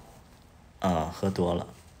了喝多了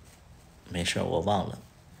没事，我忘了，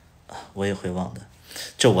我也会忘的，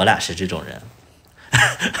就我俩是这种人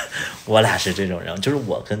我俩是这种人，就是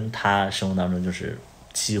我跟他生活当中就是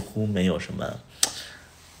几乎没有什么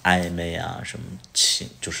暧昧啊，什么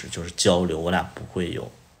就是交流，我俩不会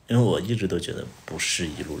有，因为我一直都觉得不是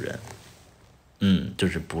一路人，就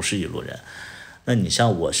是不是一路人。那你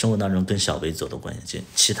像我生活当中跟小薇走的关系近，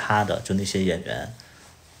其他的就那些演员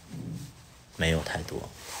没有太多，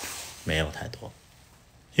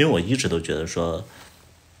因为我一直都觉得说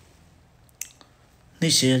那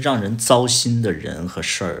些让人糟心的人和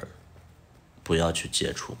事儿不要去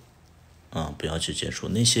接触，不要去接触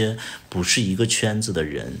那些不是一个圈子的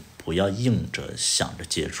人，不要硬着想着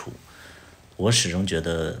接触。我始终觉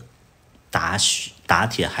得打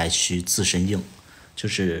铁还需自身硬，就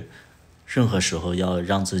是任何时候要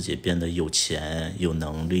让自己变得有钱有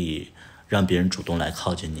能力，让别人主动来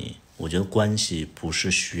靠近你。我觉得关系不是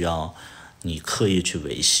需要你刻意去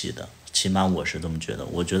维系的，起码我是这么觉得。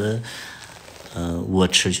我觉得我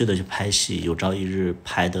持续的去拍戏，有朝一日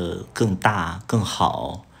拍得更大更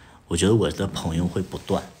好，我觉得我的朋友会不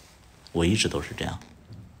断，我一直都是这样，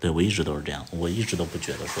对，我一直都是这样，我一直都不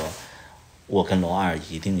觉得说我跟龙二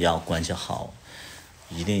一定要关系好，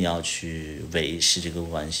一定要去维系这个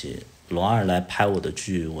关系。龙二来拍我的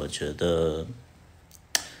剧，我觉得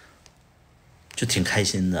就挺开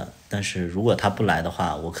心的，但是如果他不来的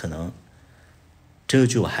话，我可能这个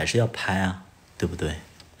剧我还是要拍啊，对不对？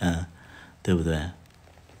对不对？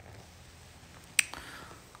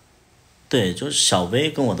对，就是小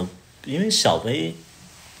薇跟我的，因为小薇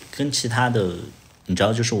跟其他的，你知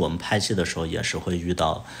道，就是我们拍戏的时候也是会遇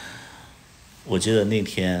到。我记得那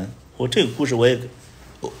天，这个故事我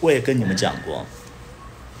也跟你们讲过。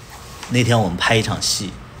那天我们拍一场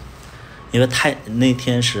戏，因为那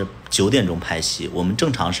天是9点钟拍戏，我们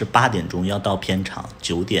正常是8点钟要到片场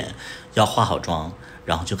，9点要化好妆，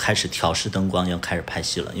然后就开始调试灯光，要开始拍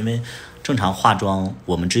戏了。因为正常化妆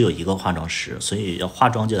我们只有一个化妆师，所以要化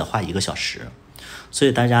妆就得化1个小时，所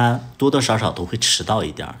以大家多多少少都会迟到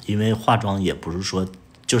一点，因为化妆也不是说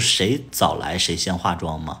就谁早来谁先化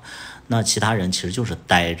妆嘛。那其他人其实就是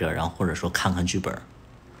待着，然后或者说看看剧本，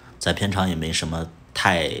在片场也没什么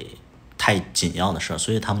太紧要的事，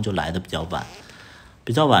所以他们就来的比较晚。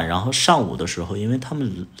然后上午的时候，因为他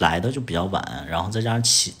们来的就比较晚，然后再加上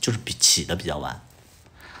起的比较晚，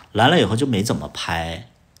来了以后就没怎么拍。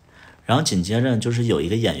然后紧接着就是有一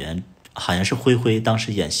个演员，好像是灰灰，当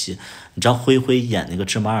时演戏，你知道灰灰演那个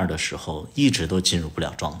芝麻二的时候一直都进入不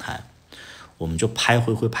了状态，我们就拍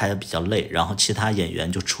灰灰拍的比较累，然后其他演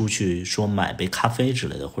员就出去说买杯咖啡之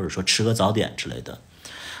类的，或者说吃个早点之类的。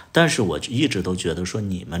但是我一直都觉得说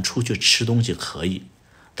你们出去吃东西可以，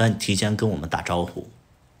但提前跟我们打招呼，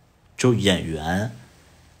就演员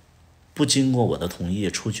不经过我的同意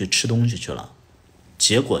出去吃东西去了，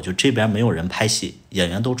结果就这边没有人拍戏，演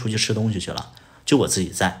员都出去吃东西去了，就我自己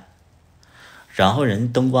在。然后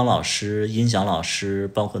人灯光老师、音响老师，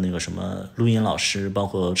包括那个什么录音老师，包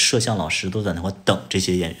括摄像老师都在那块等这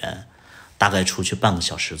些演员，大概出去半个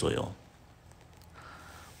小时左右。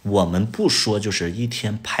我们不说就是一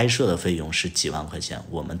天拍摄的费用是几万块钱，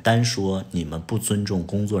我们单说你们不尊重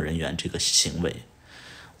工作人员这个行为，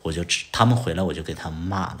他们回来我就给他们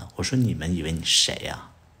骂了，我说你们以为你谁呀？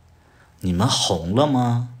你们红了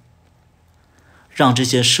吗？让这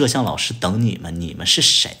些摄像老师等你们，你们是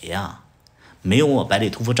谁呀？没有我百里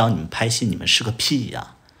屠夫找你们拍戏，你们是个屁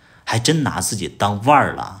呀！还真拿自己当腕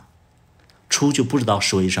儿了，出去不知道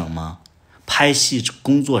说一声吗？拍戏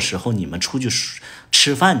工作时候你们出去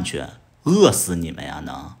吃饭去，饿死你们呀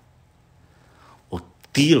能！我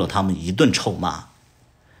提了他们一顿臭骂，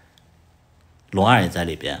龙二也在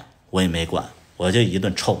里边，我也没管，我就一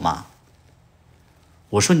顿臭骂。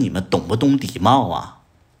我说你们懂不懂礼貌啊？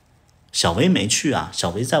小薇没去啊，小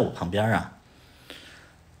薇在我旁边啊，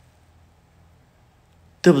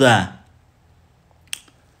对不对？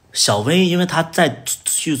小薇因为她在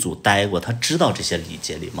剧组待过，她知道这些礼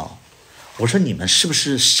节礼貌。我说你们是不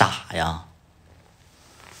是傻呀？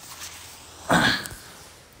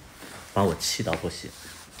把我气到不行。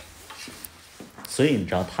所以你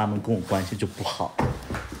知道他们跟我关系就不好，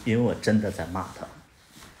因为我真的在骂他。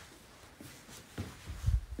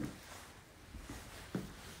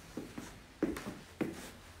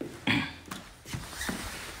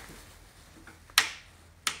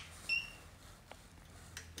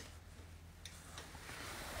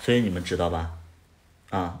所以你们知道吧？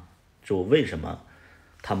啊，就我为什么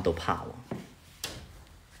他们都怕我。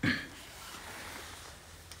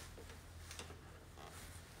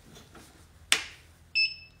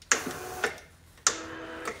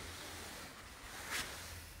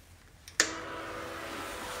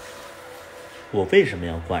我为什么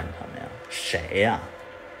要惯着他们呀？谁呀？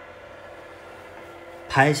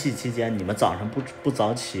拍戏期间你们早上不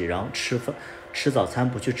早起，然后吃早餐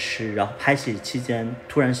不去吃，然后拍戏期间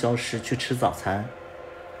突然消失去吃早餐。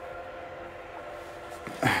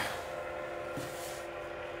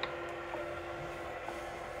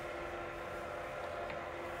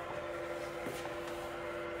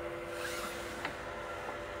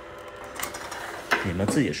你们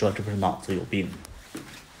自己说这不是脑子有病吗？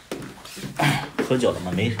喝酒了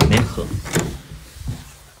吗？没喝。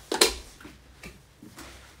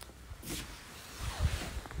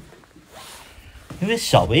因为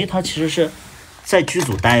小薇她其实是在剧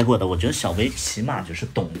组待过的，我觉得小薇起码就是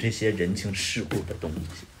懂这些人情世故的东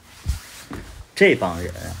西。这帮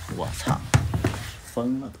人，我操，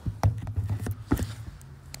疯了都！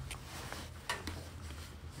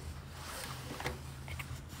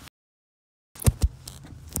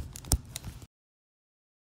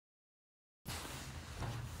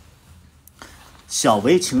小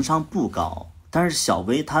薇情商不高，但是小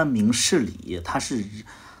薇她明事理，她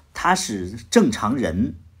是正常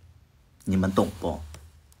人，你们懂不？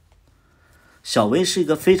小薇是一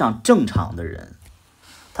个非常正常的人，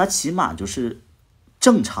她起码就是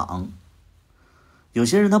正常。有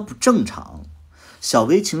些人他不正常，小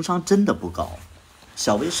薇情商真的不高，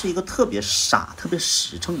小薇是一个特别傻、特别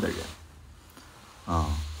实诚的人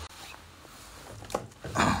啊。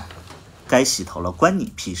该洗头了，关你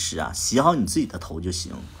屁事啊！洗好你自己的头就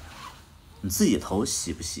行，你自己头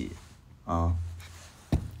洗不洗啊？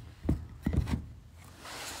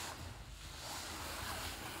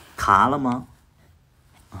卡了吗？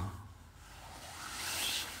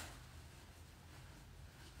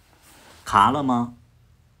卡了吗？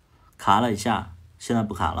卡了一下，现在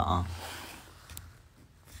不卡了啊！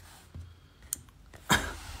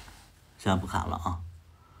现在不卡了啊！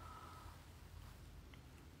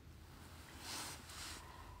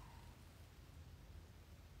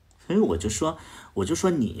所以我就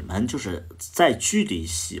说你们就是在剧里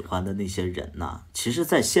喜欢的那些人呐，其实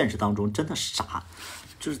在现实当中真的傻，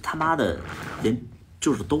就是他妈的连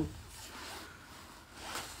就是都，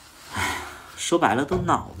唉，说白了都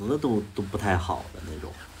脑子都不太好的那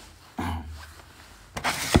种，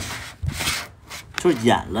就是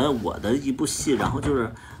演了我的一部戏，然后就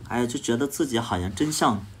是哎就觉得自己好像真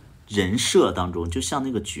像人设当中，就像那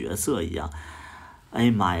个角色一样，哎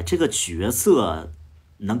呀妈呀，这个角色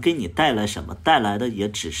能给你带来什么？带来的也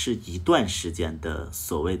只是一段时间的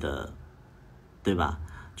所谓的，对吧？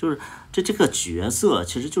就是这个角色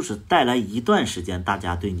其实就是带来一段时间大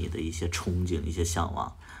家对你的一些憧憬、一些向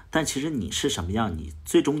往，但其实你是什么样，你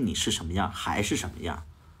最终你是什么样还是什么样，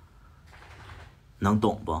能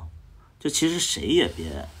懂不？就其实谁也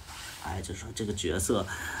别，哎，就说这个角色，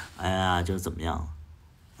哎呀，就怎么样，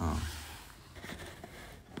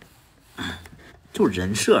就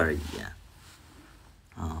人设而已，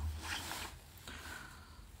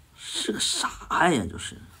是个啥呀？就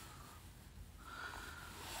是，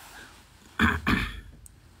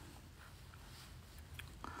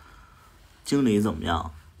经理怎么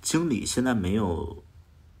样？经理现在没有，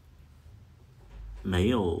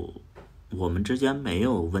我们之间没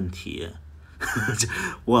有问题。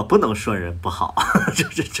我不能说人不好，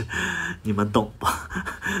这，你们懂吧？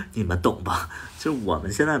你们懂吧？就我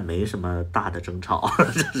们现在没什么大的争吵，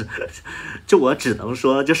就我只能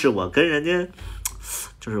说，就是我跟人家，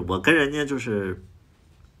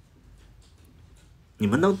你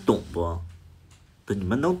们能懂不？对，你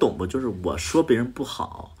们能懂不？就是我说别人不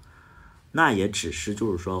好，那也只是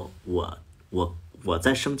就是说我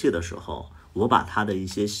在生气的时候，我把他的一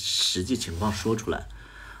些实际情况说出来。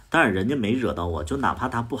但是人家没惹到我，就哪怕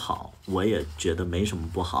他不好，我也觉得没什么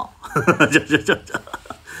不好，这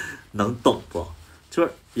能懂不？就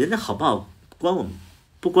是人家好不好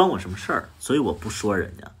不关我什么事儿，所以我不说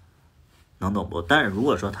人家，能懂不？但是如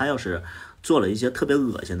果说他要是做了一些特别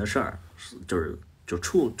恶心的事儿，就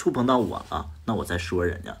触碰到我了，那我再说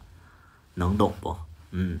人家，能懂不？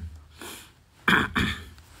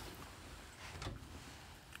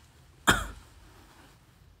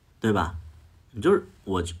对吧？你就是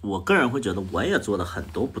我个人会觉得我也做了很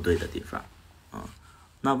多不对的地方，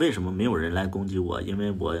那为什么没有人来攻击我？因为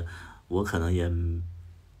我可能也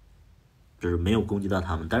就是没有攻击到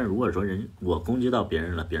他们，但是如果说我攻击到别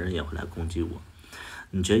人了，别人也会来攻击我。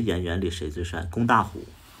你觉得演员里谁最帅？龚大虎。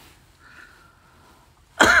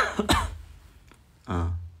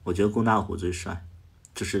我觉得龚大虎最帅，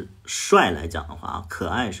就是帅来讲的话，可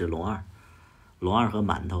爱是龙二和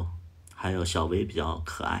馒头，还有小薇比较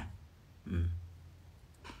可爱。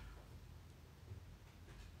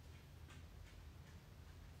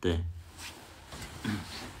对，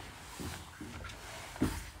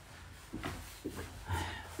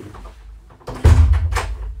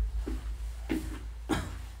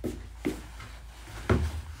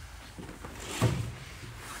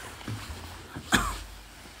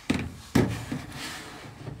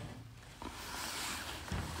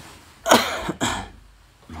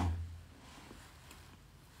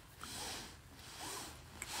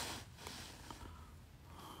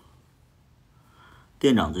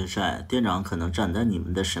店长最帅，店长可能站在你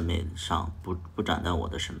们的审美上，不站在我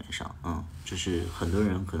的审美上，就是很多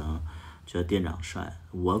人可能觉得店长帅，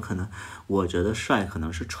我觉得帅可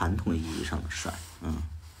能是传统意义上的帅，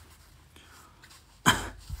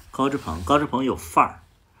高志鹏有范儿，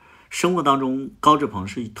生活当中高志鹏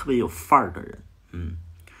是特别有范儿的人，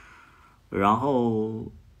然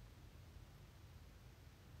后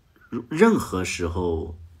任何时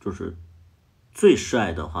候就是最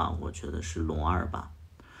帅的话，我觉得是龙二吧，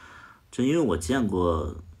就因为我见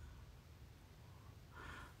过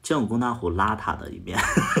龚大虎邋遢的一面，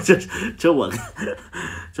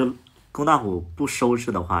就龚大虎不收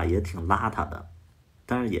拾的话也挺邋遢的，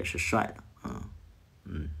但是也是帅的，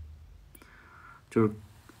就是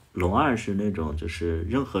龙二是那种就是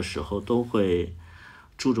任何时候都会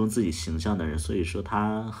注重自己形象的人，所以说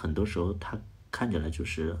他很多时候他看起来就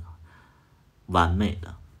是完美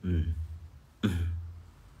的，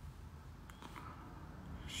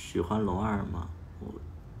喜欢龙二吗？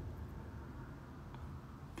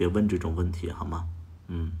别问这种问题好吗？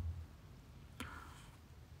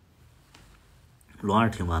龙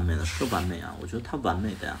二挺完美的，是完美啊，我觉得他完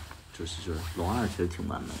美的呀，就是龙二其实挺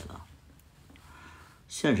完美的。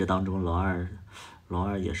现实当中，龙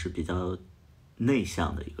二也是比较内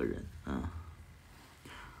向的一个人，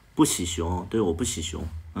不喜熊，对，我不喜熊，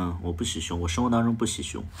我不喜熊，我生活当中不喜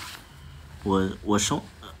熊，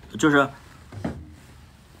就是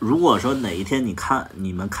如果说哪一天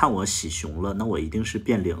你们看我喜熊了，那我一定是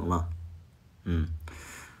变灵了，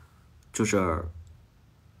就是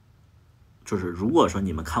如果说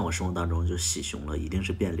你们看我生活当中就喜熊了，一定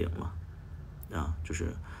是变灵了，就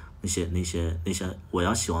是那些我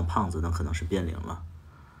要喜欢胖子，那可能是变灵了，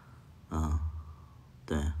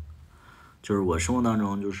对，就是我生活当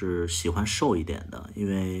中就是喜欢瘦一点的，因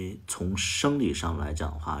为从生理上来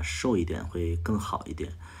讲的话，瘦一点会更好一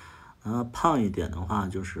点，胖一点的话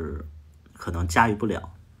就是可能驾驭不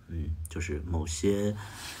了，就是某些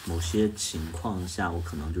情况下我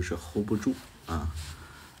可能就是 hold 不住，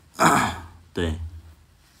对，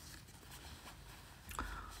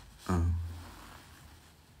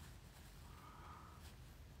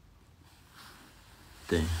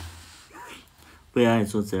对，为爱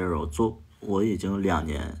做 zero 我已经2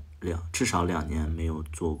年至少2年没有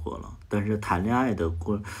做过了。但是谈恋爱的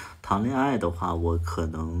话，我可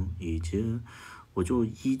能我就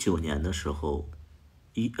19年的时候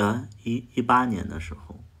，18年的时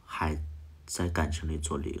候还在感情里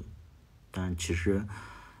做零，但其实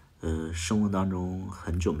生活当中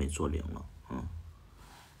很久没做零了。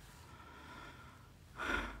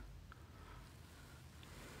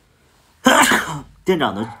店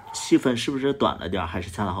长的戏份是不是短了点，还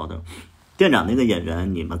是恰到好的？店长那个演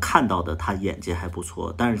员，你们看到的他演技还不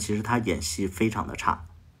错，但是其实他演戏非常的差。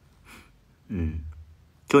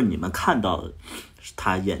就是你们看到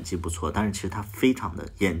他演技不错，但是其实他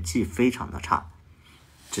演技非常的差，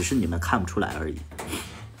只是你们看不出来而已。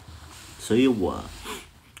所以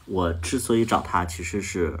我之所以找他，其实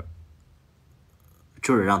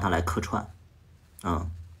就是让他来客串。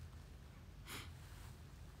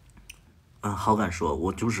好敢说，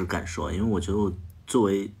我就是敢说，因为我觉得作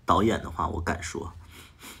为导演的话，我敢说，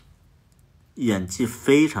演技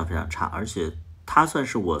非常非常差，而且他算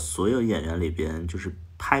是我所有演员里边就是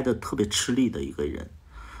拍的特别吃力的一个人，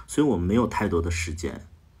所以我们没有太多的时间。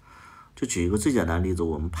就举一个最简单的例子，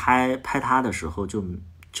我们拍他的时候就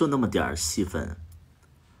那么点戏份，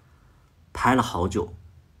拍了好久。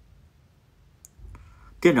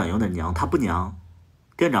店长有点娘，他不娘。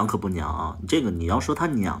店长可不娘啊！这个你要说他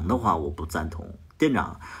娘的话，我不赞同。店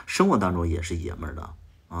长生活当中也是爷们儿的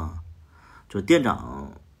啊，就店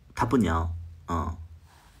长他不娘啊，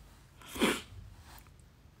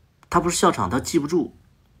他不是笑场，他记不住，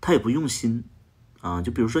他也不用心啊。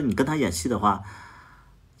就比如说你跟他演戏的话，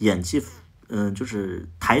演技就是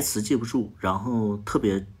台词记不住，然后特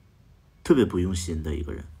别不用心的一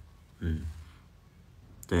个人，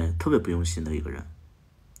对，特别不用心的一个人，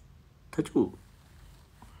他就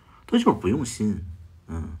是不用心，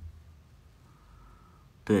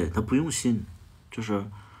对，他不用心，就是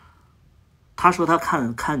他说他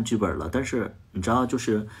看剧本了，但是你知道，就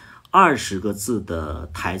是20个字的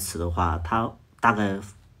台词的话，他大概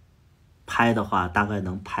拍的话，大概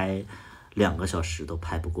能拍2个小时都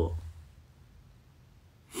拍不过，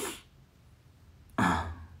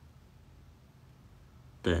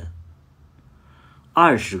对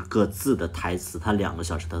，20个字的台词，他2个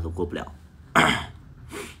小时他都过不了。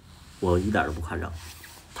我一点都不夸张，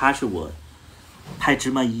他是我拍芝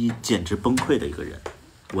麻一简直崩溃的一个人。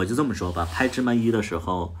我就这么说吧，拍芝麻一的时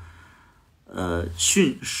候，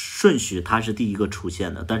顺序他是第一个出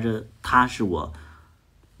现的，但是他是我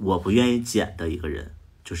不愿意剪的一个人，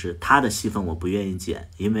就是他的戏份我不愿意剪，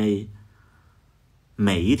因为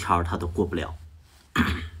每一条他都过不了。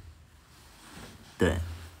对，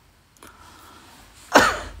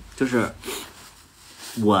就是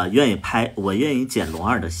我愿意剪龙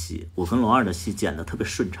二的戏，我跟龙二的戏剪得特别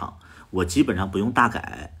顺畅，我基本上不用大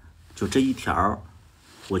改，就这一条，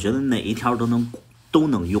我觉得哪一条都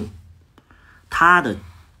能用。他的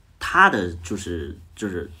就是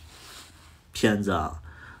片子啊，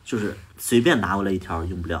就是随便拿过来一条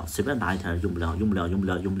用不了，随便拿一条用不了，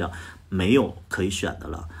没有可以选的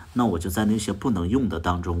了。那我就在那些不能用的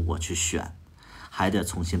当中我去选，还得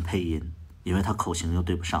重新配音，因为他口型又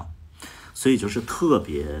对不上。所以就是特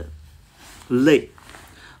别累，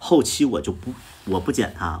后期我不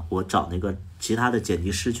剪它，我找那个其他的剪辑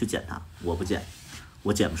师去剪它，我不剪，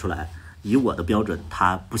我剪不出来，以我的标准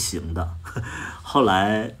它不行的。后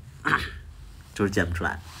来就是剪不出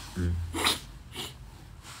来，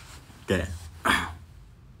对，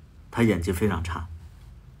他演技非常差，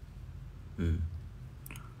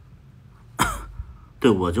对，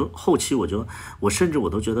后期我甚至我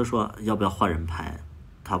都觉得说要不要换人拍。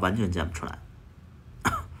他完全剪不出来，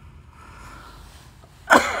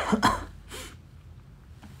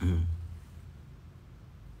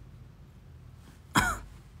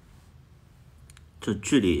就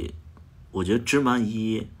剧里，我觉得芝麻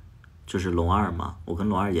一就是龙二嘛，我跟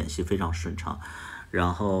龙二演戏非常顺畅，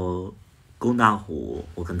然后龚大虎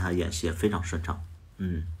我跟他演戏也非常顺畅，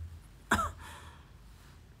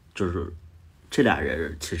就是这俩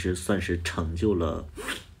人其实算是成就了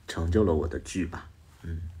我的剧吧。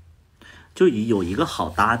就有一个好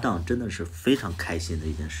搭档，真的是非常开心的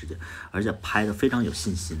一件事情，而且拍的非常有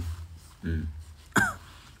信心。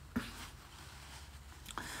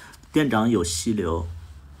店长有溪流，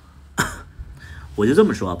我就这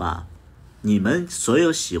么说吧，你们所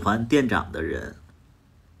有喜欢店长的人，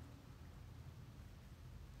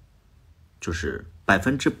就是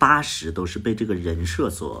80%都是被这个人设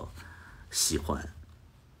所喜欢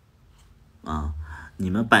啊。你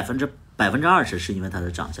们20%是因为他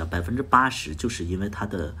的长相，80%就是因为他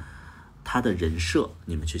的人设，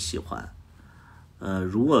你们去喜欢。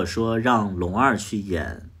如果说让龙二去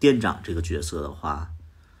演店长这个角色的话，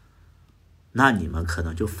那你们可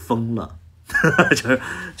能就疯了。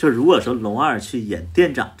就是如果说龙二去演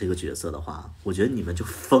店长这个角色的话，我觉得你们就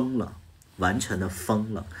疯了，完全的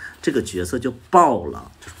疯了，这个角色就爆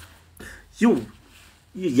了，又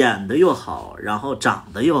演的又好，然后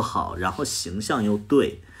长得又好，然后形象又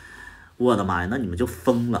对，我的妈呀，那你们就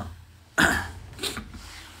疯了。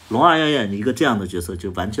龙二要演一个这样的角色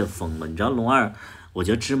就完全疯了。你知道龙二，我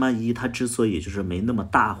觉得芝麻一他之所以就是没那么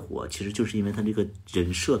大火，其实就是因为他这个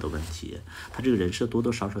人设的问题，他这个人设多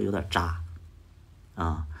多少少有点渣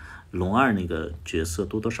啊。龙二那个角色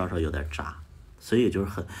多多少少有点渣，所以就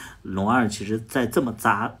是龙二其实在这么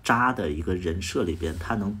渣的一个人设里边，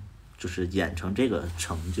他能就是演成这个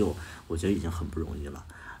成就，我觉得已经很不容易了。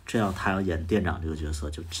这样他要演店长这个角色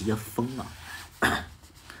就直接疯了。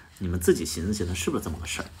你们自己寻思寻思，是不是这么个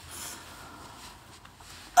事儿？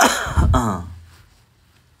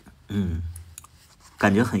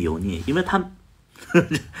感觉很油腻，因为他，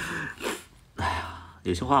哎呀，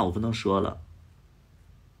有些话我不能说了。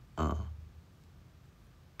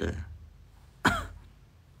对，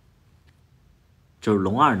就是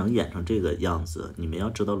龙二能演成这个样子，你们要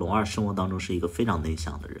知道，龙二生活当中是一个非常内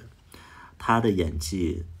向的人，他的演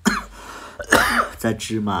技在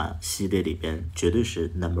芝麻系列里边绝对是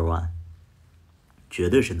No.1， 绝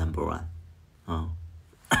对是 No.1。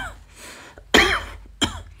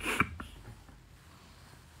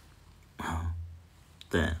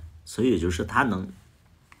对，所以就是他能，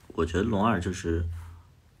我觉得龙二就是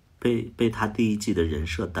被他第一季的人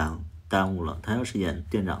设耽误了。他要是演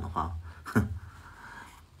店长的话，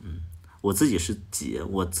我自己是解，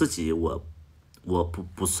我自己我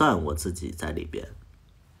不算我自己在里边，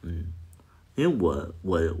因为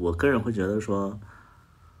我个人会觉得说，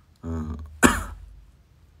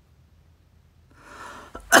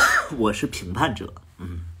我是评判者，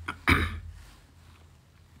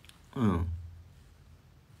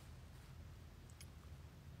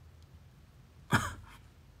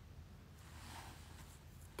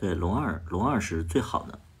对，龙二是最好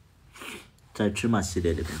的，在芝麻系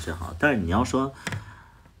列里面最好。但是你要说，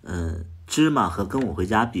芝麻和跟我回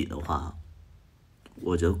家比的话，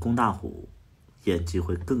我觉得龚大虎演技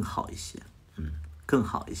会更好一些，更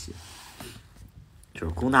好一些。就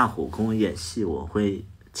是龚大虎跟我演戏，我会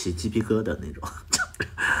起鸡皮疙瘩那种，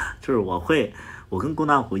就是我跟龚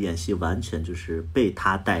大虎演戏完全就是被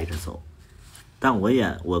他带着走。但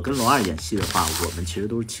我跟龙二演戏的话，我们其实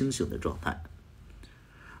都是清醒的状态。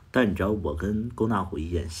但你知道我跟龚大虎一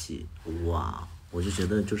演戏，哇，我就觉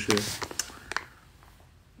得就是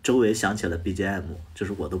周围响起了 BGM， 就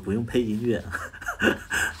是我都不用配音乐，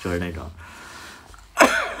就是那种，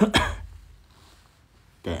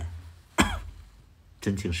对，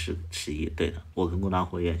真情实意，对的，我跟龚大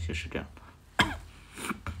虎演戏是这样的。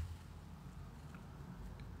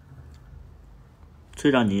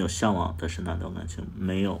最让你有向往的是哪段感情？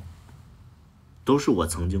没有，都是我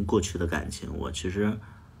曾经过去的感情。我其实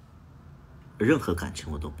任何感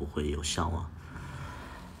情我都不会有向往，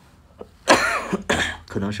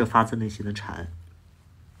可能是发自内心的馋。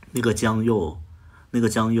那个江佑，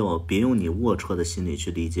别用你龌龊的心理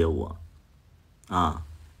去理解我啊！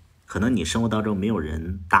可能你生活当中没有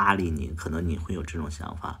人搭理你，可能你会有这种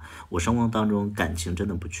想法。我生活当中感情真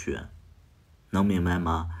的不缺，能明白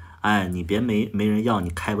吗？哎，你别没人要，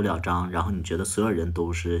你开不了张，然后你觉得所有人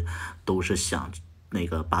都是想那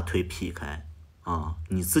个把腿劈开啊，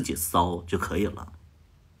你自己骚就可以了，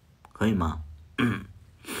可以吗？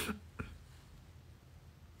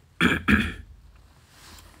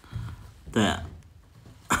对。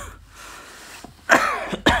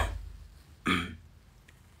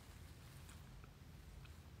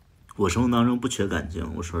我生活当中不缺感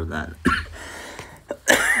情，我说实在的。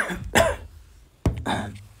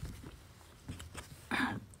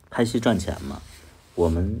拍戏赚钱嘛，我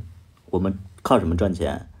们靠什么赚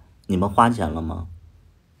钱？你们花钱了吗？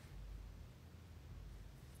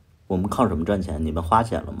我们靠什么赚钱？你们花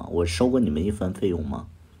钱了吗？我收过你们一分费用吗？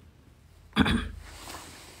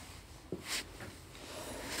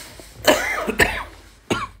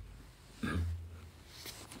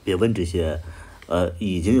别问这些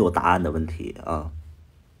已经有答案的问题啊！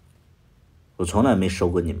我从来没收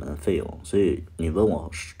过你们的费用，所以你问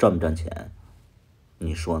我赚不赚钱，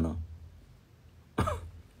你说呢？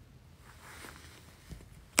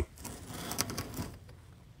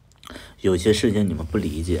有些事情你们不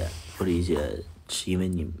理解，是因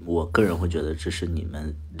为我个人会觉得这是你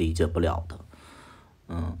们理解不了的，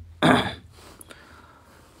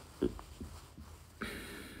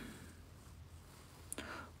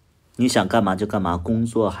你想干嘛就干嘛，工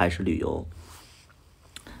作还是旅游？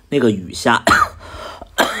那个雨下，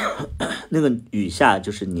那个雨下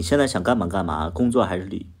就是你现在想干嘛干嘛，工作还是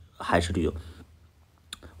还是旅游。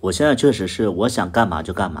我现在确实是我想干嘛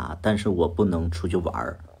就干嘛，但是我不能出去玩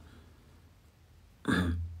儿。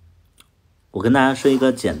我跟大家说一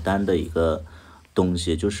个简单的一个东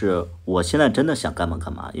西，就是我现在真的想干嘛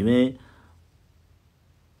干嘛，因为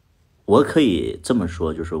我可以这么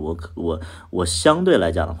说，就是我相对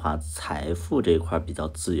来讲的话，财富这一块比较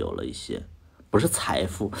自由了一些，不是财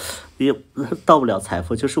富，也到不了财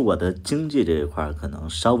富，就是我的经济这一块可能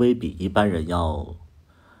稍微比一般人要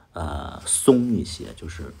松一些，就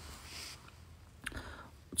是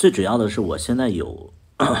最主要的是我现在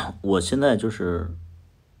我现在就是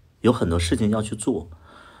有很多事情要去做，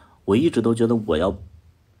我一直都觉得我要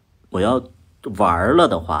玩了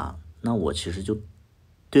的话，那我其实就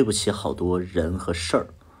对不起好多人和事儿，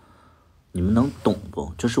你们能懂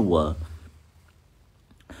不？就是我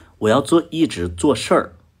要一直做事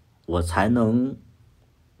儿，我才能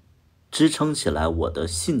支撑起来我的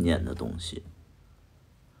信念的东西。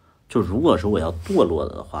就如果说我要堕落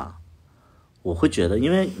的话，我会觉得，因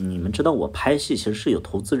为你们知道我拍戏其实是有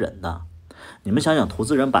投资人的，你们想想，投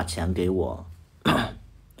资人把钱给我，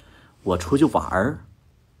我出去玩儿，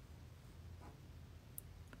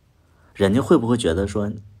人家会不会觉得说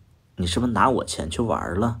你是不是拿我钱去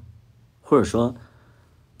玩了，或者说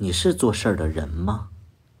你是做事儿的人吗？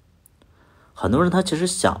很多人他其实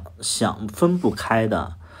想分不开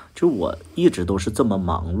的，就我一直都是这么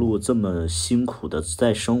忙碌这么辛苦的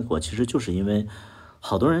在生活，其实就是因为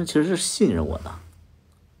好多人其实是信任我的。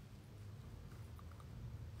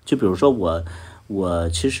就比如说我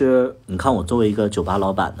其实你看，我作为一个酒吧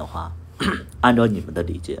老板的话，按照你们的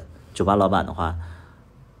理解，酒吧老板的话，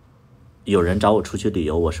有人找我出去旅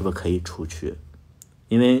游，我是不是可以出去？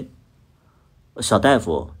因为小大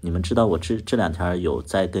夫，你们知道我这两天有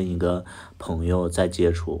在跟一个朋友在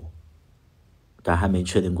接触，但还没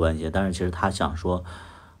确定关系。但是其实他想说，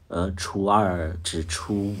初二至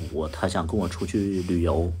初五，他想跟我出去旅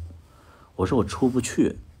游。我说我出不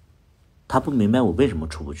去，他不明白我为什么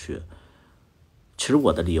出不去。其实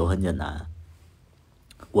我的理由很简单，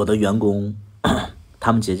我的员工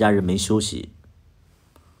他们节假日没休息。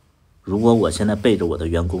如果我现在背着我的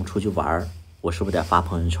员工出去玩，我是不是得发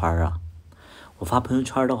朋友圈啊？我发朋友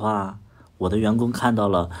圈的话，我的员工看到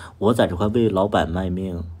了我在这块为老板卖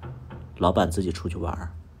命，老板自己出去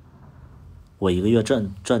玩，我一个月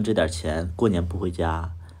赚这点钱，过年不回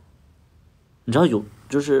家，你知道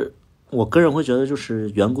就是我个人会觉得，就是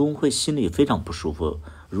员工会心里非常不舒服。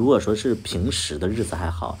如果说是平时的日子还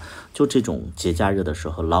好，就这种节假日的时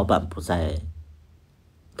候，老板不在，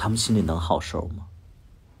他们心里能好受吗？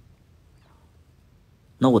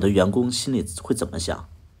那我的员工心里会怎么想？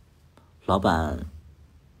老板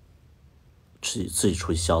自己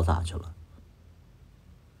出去潇洒去了，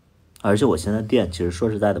而且我现在店其实说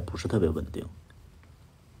实在的不是特别稳定，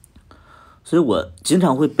所以我经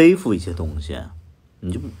常会背负一些东西。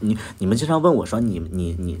你们经常问我说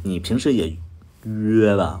你平时也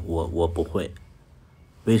约吧？我不会，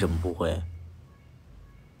为什么不会？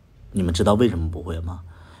你们知道为什么不会吗？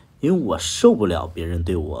因为我受不了别人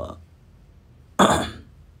对我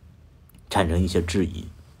产生一些质疑。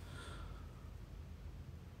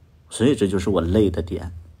所以这就是我累的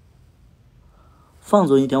点。放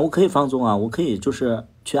纵一点，我可以放纵啊，我可以就是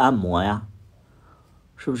去按摩呀，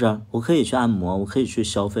是不是？我可以去按摩，我可以去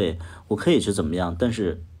消费，我可以去怎么样？但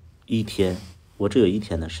是一天，我只有一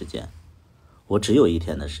天的时间，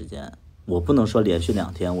我不能说连续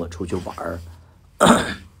2天我出去玩儿，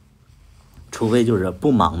除非就是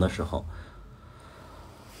不忙的时候，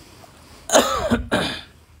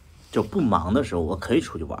就不忙的时候我可以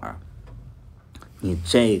出去玩儿。你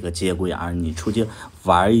这个节骨眼儿，你出去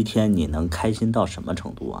玩一天，你能开心到什么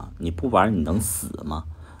程度啊？你不玩你能死吗？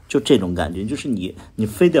就这种感觉，就是你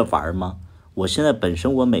非得玩吗？我现在本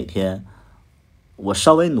身我每天我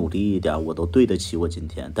稍微努力一点，我都对得起我今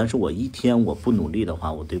天。但是我一天我不努力的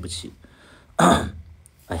话，我对不起。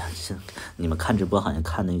哎呀，你们看直播好像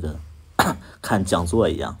看那个看讲座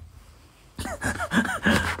一样，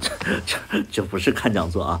这不是看讲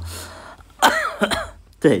座啊。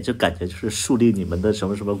对，就感觉就是树立你们的什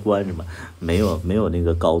么什么观什么，没有那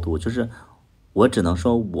个高度，就是我只能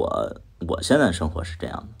说我现在生活是这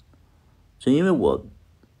样的，就因为我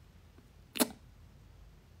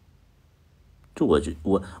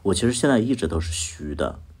其实现在一直都是虚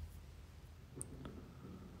的，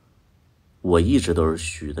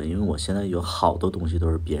因为我现在有好多东西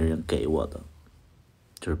都是别人给我的，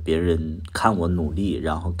就是别人看我努力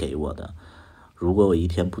然后给我的。如果我一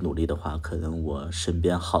天不努力的话，可能我身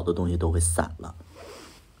边好多东西都会散了。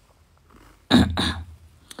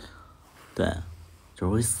对，就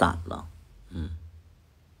是会散了。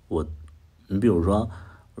你比如说，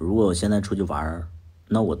如果我现在出去玩，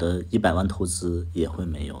那我的100万投资也会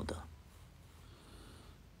没有的，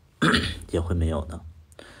也会没有的。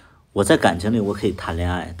我在感情里我可以谈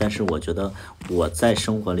恋爱，但是我觉得我在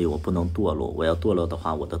生活里我不能堕落，我要堕落的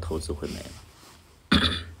话，我的投资会没了。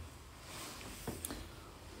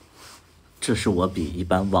这是我比一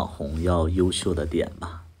般网红要优秀的点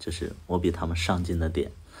吧，就是我比他们上进的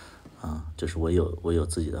点啊，就是我有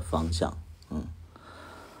自己的方向，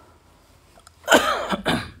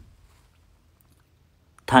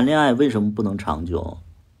谈恋爱为什么不能长久？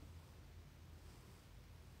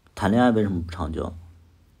谈恋爱为什么不长久？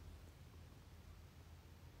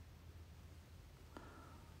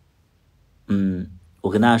我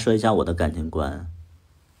跟大家说一下我的感情观。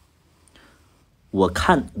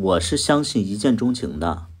我是相信一见钟情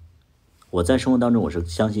的，我在生活当中我是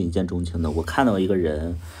相信一见钟情的。我看到一个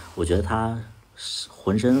人，我觉得他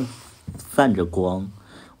浑身泛着光，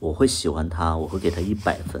我会喜欢他，我会给他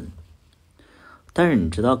100分。但是你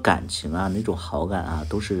知道感情啊，那种好感啊，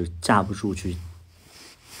都是架不住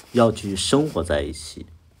要去生活在一起。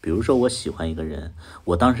比如说我喜欢一个人，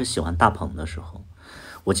我当时喜欢大鹏的时候，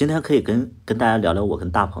我今天可以跟大家聊聊我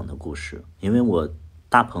跟大鹏的故事，因为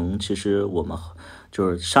大鹏其实我们就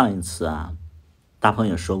是上一次啊，大鹏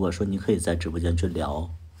也说过，说你可以在直播间去聊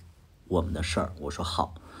我们的事儿，我说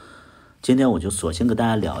好，今天我就索性跟大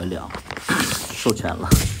家聊一聊，授权了。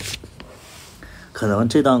可能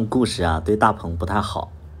这段故事啊对大鹏不太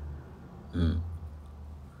好，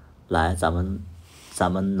来咱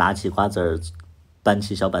们拿起瓜子儿，搬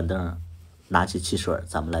起小板凳，拿起汽水，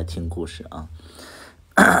咱们来听故事啊。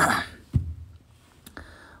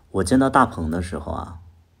我见到大鹏的时候啊，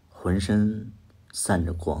浑身散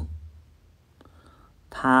着光。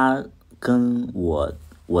他跟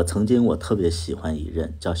我曾经我特别喜欢一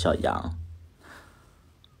人叫小杨，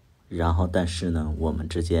然后但是呢，我们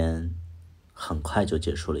之间很快就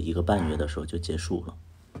结束了，1个半月的时候就结束了。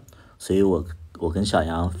所以我跟小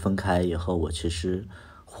杨分开以后，我其实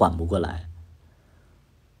缓不过来。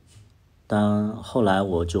但后来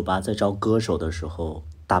我酒吧在招歌手的时候，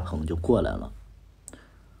大鹏就过来了。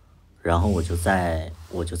然后我就在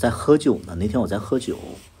喝酒呢，那天我在喝酒，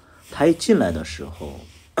他一进来的时候，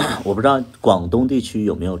我不知道广东地区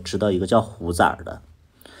有没有知道一个叫虎崽的，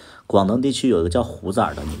广东地区有一个叫虎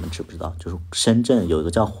崽的，你们知不知道？就是深圳有一个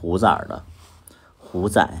叫虎崽的，虎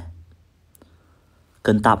崽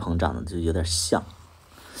跟大鹏长得就有点像，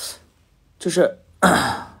就是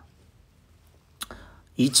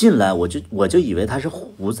一进来我就以为他是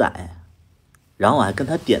虎崽。然后我还跟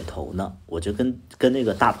他点头呢，我就跟那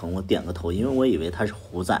个大鹏我点个头，因为我以为他是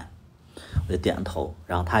虎崽，我就点个头，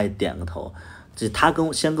然后他也点个头，他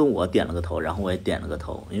先跟我点了个头，然后我也点了个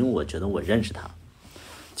头，因为我觉得我认识他。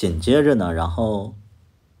紧接着呢，然后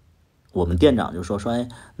我们店长就说哎，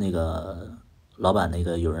那个老板，那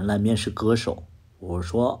个有人来面试歌手，我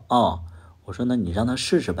说哦，我说那你让他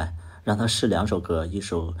试试呗，让他试2首歌，一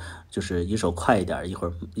首快一点，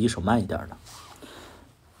一首慢一点的。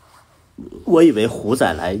我以为虎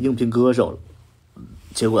仔来应聘歌手了，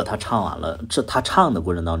结果他唱完了，他唱的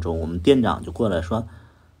过程当中，我们店长就过来说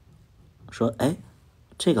哎，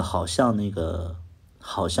这个好像那个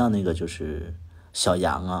就是小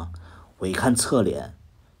杨啊。我一看侧脸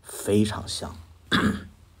非常像，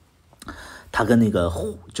他跟那个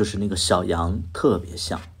就是那个小杨特别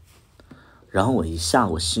像。然后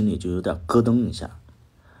我心里就有点咯噔一下，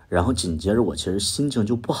然后紧接着我其实心情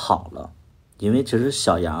就不好了。因为其实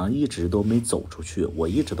小杨一直都没走出去，我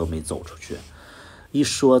一直都没走出去。一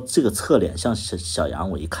说这个侧脸像小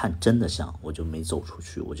杨，我一看真的像，我就没走出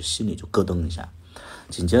去，我就心里就咯噔一下。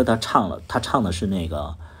紧接着他唱的是那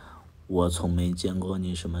个我从没见过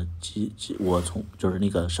你什么就是那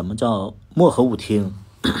个什么叫漠河舞厅，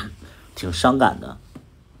挺伤感的。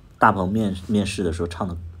大鹏面试的时候唱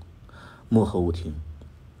的漠河舞厅，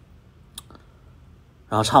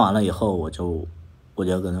然后唱完了以后，我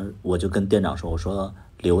就跟店长说，我说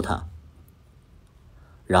留他。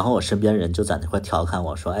然后我身边人就在那块调侃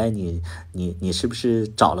我说，哎，你是不是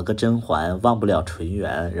找了个甄嬛忘不了纯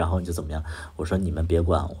元，然后你就怎么样？我说你们别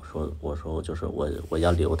管，我说就是我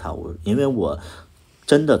要留他，因为我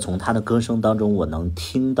真的从他的歌声当中我能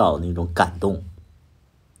听到那种感动，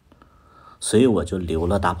所以我就留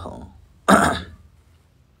了大鹏。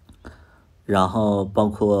然后包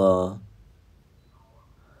括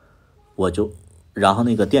然后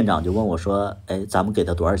那个店长就问我说，哎，咱们给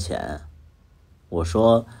他多少钱？我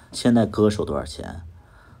说现在歌手多少钱？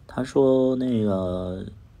他说那个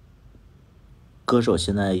歌手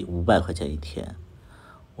现在500块钱一天。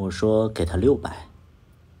我说给他600，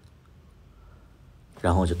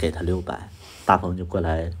然后我就给他600，大鹏就过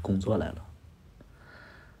来工作来了。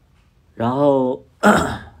然后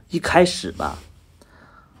一开始吧，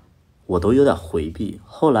我都有点回避。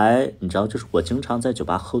后来你知道，就是我经常在酒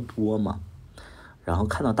吧喝多嘛，然后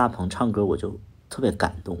看到大鹏唱歌，我就特别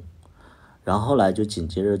感动。然后后来就紧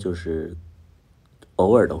接着就是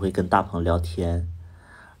偶尔的会跟大鹏聊天，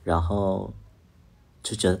然后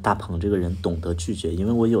就觉得大鹏这个人懂得拒绝，因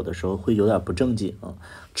为我有的时候会有点不正经，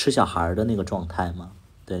吃小孩的那个状态嘛。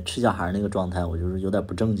对，吃小孩那个状态，我就是有点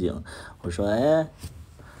不正经。我说，哎，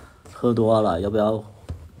喝多了，要不要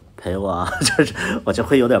陪我啊？就是我就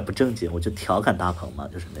会有点不正经，我就调侃大鹏嘛，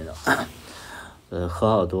就是那种，喝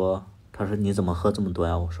好多。他说你怎么喝这么多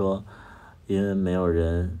呀？我说，因为没有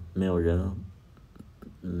人跟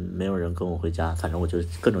我回家，反正我就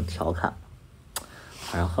各种调侃。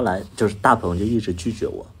然后后来就是大鹏就一直拒绝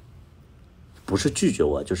我，不是拒绝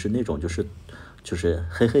我，就是那种就是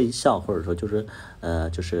嘿嘿一笑，或者说就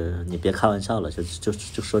是你别开玩笑了，就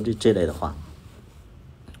说这类的话。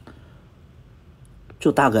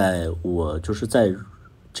就大概我就是在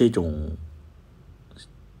这种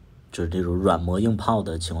就是这种软磨硬泡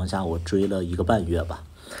的情况下，我追了1个半月吧，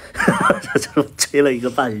就追了1个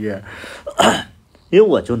半月，因为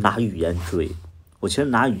我就拿语言追，我其实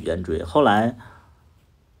拿语言追。后来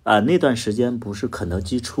那段时间不是肯德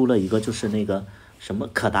基出了一个就是那个什么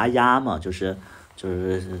可达鸭嘛，就是这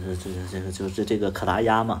个可达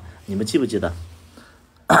鸭嘛，你们记不记得？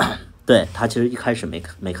对，他其实一开始没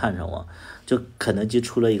看上我，就肯德基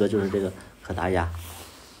出了一个就是这个可达鸭，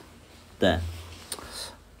对，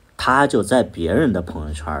他就在别人的朋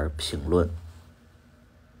友圈评论，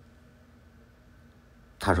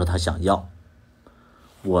他说他想要，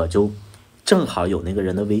我就正好有那个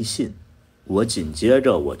人的微信，我紧接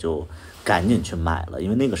着我就赶紧去买了，因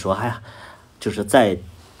为那个时候还就是在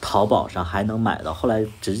淘宝上还能买到，后来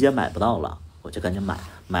直接买不到了，我就赶紧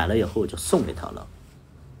买了以后我就送给他了。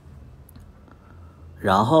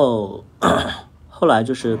然后后来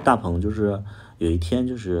就是大鹏就是有一天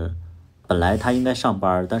就是本来他应该上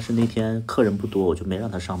班，但是那天客人不多，我就没让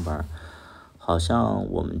他上班，好像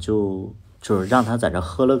我们就是让他在这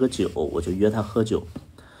喝了个酒，我就约他喝酒。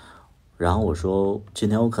然后我说今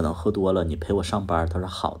天我可能喝多了，你陪我上班。他说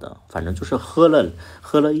好的，反正就是喝了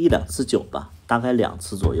1、2次酒吧，大概2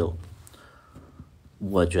次左右。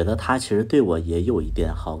我觉得他其实对我也有一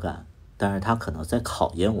点好感，但是他可能在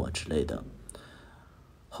考验我之类的。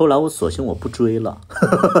后来我索性我不追了，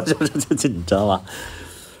就你知道吗？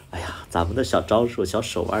哎呀，咱们的小招数、小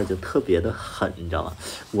手腕就特别的狠，你知道吗？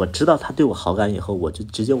我知道他对我好感以后，我就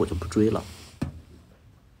直接不追了。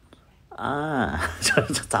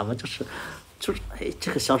咱们就是哎，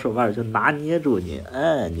这个小手腕就拿捏住你，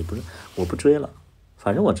哎，我不追了，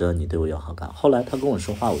反正我知道你对我有好感。后来他跟我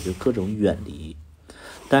说话，我就各种远离。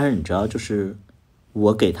但是你知道，就是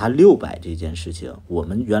我给他600这件事情，我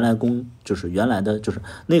们原来的就是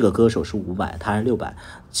那个歌手是500，他是600，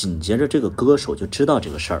紧接着这个歌手就知道这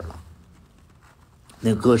个事儿了，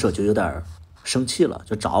那个歌手就有点生气了，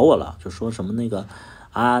就找我了，就说什么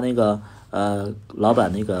老板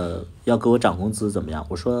那个要给我涨工资怎么样？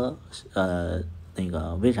我说那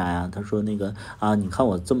个为啥呀？他说你看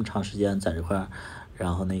我这么长时间在这块儿，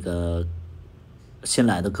然后那个新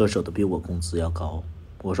来的歌手都比我工资要高。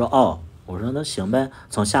我说那行呗，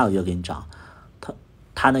从下个月给你涨。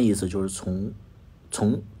他那意思就是从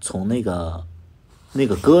那个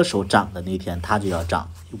歌手涨的那天他就要涨，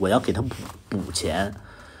我要给他补钱。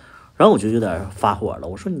然后我就有点发火了，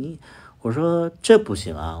我说这不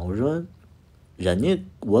行啊，我说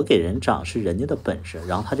我给人涨是人家的本事。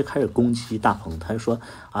然后他就开始攻击大鹏，他就说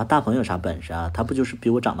大鹏有啥本事啊？他不就是比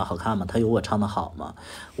我长得好看吗？他有我唱得好吗？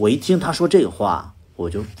我一听他说这个话，我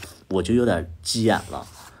就有点急眼了。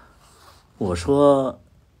我说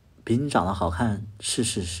比你长得好看是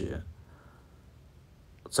事实，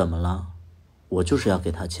怎么了？我就是要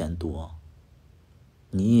给他钱多。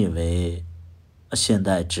你以为现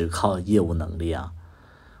在只靠业务能力啊？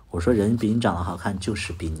我说人比你长得好看就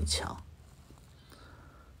是比你强。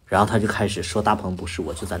然后他就开始说大鹏不是，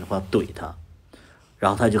我就在那块怼他。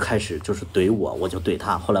然后他就开始就是怼我，我就怼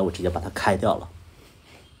他。后来我直接把他开掉了，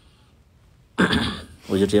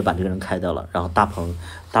我就直接把这个人开掉了。然后大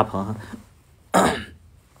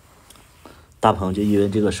鹏就因为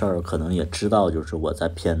这个事儿可能也知道就是我在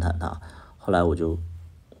偏袒他。后来我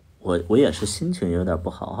也是心情有点不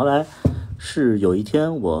好。后来是有一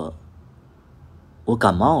天我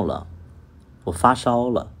感冒了，我发烧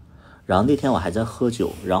了，然后那天我还在喝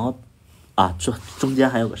酒。然后中间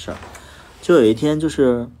还有个事儿，就有一天就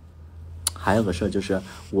是还有个事儿，就是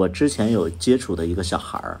我之前有接触的一个小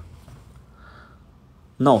孩儿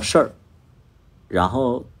闹事儿，然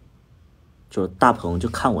后就大鹏就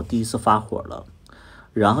看我第一次发火了，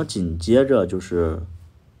然后紧接着就是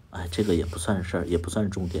这个也不算事儿，也不算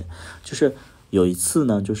重点。就是有一次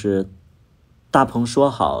呢，就是大鹏说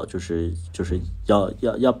好就是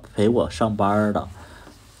要陪我上班的，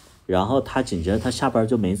然后他紧接着他下班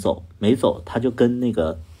就没走，他就跟那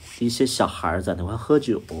个一些小孩在那块喝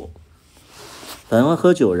酒，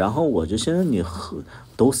然后我就寻思你喝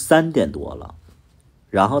都3点多了，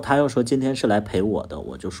然后他又说今天是来陪我的，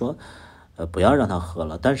我就说不要让他喝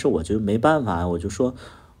了，但是我就没办法，我就说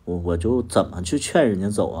我就怎么去劝人家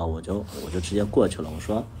走啊，我就直接过去了，我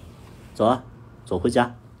说走啊，走回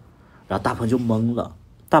家。然后大鹏就懵了，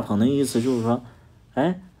大鹏的意思就是说，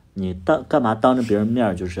哎，你干嘛当着别人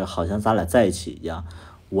面就是好像咱俩在一起一样。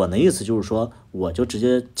我的意思就是说，我就直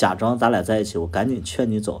接假装咱俩在一起，我赶紧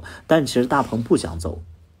劝你走，但其实大鹏不想走。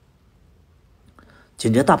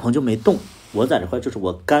紧接着大鹏就没动，我在这块就是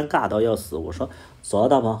我尴尬到要死，我说走啊，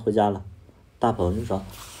大鹏回家了。大鹏就说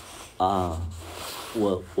啊，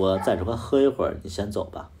我在这块喝一会儿，你先走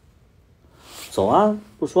吧。走啊，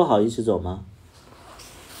不说好一起走吗？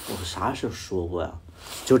我啥时候说过呀？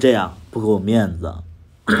就这样不给我面子，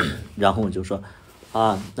然后我就说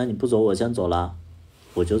啊，那你不走我先走了。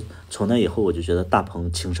我就从那以后我就觉得大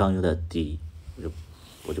鹏情商有点低，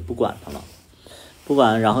我就不管他了，不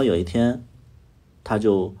管。然后有一天他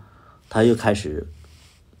又开始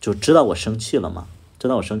就知道我生气了嘛，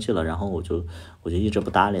然后我就一直不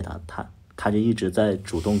搭理他，他就一直在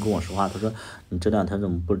主动跟我说话。他说你这2天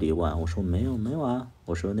怎么不理我啊？我说没有啊，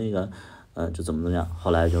我说那个就怎么样。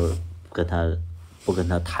后来就不跟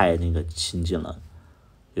他太那个亲近了。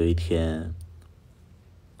有一天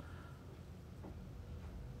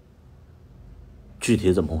具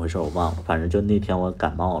体怎么回事我忘了，反正就那天我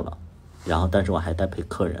感冒了，然后但是我还在陪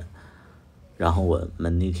客人，然后我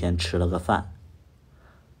们那天吃了个饭，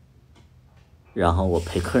然后我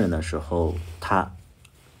陪客人的时候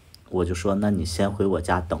我就说那你先回我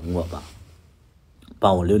家等我吧，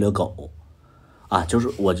帮我遛遛狗啊，就是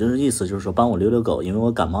我就是意思就是说帮我遛遛狗，因为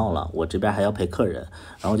我感冒了，我这边还要陪客人，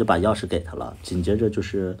然后就把钥匙给他了。紧接着就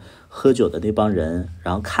是喝酒的那帮人，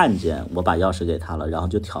然后看见我把钥匙给他了，然后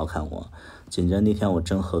就调侃我。紧接着那天我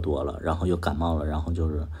真喝多了，然后又感冒了，然后就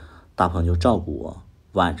是大鹏就照顾我。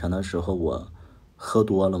晚上的时候我喝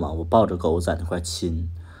多了嘛，我抱着狗在那块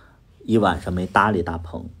亲，一晚上没搭理大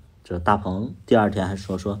鹏。就是大鹏第2天还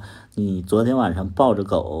说你昨天晚上抱着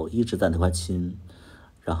狗一直在那块亲，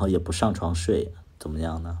然后也不上床睡，怎么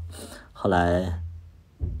样呢？后来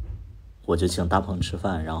我就请大鹏吃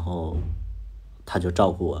饭，然后他就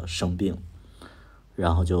照顾我生病，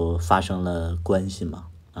然后就发生了关系嘛，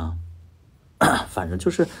反正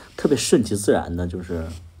就是特别顺其自然的，就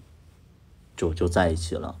在一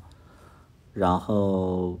起了。然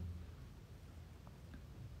后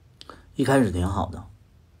一开始挺好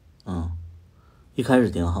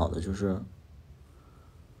的，就是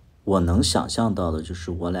我能想象到的就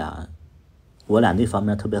是我俩那方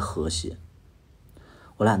面特别和谐，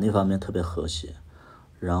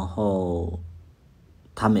然后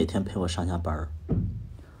他每天陪我上下班，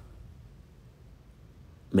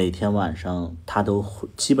每天晚上他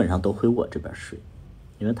基本上都回我这边睡，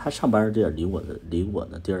因为他上班的地儿离我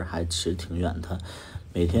的地儿还其实挺远。他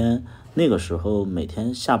每天那个时候每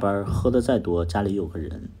天下班喝的再多，家里有个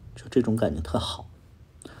人，就这种感觉特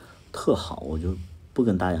好，我就不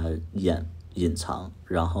跟大家隐藏。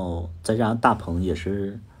然后再加上大鹏也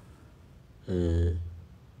是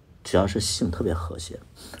只要是性特别和谐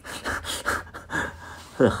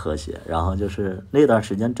特别和谐。然后就是那段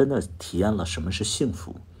时间真的体验了什么是幸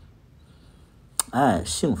福，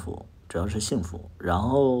幸福主要是幸福。然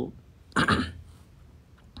后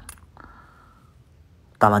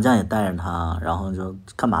打麻将也带着他，然后就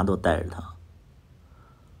干嘛都带着他。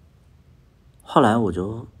后来我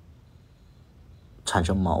就产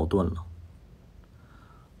生矛盾了，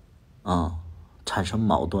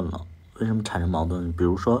为什么产生矛盾？比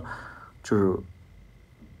如说就是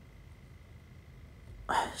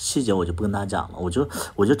细节我就不跟大家讲了，我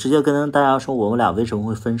就直接跟大家说我们俩为什么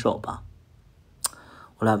会分手吧。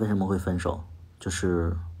就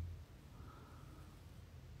是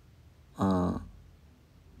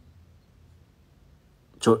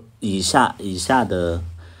就以下的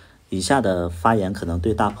发言可能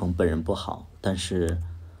对大鹏本人不好，但是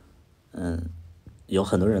有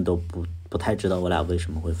很多人都不太知道我俩为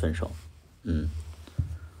什么会分手。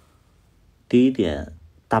第一点，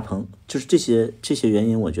大鹏就是这些原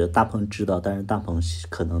因，我觉得大鹏知道，但是大鹏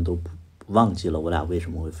可能都忘记了我俩为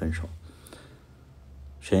什么会分手。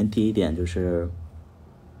首先第一点就是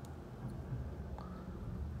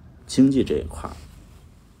经济这一块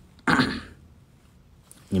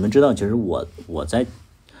你们知道，其实我在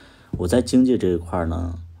经济这一块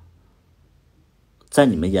呢，在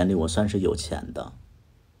你们眼里我算是有钱的，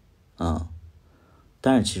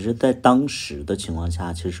但是其实在当时的情况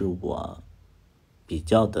下，其实我比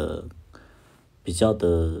较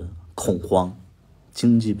的恐慌，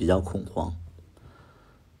经济比较恐慌，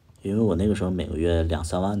因为我那个时候每个月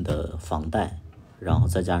2-3万的房贷，然后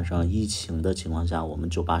再加上疫情的情况下，我们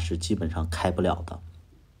酒吧是基本上开不了的。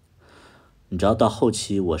你知道到后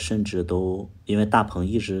期我甚至都因为大鹏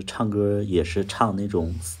一直唱歌也是唱那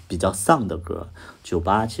种比较丧的歌，酒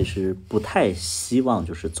吧其实不太希望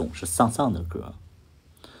就是总是丧的歌，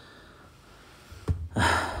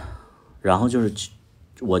然后就是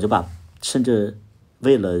我就把甚至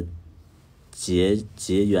为了节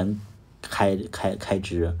约开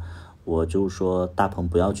支，我就说大鹏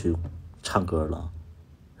不要去唱歌了，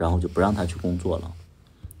然后就不让他去工作了。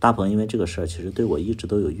大鹏因为这个事儿，其实对我一直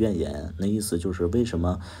都有怨言，那意思就是为什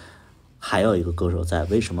么还有一个歌手在，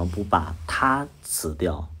为什么不把他辞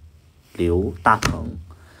掉，留大鹏？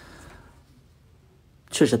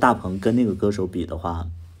确实，大鹏跟那个歌手比的话，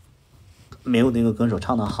没有那个歌手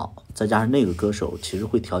唱得好，再加上那个歌手其实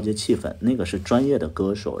会调节气氛，那个是专业的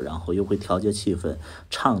歌手，然后又会调节气氛，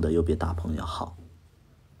唱的又比大鹏要好。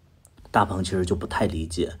大鹏其实就不太理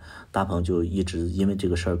解，大鹏就一直因为这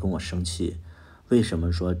个事儿跟我生气。为什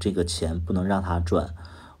么说这个钱不能让他赚？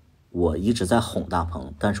我一直在哄大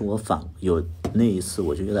鹏，但是我有那一次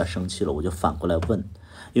我就有点生气了，我就反过来问，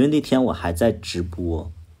因为那天我还在直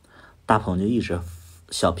播，大鹏就一直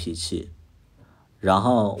小脾气，然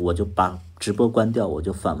后我就把直播关掉，我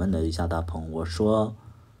就反问了一下大鹏，我说：“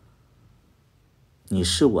你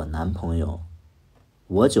是我男朋友，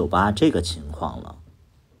我酒吧这个情况了，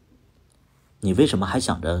你为什么还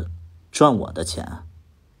想着赚我的钱啊？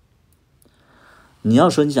你要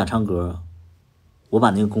说你想唱歌，我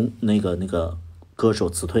把那个歌手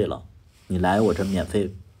辞退了，你来我这免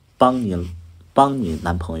费帮你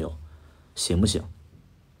男朋友，行不行？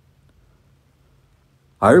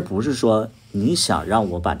而不是说你想让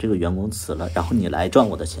我把这个员工辞了，然后你来赚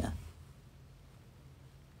我的钱。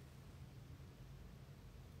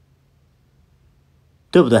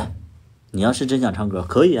对不对？你要是真想唱歌，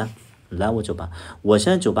可以啊，你来我酒吧。我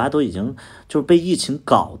现在酒吧都已经就是被疫情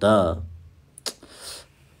搞的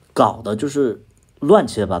就是乱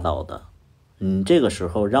七八糟的。你这个时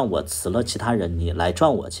候让我辞了其他人，你来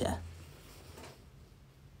赚我钱。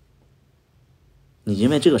你因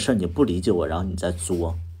为这个事儿你不理解我，然后你再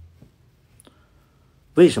作。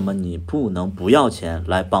为什么你不能不要钱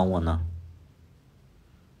来帮我呢？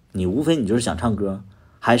你无非你就是想唱歌，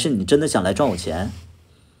还是你真的想来赚我钱？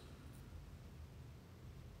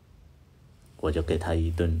我就给他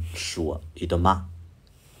一顿说，一顿骂。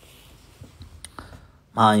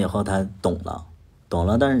骂完以后他懂了，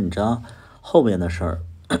但是你知道后面的事儿，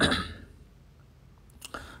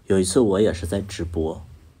有一次我也是在直播，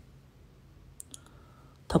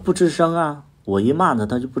他不吱声啊，我一骂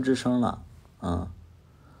他就不吱声了，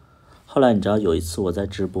后来你知道有一次我在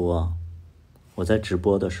直播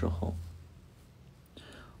的时候，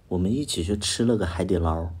我们一起去吃了个海底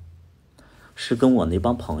捞，是跟我那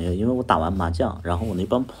帮朋友，因为我打完麻将，然后我那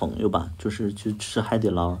帮朋友吧，就是去吃海底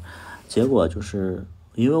捞，结果就是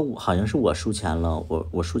因为好像是我输钱了，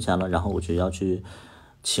我输钱了，然后我就要去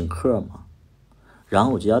请客嘛，然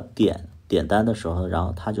后我就要点单的时候，然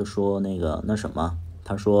后他就说那什么，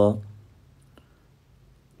他说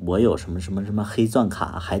我有什么黑钻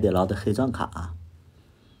卡，海底捞的黑钻卡，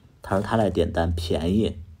他说他来点单便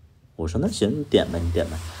宜，我说那行你点吧，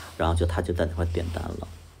然后他就在那块点单了。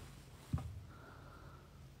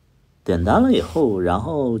点单了以后，然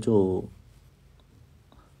后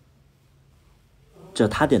这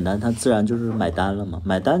他点单，他自然就是买单了嘛。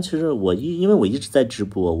买单其实因为我一直在直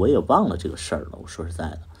播，我也忘了这个事儿了。我说实在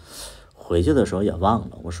的，回去的时候也忘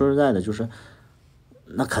了。我说实在的，就是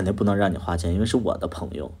那肯定不能让你花钱，因为是我的朋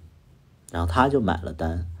友。然后他就买了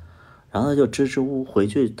单，然后他就支支吾吾回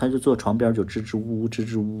去，他就坐床边就支支吾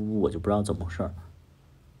吾，我就不知道怎么回事儿。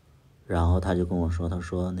然后他就跟我说，他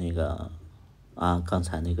说刚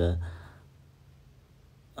才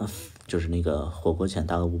就是那个火锅钱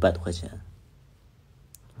大概500多块钱。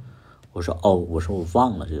我说我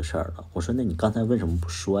忘了这个事儿了。我说那你刚才为什么不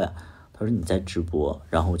说呀？他说你在直播，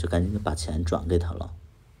然后我就赶紧把钱转给他了。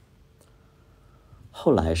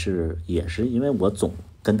后来也是因为我总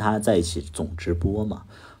跟他在一起总直播嘛，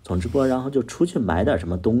然后就出去买点什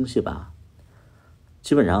么东西吧。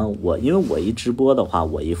基本上因为我一直播的话，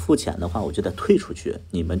我一付钱的话，我就得退出去，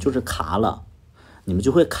你们就是卡了，你们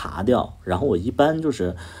就会卡掉。然后我一般就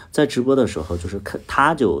是在直播的时候，就是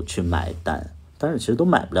他就去买单，但是其实都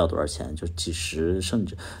买不了多少钱，就几十，甚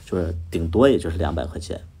至就是顶多也就是200块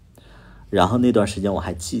钱。然后那段时间我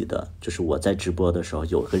还记得，就是我在直播的时候，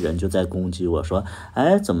有个人就在攻击我说：“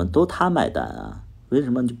哎，怎么都他买单啊？为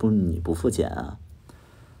什么你不付钱啊？”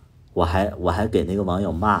我还给那个网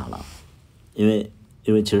友骂了，因为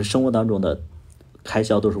因为其实生活当中的开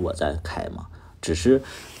销都是我在开嘛，只是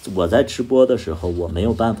我在直播的时候我没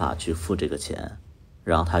有办法去付这个钱，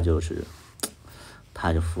然后他就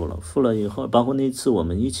付了以后，包括那次我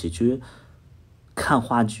们一起去看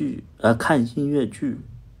话剧，看音乐剧，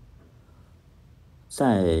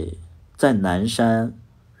在南山，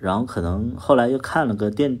然后可能后来又看了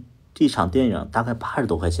个一场电影，大概80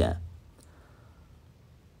多块钱，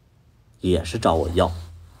也是找我要。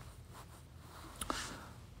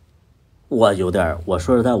我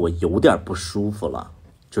说实在，我有点不舒服了，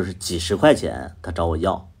就是几十块钱他找我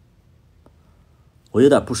要，我有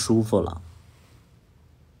点不舒服了。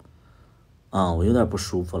我有点不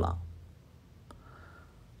舒服了。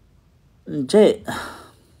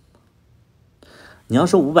你要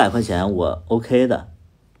说500块钱我 OK 的，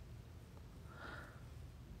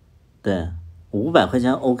对，500块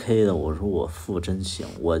钱 OK 的，我说我付真行，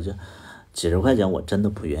我就几十块钱我真的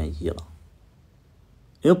不愿意了，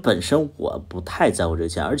因为本身我不太在乎这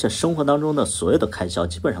钱，而且生活当中的所有的开销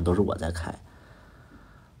基本上都是我在开，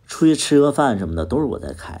出去吃个饭什么的都是我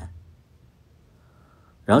在开，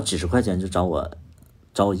然后几十块钱就找我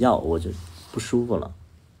要，我就不舒服了。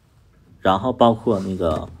然后包括那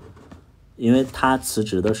个，因为他辞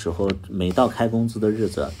职的时候没到开工资的日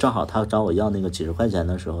子，正好他找我要那个几十块钱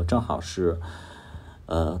的时候，正好是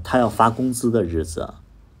他要发工资的日子，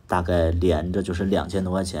大概连着就是2000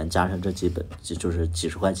多块钱，加上这就是几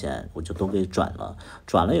十块钱，我就都给转了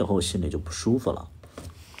以后，我心里就不舒服了。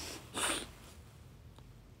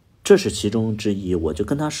这是其中之一，我就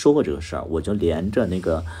跟他说过这个事儿，我就连着那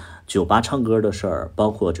个酒吧唱歌的事儿，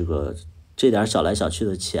包括这点小来小去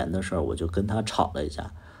的钱的事儿，我就跟他吵了一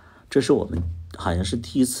下。这是我们好像是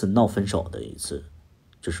第一次闹分手的一次，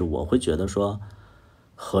就是我会觉得说，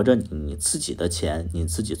合着你自己的钱你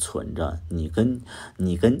自己存着，你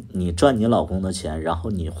赚你老公的钱，然后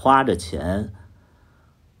你花着钱，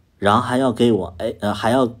然后还要给我还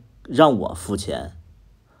要让我付钱。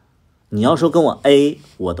你要说跟我 A，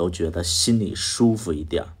 我都觉得心里舒服一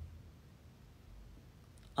点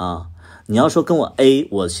啊。你要说跟我 A，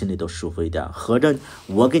 我心里都舒服一点。合着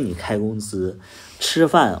我给你开工资，吃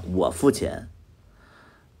饭我付钱，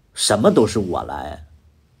什么都是我来，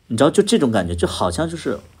你知道，就这种感觉，就好像就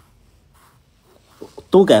是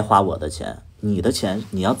都该花我的钱，你的钱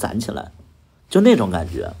你要攒起来，就那种感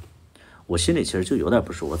觉，我心里其实就有点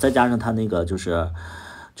不舒服。再加上他那个就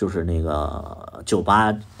是那个酒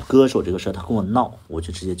吧歌手这个事儿，他跟我闹，我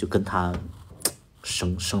就直接就跟他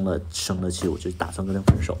生了气，我就打算跟他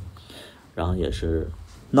分手，然后也是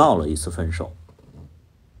闹了一次分手，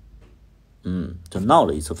就闹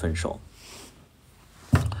了一次分手。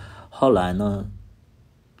后来呢，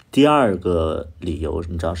第二个理由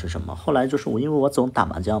你知道是什么？后来就是因为我总打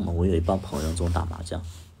麻将嘛，我有一帮朋友总打麻将，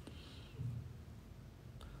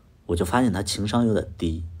我就发现他情商有点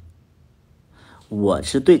低。我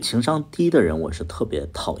是对情商低的人我是特别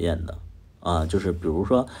讨厌的啊，就是比如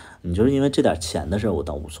说你就是因为这点钱的事我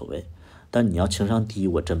倒无所谓，但你要情商低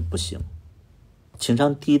我真不行。情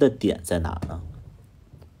商低的点在哪呢？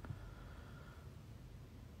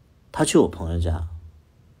他去我朋友家，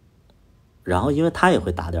然后因为他也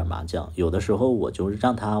会打点麻将，有的时候我就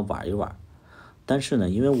让他玩一玩，但是呢，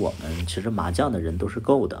因为我们其实麻将的人都是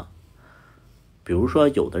够的，比如说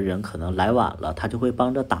有的人可能来晚了，他就会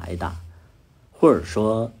帮着打一打，或者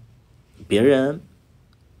说别人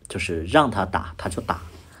就是让他打他就打，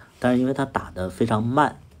但是因为他打得非常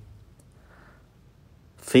慢，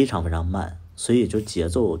非常非常慢，所以就节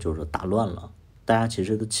奏就是打乱了，大家其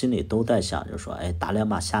实心里都在想着说，哎，打2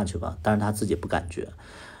把下去吧，但是他自己不感觉。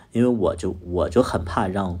因为我就很怕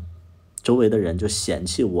让周围的人就嫌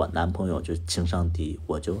弃我男朋友就情商低，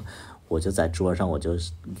我就在桌上我就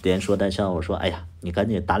连说带笑，我说，哎呀，你赶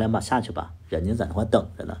紧打2把下去吧，人家在那块等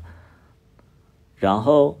着呢。然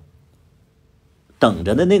后等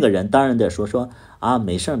着的那个人当然得说啊，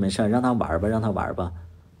没事让他玩吧，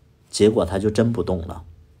结果他就真不动了，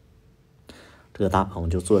这个大鹏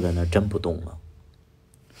就坐在那真不动了。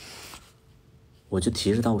我就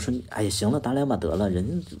提示他，我说，哎呀，行了，打2把得了，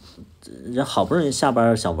人好不容易下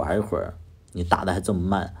班想玩一会儿，你打的还这么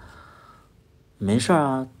慢。没事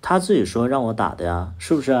啊，他自己说让我打的呀，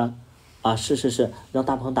是不是啊？是，让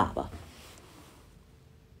大鹏打吧。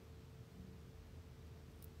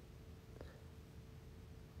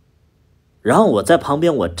然后我在旁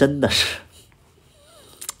边，我真的是，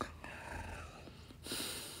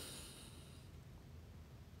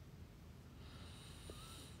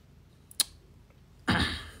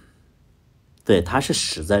对，他是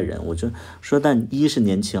实在人，我就说，但一是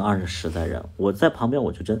年轻，二是实在人。我在旁边，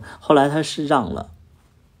我就真，后来他是让了，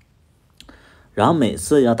然后每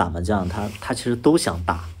次要打麻将，他其实都想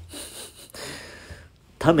打，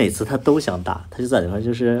他每次他都想打，他就在那块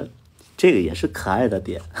就是这个也是可爱的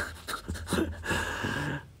点，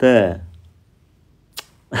对。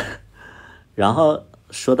然后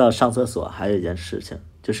说到上厕所，还有一件事情，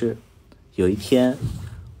就是有一天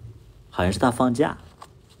好像是他放假，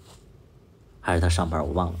还是他上班，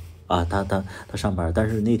我忘了啊。他上班，但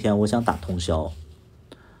是那天我想打通宵，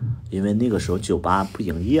因为那个时候酒吧不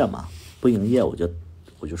营业嘛，不营业我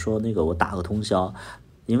就说那个我打个通宵，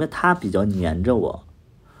因为他比较黏着我，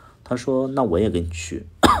他说那我也跟你去，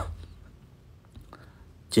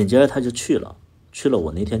紧接着他就去了，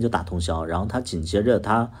我那天就打通宵，然后他紧接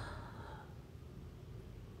着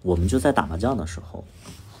我们就在打麻将的时候，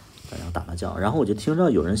打麻将，然后我就听着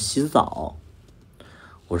有人洗澡，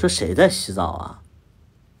我说谁在洗澡啊？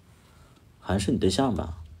好像是你对象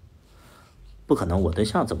吧？不可能，我对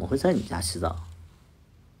象怎么会在你家洗澡？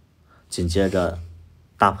紧接着，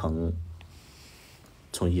大鹏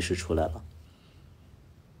从浴室出来了，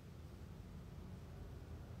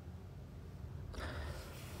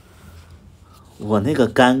我那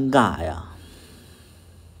个尴尬呀！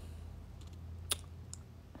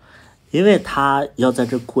因为他要在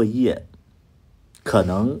这过夜，可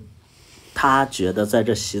能他觉得在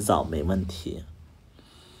这洗澡没问题，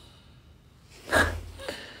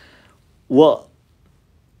我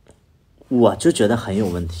就觉得很有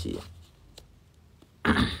问题。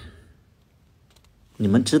你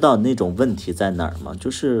们知道那种问题在哪儿吗？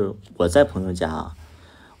就是我在朋友家，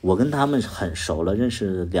我跟他们很熟了，认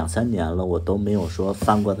识2-3年了，我都没有说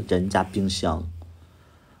翻过人家冰箱，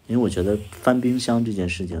因为我觉得翻冰箱这件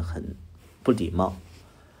事情很不礼貌。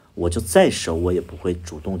我就再熟，我也不会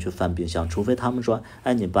主动去翻冰箱，除非他们说，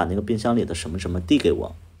哎，你把那个冰箱里的什么什么递给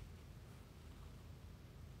我，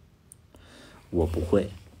我不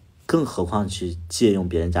会。更何况去借用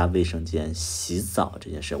别人家卫生间洗澡这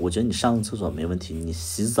件事，我觉得你上个厕所没问题，你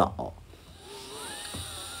洗澡，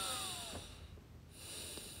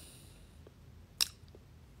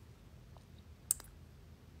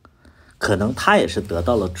可能他也是得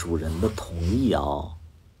到了主人的同意啊，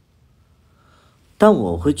但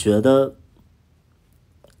我会觉得，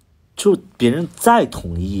就别人再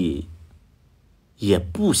同意也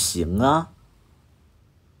不行啊。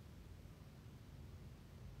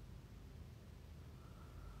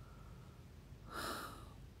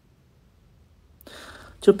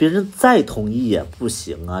就别人再同意也不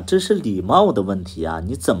行啊，这是礼貌的问题啊！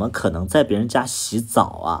你怎么可能在别人家洗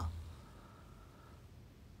澡啊？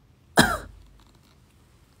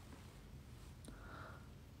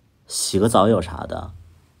洗个澡有啥的？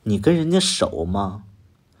你跟人家熟吗？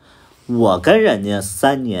我跟人家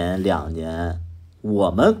3年2年，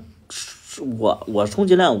我充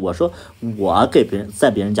其量我说我给别人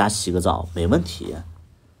在别人家洗个澡没问题，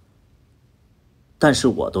但是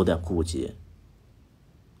我都得顾及。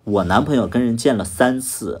我男朋友跟人见了3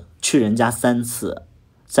次，去人家3次，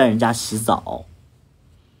在人家洗澡，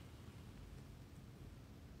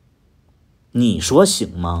你说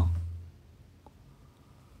行吗？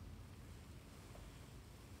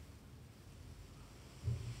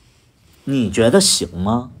你觉得行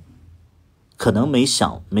吗？可能没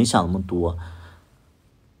想那么多，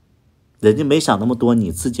人家没想那么多，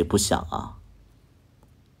你自己不想啊？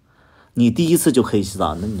你第1次就可以洗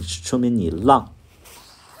澡，那你说明你浪。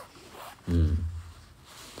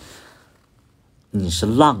你是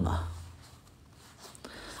浪啊！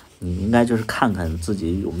你应该就是看看自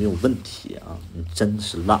己有没有问题啊！你真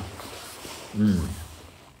是浪。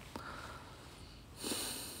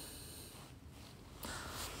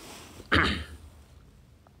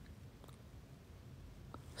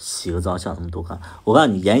洗个澡想那么多干？我告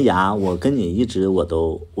诉你，严牙，我跟你一直我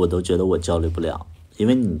都觉得我交流不了，因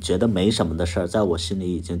为你觉得没什么的事儿，在我心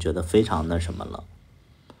里已经觉得非常那什么了。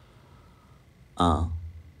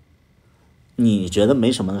你觉得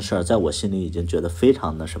没什么的事儿，在我心里已经觉得非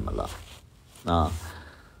常那什么了。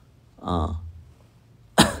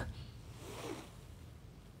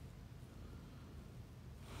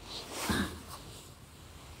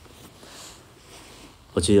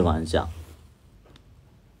我继续往下讲。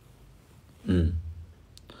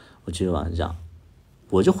我继续往下讲。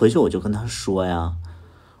我就回去我就跟他说呀，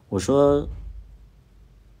我说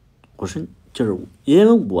就是因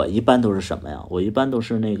为我一般都是什么呀？我一般都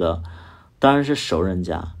是那个，当然是熟人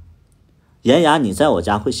家。严雅，你在我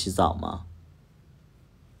家会洗澡吗？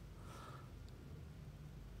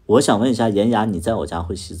我想问一下，严雅，你在我家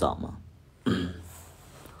会洗澡吗？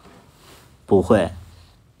不会。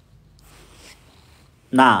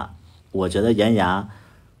那我觉得严雅，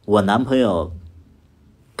我男朋友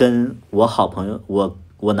跟我好朋友，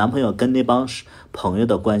我男朋友跟那帮朋友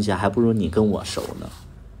的关系还不如你跟我熟呢。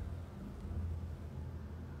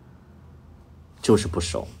就是不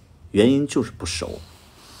熟，原因就是不熟。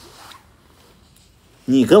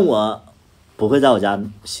你跟我不会在我家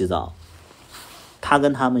洗澡，他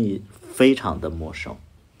跟他们也非常的陌生，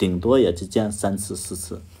顶多也就见3次4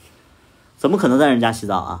次，怎么可能在人家洗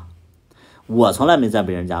澡啊？我从来没在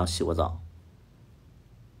别人家洗过澡，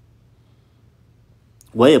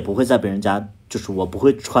我也不会在别人家，就是我不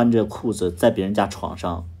会穿着裤子在别人家床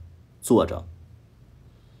上坐着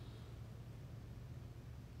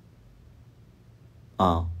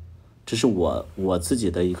啊，这是我自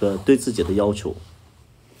己的一个对自己的要求。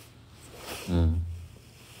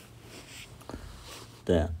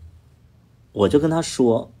对，我就跟他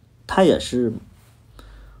说，他也是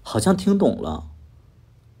好像听懂了，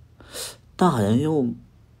但好像又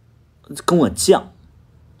跟我犟。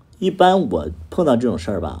一般我碰到这种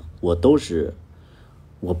事儿吧，我都是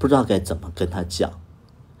我不知道该怎么跟他讲，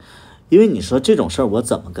因为你说这种事儿我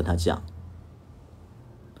怎么跟他讲？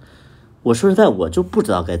我说实在，我就不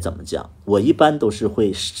知道该怎么讲。我一般都是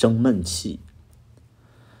会生闷气。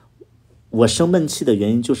我生闷气的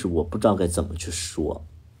原因就是我不知道该怎么去说，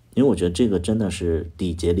因为我觉得这个真的是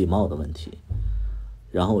礼节礼貌的问题。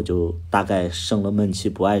然后我就大概生了闷气，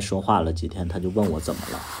不爱说话了几天，他就问我怎么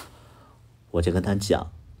了，我就跟他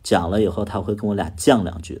讲了以后，他会跟我俩犟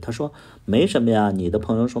2句。他说没什么呀，你的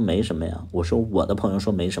朋友说没什么呀。我说我的朋友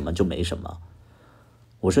说没什么就没什么。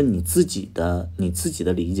我说你自己的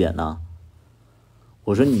理解呢？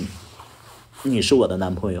我说你是我的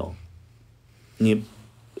男朋友，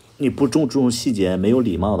你不注重细节，没有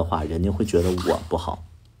礼貌的话，人家会觉得我不好。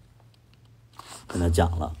跟他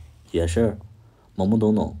讲了，也是懵懵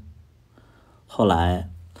懂懂。后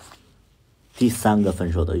来第3个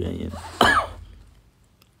分手的原因，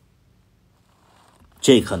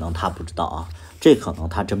这可能他不知道啊，这可能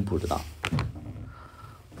他真不知道。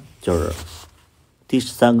就是第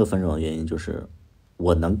3个分手的原因，就是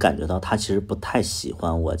我能感觉到他其实不太喜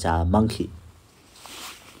欢我家 Monkey。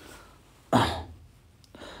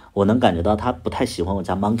我能感觉到他不太喜欢我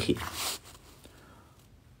家 Monkey，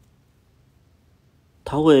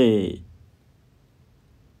 他会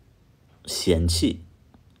嫌弃，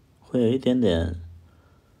会有一点点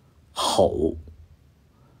吼，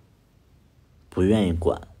不愿意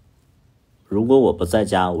管。如果我不在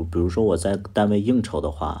家，比如说我在单位应酬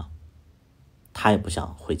的话，他也不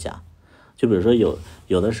想回家。就比如说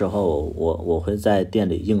有的时候我会在店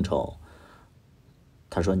里应酬，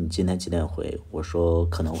他说你今天几点回？我说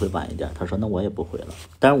可能会晚一点。他说那我也不回了。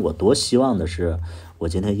但是我多希望的是，我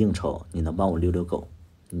今天应酬，你能帮我遛遛狗，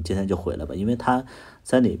你今天就回来吧。因为他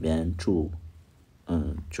在里面住，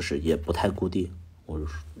就是也不太固定。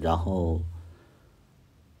然后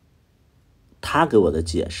他给我的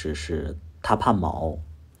解释是他怕毛，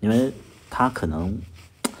因为他可能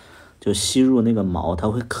就吸入那个毛，他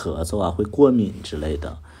会咳嗽啊，会过敏之类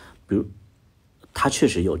的。比如他确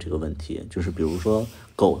实有这个问题，就是比如说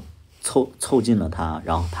狗凑近了他，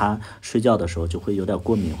然后他睡觉的时候就会有点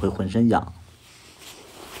过敏，会浑身痒。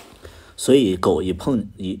所以狗一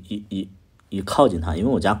靠近他，因为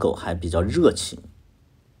我家狗还比较热情，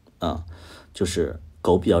就是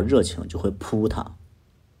狗比较热情，就会扑他，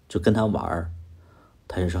就跟他玩儿。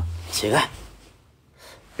他就说起开，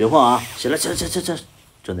别晃啊，起来，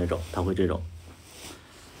就那种，他会这种。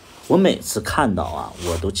我每次看到啊，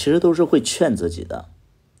我其实都是会劝自己的，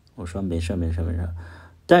我说没事。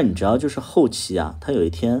但你知道，就是后期啊，他有一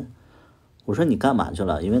天，我说你干嘛去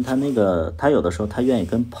了？因为他有的时候他愿意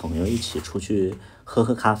跟朋友一起出去喝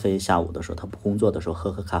咖啡，下午的时候他不工作的时候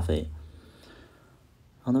喝咖啡。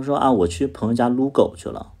然后他说啊，我去朋友家撸狗去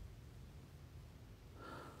了。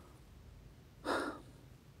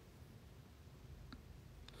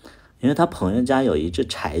因为他朋友家有一只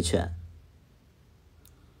柴犬，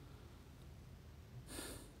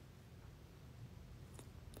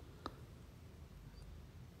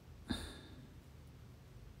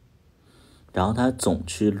然后他总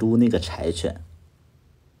去撸那个柴犬，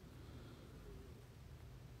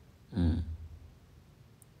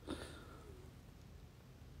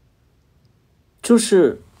就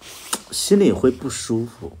是心里会不舒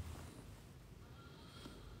服。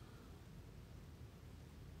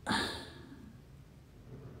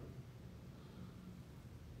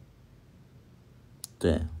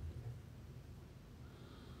对，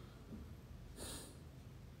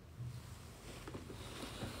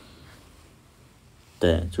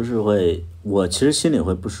对，就是会，我其实心里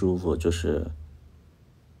会不舒服，就是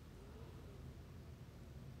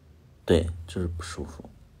对，就是不舒服，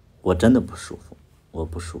我真的不舒服，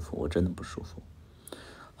我真的不舒服。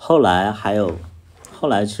后来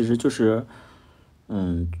其实就是，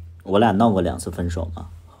我俩闹过2次分手嘛。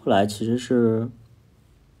后来其实是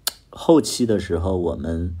后期的时候，我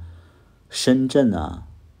们深圳啊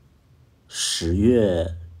，10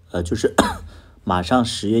月就是马上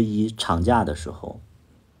10月1长假的时候，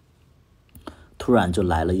突然就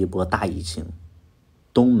来了一波大疫情，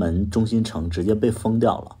东门中心城直接被封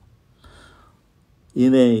掉了。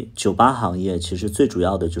因为酒吧行业其实最主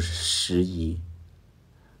要的就是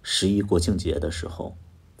十一国庆节的时候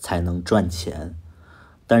才能赚钱，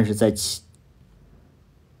但是在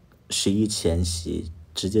11前夕，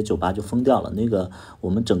直接酒吧就封掉了。那个我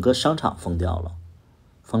们整个商场封掉了，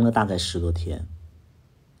封了大概10多天。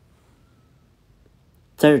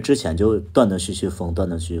在这之前就断断续续封，断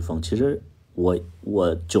断续续封。其实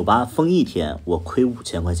我酒吧封一天，我亏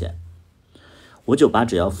5000块钱。我酒吧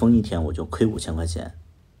只要封一天，我就亏5000块钱。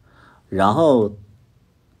然后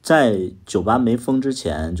在酒吧没封之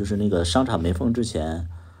前，就是那个商场没封之前，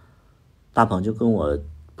大鹏就跟我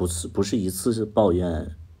不是一次是抱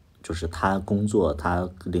怨，就是他工作他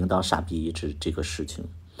领导傻逼这个事情。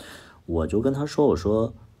我就跟他说，我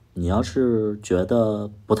说你要是觉得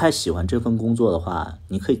不太喜欢这份工作的话，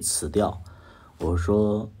你可以辞掉。我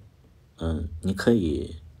说你可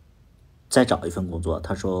以再找一份工作。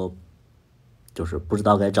他说就是不知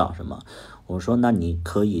道该找什么。我说那你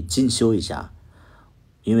可以进修一下，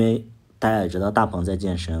因为大家也知道大鹏在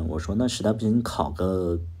健身。我说那实在不行你考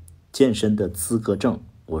个健身的资格证。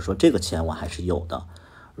我说这个钱我还是有的，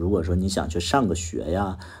如果说你想去上个学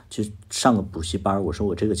呀，去上个补习班，我说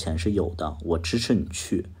我这个钱是有的，我支持你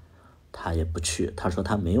去。他也不去，他说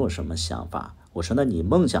他没有什么想法。我说那你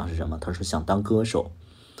梦想是什么？他说想当歌手。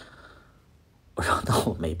我说那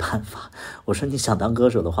我没办法。我说你想当歌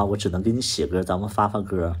手的话，我只能给你写歌，咱们发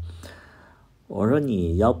歌。我说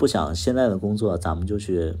你要不想现在的工作，咱们就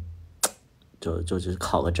去就是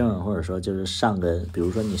考个证，或者说就是上个，比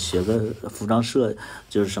如说你学个服装设，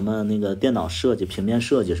就是什么那个电脑设计、平面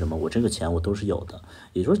设计什么，我这个钱我都是有的，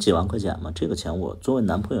也就是几万块钱嘛。这个钱我作为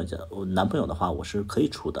男朋友的话，我是可以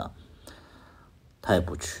出的。他也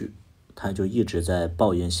不去，他就一直在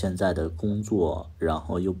抱怨现在的工作，然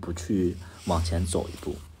后又不去往前走一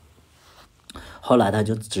步。后来他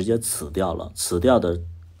就直接辞掉了。辞掉的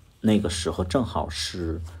那个时候正好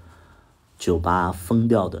是酒吧封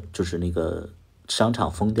掉的，就是那个商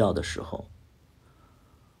场封掉的时候。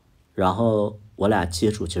然后我俩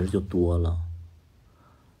接触其实就多了。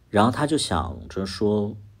然后他就想着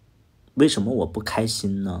说，为什么我不开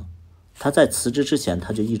心呢？他在辞职之前，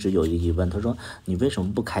他就一直有一个疑问，他说你为什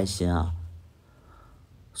么不开心啊？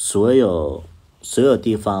所有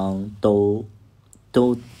地方都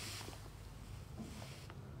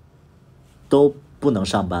不能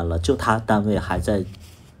上班了，就他单位还在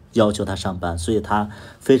要求他上班，所以他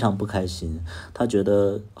非常不开心。他觉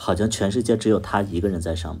得好像全世界只有他一个人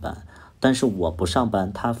在上班，但是我不上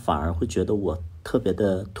班，他反而会觉得我特别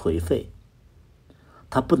的颓废。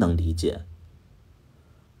他不能理解。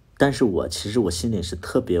但是其实我心里是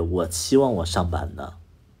特别，我希望我上班的，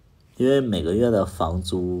因为每个月的房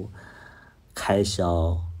租、开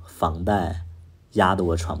销、房贷压得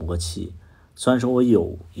我喘不过气。虽然说我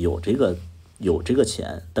有这个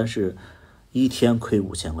钱，但是一天亏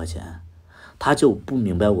5000块钱，他就不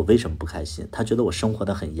明白我为什么不开心，他觉得我生活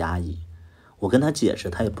的很压抑。我跟他解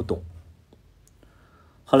释，他也不懂。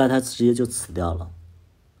后来他直接就辞掉了。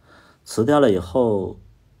辞掉了以后，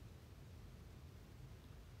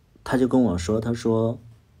他就跟我说，他说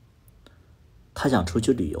他想出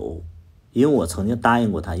去旅游。因为我曾经答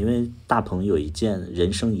应过他，因为大鹏有一件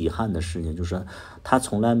人生遗憾的事情，就是他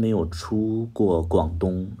从来没有出过广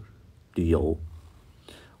东旅游。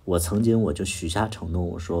我就许下承诺，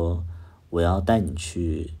我说我要带你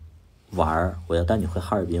去玩，我要带你回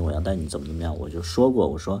哈尔滨，我要带你怎么样。我就说过，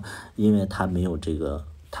我说因为他没有这个，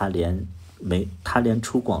他连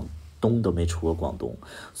出广东都没出过广东，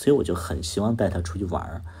所以我就很希望带他出去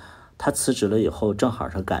玩。他辞职了以后，正好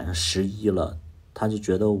是赶上11了，他就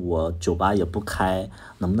觉得我酒吧也不开，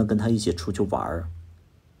能不能跟他一起出去玩？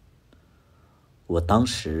我当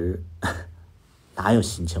时哪有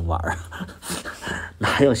心情玩啊？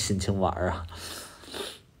哪有心情玩啊？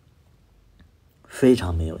非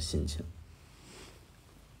常没有心情。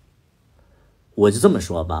我就这么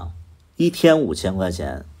说吧，一天5000块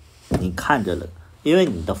钱，你看着了，因为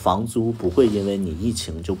你的房租不会因为你疫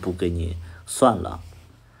情就不给你算了，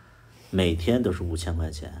每天都是5000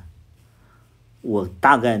块钱。我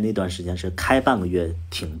大概那段时间是开半个月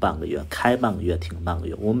停半个月，开半个月停半个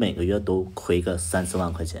月，我每个月都亏个3-4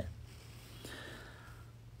万块钱。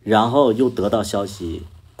然后又得到消息，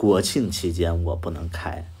国庆期间我不能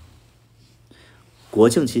开。国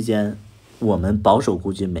庆期间我们保守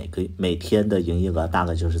估计每天的营业额大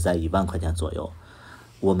概就是在1万块钱左右，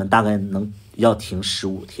我们大概要停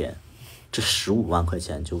15天，这15万块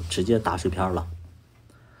钱就直接打水漂了。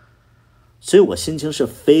所以我心情是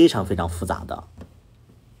非常非常复杂的，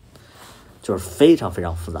就是非常非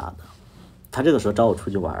常复杂的。他这个时候找我出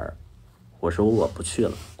去玩，我说我不去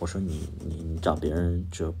了，我说你找别人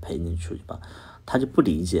就陪你出去吧，他就不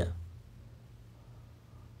理解。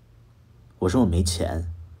我说我没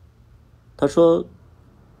钱，他说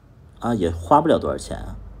啊也花不了多少钱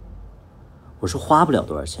啊。我说花不了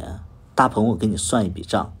多少钱，大鹏我给你算一笔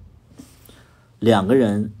账，2个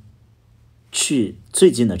人去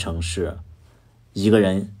最近的城市，一个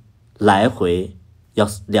人来回要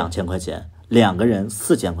2000块钱，2个人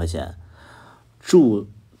4000块钱，住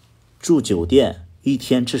酒店1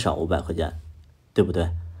天至少500块钱，对不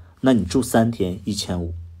对？那你住3天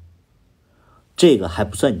1500，这个还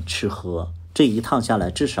不算你吃喝，这一趟下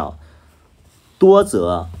来至少多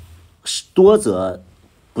则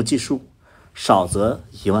不计数，少则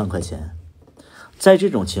1万块钱。在这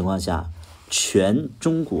种情况下，全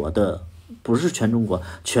中国的不是全中国，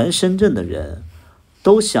全深圳的人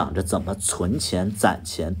都想着怎么存钱攒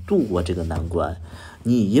钱度过这个难关。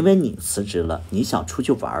因为你辞职了，你想出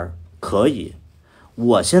去玩可以，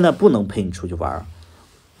我现在不能陪你出去玩，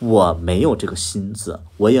我没有这个心思，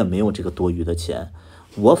我也没有这个多余的钱。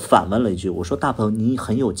我反问了一句，我说大鹏你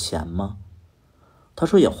很有钱吗？他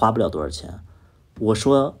说也花不了多少钱。我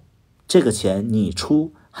说这个钱你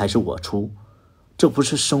出还是我出？这不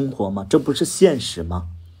是生活吗？这不是现实吗？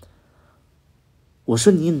我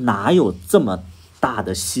说你哪有这么大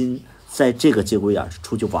的心在这个节骨眼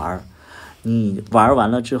出去玩？你玩完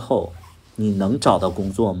了之后你能找到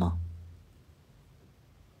工作吗？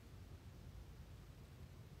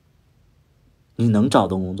你能找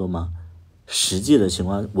到工作吗？实际的情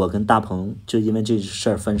况，我跟大鹏就因为这事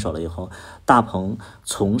儿分手了以后，大鹏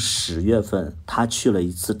从10月份他去了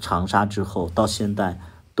一次长沙之后，到现在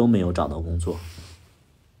都没有找到工作，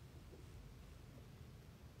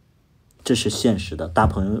这是现实的。大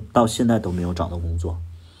鹏到现在都没有找到工作，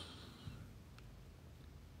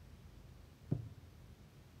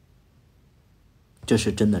这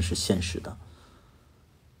是真的是现实的。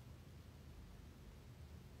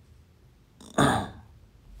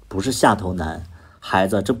不是下头难，孩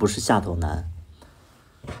子，这不是下头难，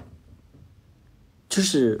就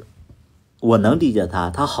是我能理解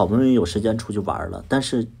他好不容易有时间出去玩了，但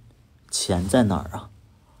是钱在哪儿啊？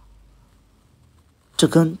这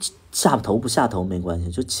跟下头不下头没关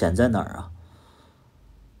系，就钱在哪儿啊？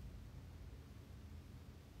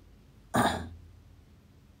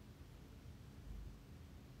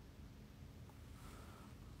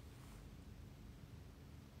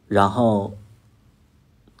然后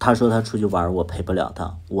他说他出去玩，我陪不了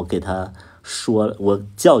他，我给他说，我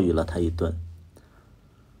教育了他一顿。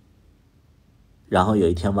然后有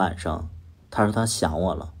一天晚上，他说他想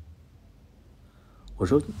我了。我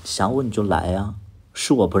说想我你就来呀，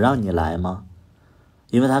是我不让你来吗？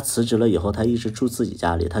因为他辞职了以后，他一直住自己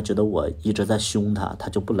家里，他觉得我一直在凶他，他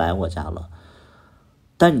就不来我家了。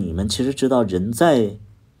但你们其实知道，人在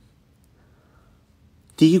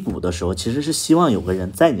低谷的时候其实是希望有个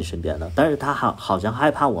人在你身边的，但是他好像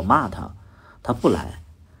害怕我骂他，他不来。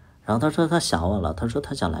然后他说他想我了，他说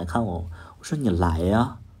他想来看我，我说你来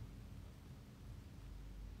呀。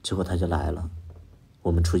结果他就来了，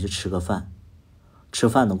我们出去吃个饭，吃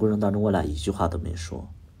饭的过程当中我俩一句话都没说。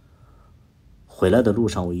回来的路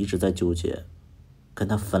上我一直在纠结，跟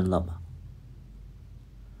他分了吧。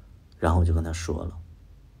然后我就跟他说了，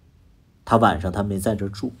他晚上他没在这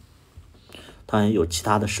住，他好像有其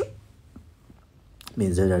他的事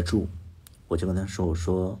没在这住。我就跟他说，我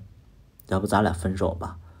说要不咱俩分手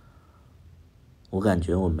吧，我感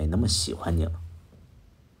觉我没那么喜欢你了。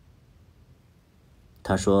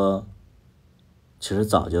他说其实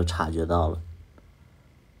早就察觉到了，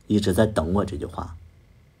一直在等我这句话。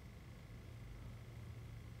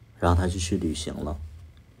然后他就去旅行了，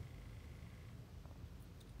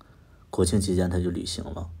国庆期间他就旅行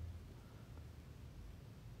了。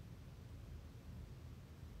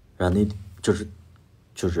然后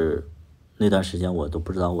就是那段时间我都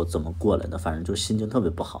不知道我怎么过来的，反正就心情特别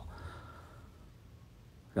不好。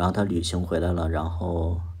然后他旅行回来了，然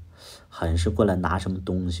后好像是过来拿什么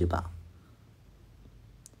东西吧，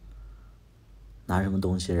拿什么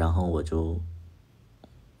东西，然后我就，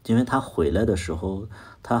因为他回来的时候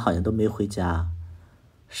他好像都没回家，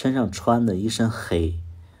身上穿的一身黑，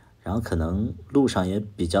然后可能路上也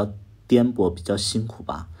比较颠簸，比较辛苦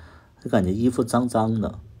吧，就感觉衣服脏脏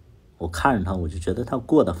的。我看着他，我就觉得他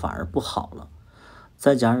过得反而不好了。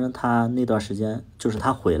再加上他那段时间，就是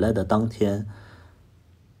他回来的当天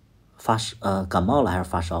感冒了还是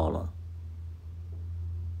发烧了，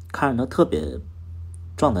看着他特别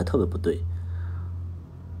状态特别不对。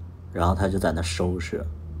然后他就在那收拾，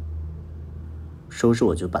收拾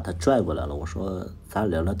我就把他拽过来了，我说咱俩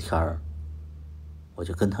聊聊天儿，我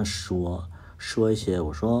就跟他说一些，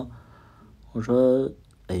我说，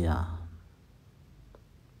哎呀，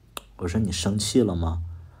我说你生气了吗？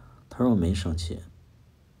他说我没生气。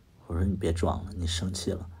我说你别装了，你生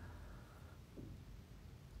气了。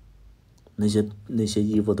那些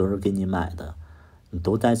衣服都是给你买的，你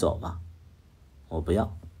都带走吧，我不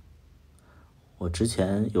要。我之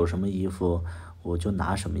前有什么衣服我就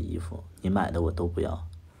拿什么衣服，你买的我都不要。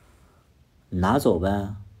你拿走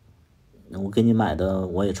呗，我给你买的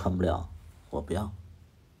我也穿不了，我不要。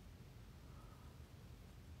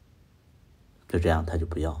就这样，他就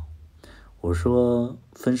不要。我说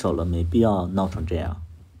分手了没必要闹成这样，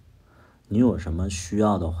你有什么需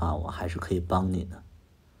要的话，我还是可以帮你的。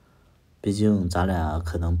毕竟咱俩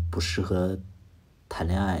可能不适合谈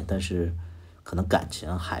恋爱，但是可能感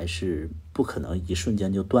情还是不可能一瞬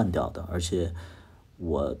间就断掉的。而且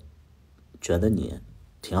我觉得你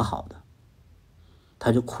挺好的。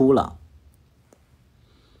他就哭了，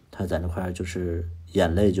他在那块就是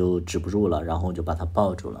眼泪就止不住了，然后我就把他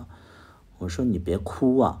抱住了。我说你别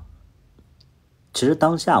哭啊。其实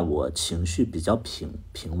当下我情绪比较平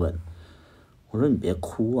稳，我说你别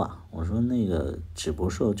哭啊，我说那个直播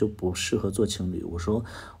时候就不适合做情侣，我说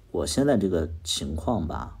我现在这个情况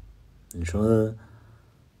吧，你说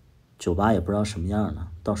酒吧也不知道什么样呢，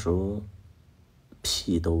到时候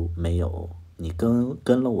屁都没有，你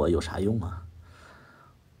跟了我有啥用啊？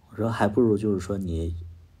我说还不如就是说你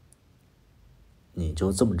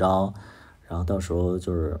就这么着，然后到时候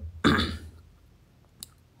就是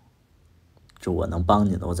就我能帮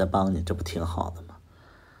你的我再帮你，这不挺好的吗？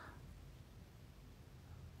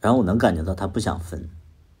然后我能感觉到他不想分，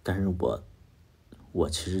但是我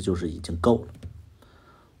其实就是已经够了。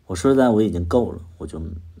我说实在我已经够了，我就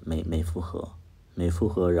没复合，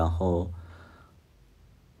然后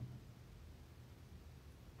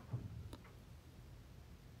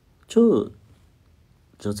就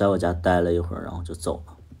在我家待了一会儿，然后就走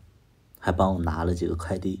了，还帮我拿了几个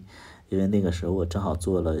快递，因为那个时候我正好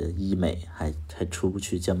做了医美，还出不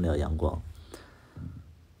去，见不了阳光。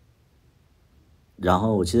然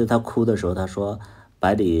后我记得他哭的时候，他说：“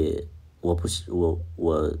百里，我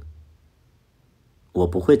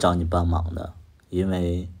不会找你帮忙的，因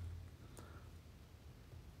为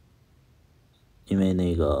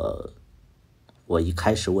那个我一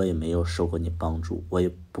开始我也没有受过你帮助，我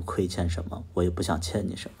也不亏欠什么，我也不想欠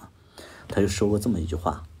你什么。”他就说过这么一句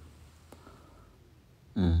话。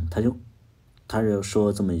他就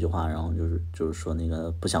说这么一句话，然后就是说那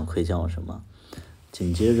个不想亏欠我什么。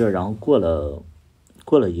紧接着，然后过了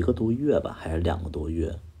1个多月吧，还是2个多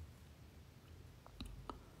月，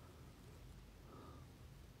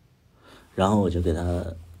然后我就给他，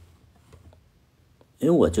因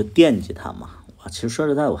为我就惦记他嘛，其实说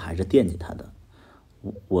实在我还是惦记他的。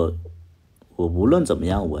我无论怎么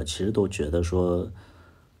样，我其实都觉得说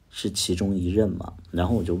是其中一任嘛。然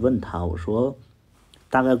后我就问他，我说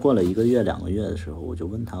大概过了1个月2个月的时候，我就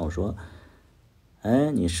问他，我说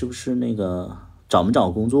哎，你是不是那个找没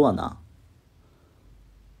找工作呢？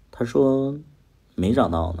他说没找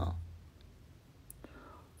到呢。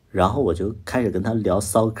然后我就开始跟他聊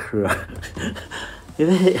骚嗑，因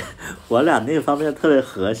为我俩那方面特别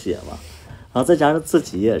和谐嘛，然后再加上自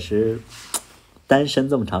己也是单身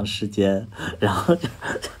这么长时间，然后就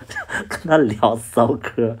跟他聊骚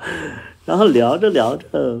嗑，然后聊着聊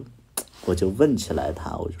着，我就问起来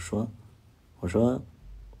他，我说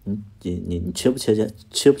你缺不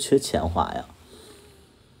缺钱花呀？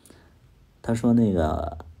他说那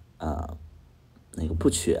个不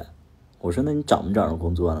缺。我说那你找没找着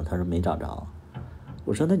工作呢？他说没找着。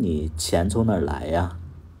我说那你钱从哪儿来呀？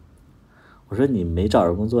我说你没找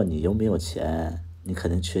着工作，你又没有钱，你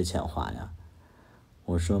肯定缺钱花呀。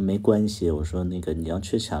我说没关系，我说那个你要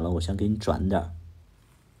缺钱了，我先给你转点儿。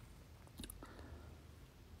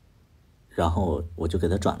然后我就给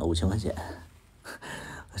他转了5000块钱，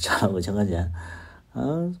转了5000块钱，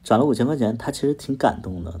转了5000块钱，他其实挺感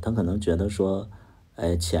动的，他可能觉得说，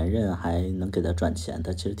哎，前任还能给他转钱，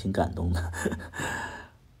他其实挺感动的。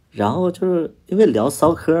然后就是因为聊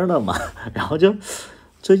骚嗑了嘛，然后就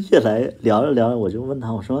越来聊着聊着，我就问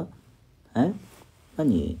他，我说，哎，那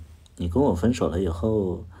你跟我分手了以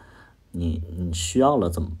后，你需要了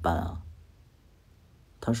怎么办啊？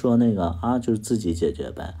他说那个就是自己解决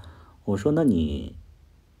呗。我说那你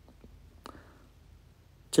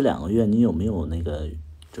这2个月你有没有那个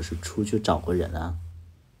就是出去找过人啊？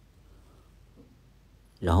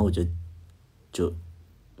然后我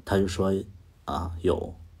他就说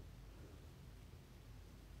有。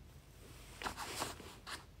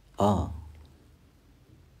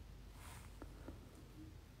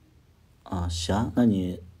啊，行，那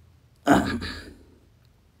你，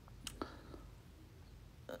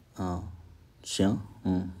行，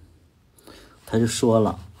他就说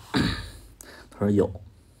了，他说有，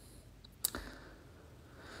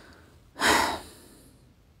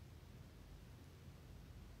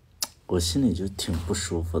我心里就挺不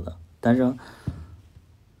舒服的，但是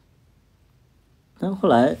后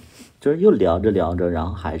来就是又聊着聊着，然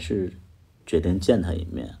后还是决定见他一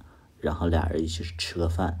面，然后俩人一起吃个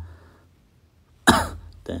饭，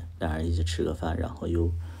对，俩人一起吃个饭，然后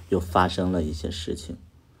又发生了一些事情，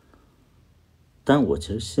但我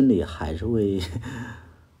其实心里还是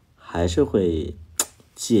会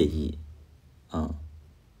介意，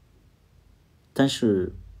但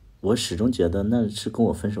是我始终觉得那是跟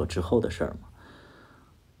我分手之后的事儿嘛，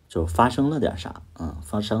就发生了点啥，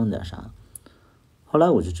发生了点啥。后来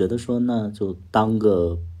我就觉得说，那就当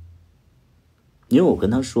个，因为我跟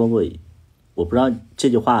他说过，我不知道这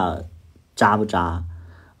句话扎不扎，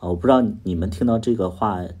我不知道你们听到这个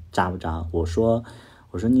话扎不扎。我说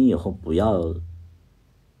你以后不要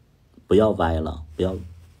歪了，不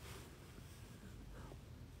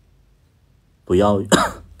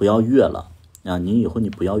要越了啊！你以后你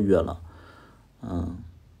不要越了，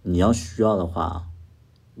你要需要的话，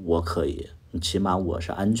我可以，起码我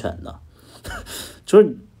是安全的。就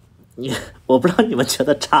是我不知道你们觉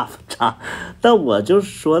得差不差，但我就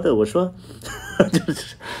说的，我说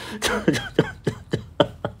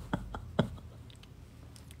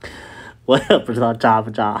我也不知道渣不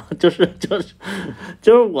渣，就是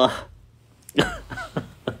我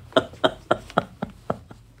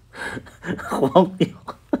荒谬，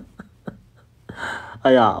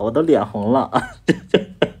哎呀，我都脸红了。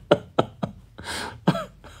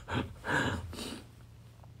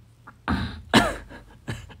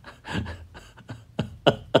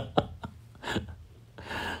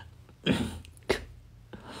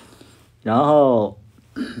然后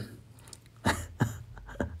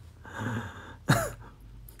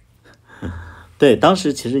对，当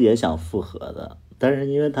时其实也想复合的，但是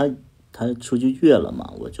因为他出去越了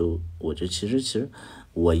嘛，我就其实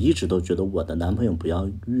我一直都觉得我的男朋友不要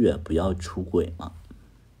越，不要出轨嘛，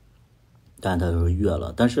但他说越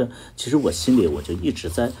了，但是其实我心里我就一直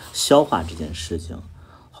在消化这件事情。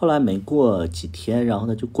后来没过几天，然后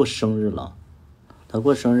他就过生日了。他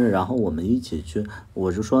过生日，然后我们一起去，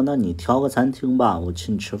我就说那你挑个餐厅吧，我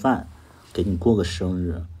请你吃饭，给你过个生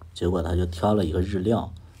日。结果他就挑了一个日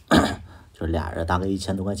料，就是俩人大概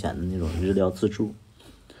1000多块钱的那种日料自助。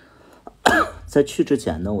在去之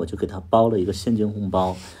前呢，我就给他包了一个现金红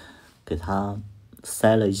包，给他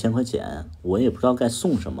塞了1000块钱。我也不知道该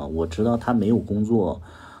送什么，我知道他没有工作，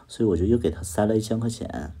所以我就又给他塞了1000块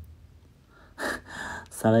钱，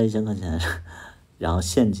塞了1000块钱，然后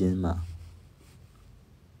现金嘛。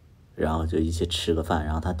然后就一起吃个饭，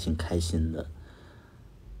然后他挺开心的。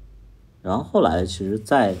然后后来其实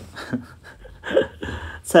再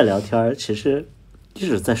聊天，其实一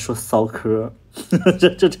直在说骚嗑，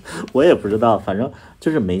这我也不知道，反正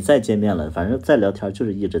就是没再见面了，反正再聊天就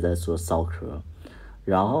是一直在说骚嗑，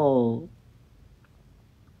然后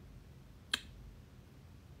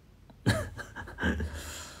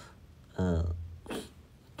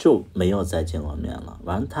就没有再见过面了。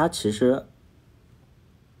完了，他其实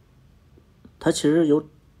有，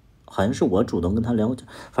好像是我主动跟他聊，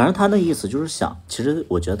反正他那意思就是想，其实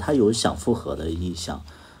我觉得他有想复合的意向，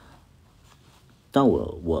但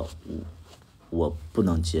我不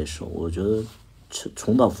能接受，我觉得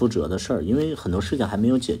重蹈覆辙的事儿，因为很多事情还没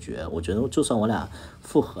有解决，我觉得就算我俩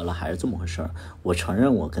复合了，还是这么回事儿。我承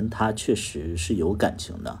认我跟他确实是有感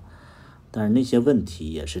情的，但是那些问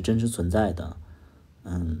题也是真实存在的，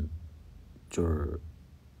就是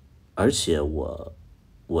而且我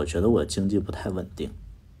觉得我经济不太稳定，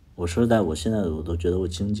我说实在，我现在我都觉得我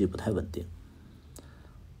经济不太稳定，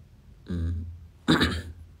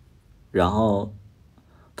然后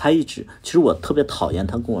他一直，其实我特别讨厌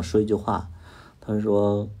他跟我说一句话，他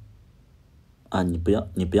说啊，你不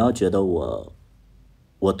要觉得我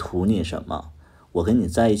图你什么，我跟你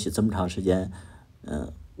在一起这么长时间，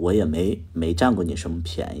我也没占过你什么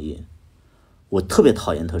便宜，我特别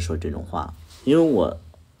讨厌他说这种话，因为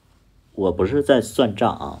我不是在算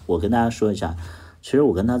账啊，我跟大家说一下，其实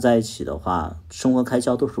我跟他在一起的话，生活开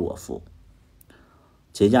销都是我付，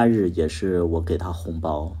节假日也是我给他红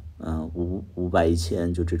包，500、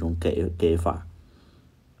1000就这种给法，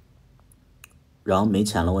然后没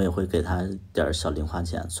钱了我也会给他点小零花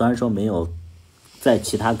钱，虽然说没有在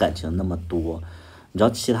其他感情那么多，你知道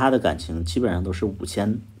其他的感情基本上都是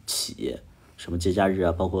5000起，什么节假日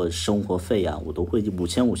啊，包括生活费啊，我都会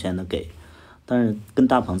5000的给。但是跟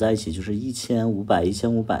大鹏在一起就是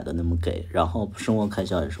1500的那么给，然后生活开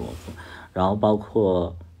销也是我付，然后包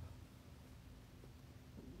括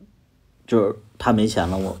就是他没钱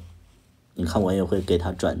了，你看我也会给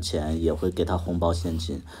他转钱，也会给他红包现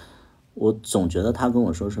金。我总觉得他跟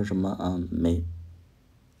我说什么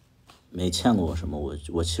没欠过我什么，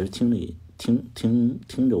我其实听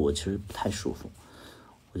着我其实不太舒服。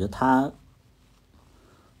我觉得他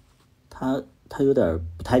有点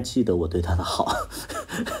不太记得我对他的好。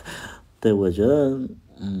对，我觉得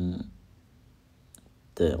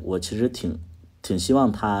对，我其实挺希望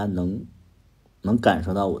他能感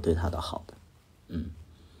受到我对他的好的。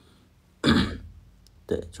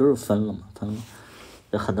对，就是分了嘛，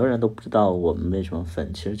很多人都不知道我们为什么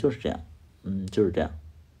分，其实就是这样。就是这样。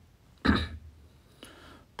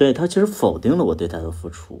对，他其实否定了我对他的付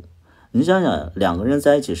出。你想想，两个人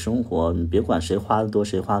在一起生活，你别管谁花的多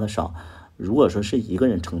谁花的少，如果说是一个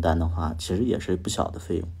人承担的话，其实也是不小的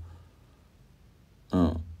费用。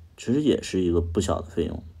其实也是一个不小的费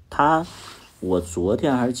用。我昨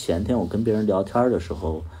天还是前天，我跟别人聊天的时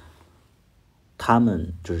候，他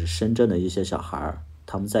们就是深圳的一些小孩，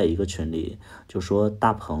他们在一个群里就说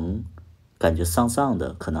大鹏感觉丧丧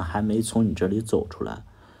的，可能还没从你这里走出来。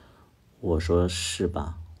我说是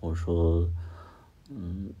吧？我说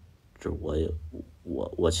这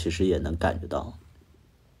我其实也能感觉到。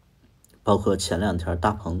包括前2天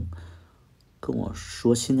大鹏跟我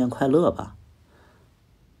说新年快乐吧，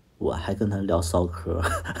我还跟他聊骚嗑。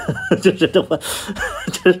就是这么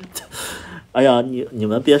就是哎呀，你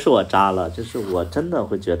们别说我渣了，就是我真的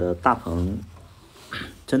会觉得大鹏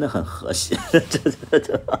真的很和谐。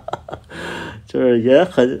就是也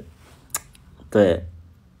很对。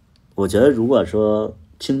我觉得如果说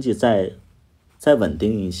经济再稳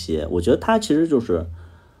定一些，我觉得他其实就是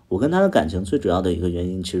我跟他的感情最主要的一个原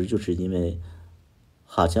因，其实就是因为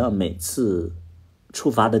好像每次触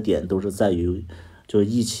发的点都是在于就是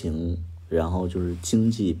疫情，然后就是经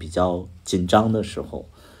济比较紧张的时候。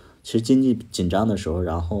其实经济紧张的时候，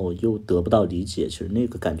然后又得不到理解，其实那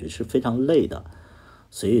个感觉是非常累的，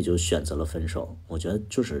所以就选择了分手。我觉得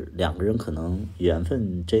就是两个人可能缘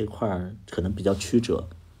分这一块可能比较曲折。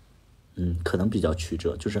可能比较曲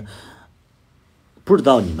折，就是不知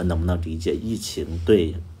道你们能不能理解疫情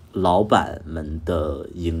对老板们的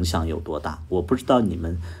影响有多大。我不知道你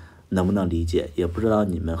们能不能理解，也不知道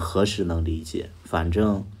你们何时能理解。反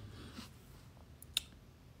正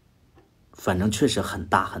确实很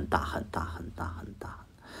大很大很大很大很大。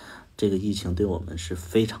这个疫情对我们是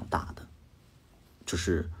非常大的，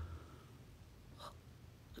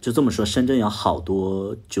就这么说，深圳有好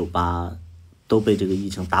多酒吧都被这个疫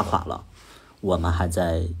情打垮了，我们还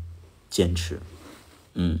在坚持。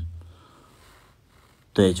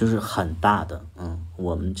对，就是很大的。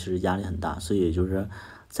我们其实压力很大，所以就是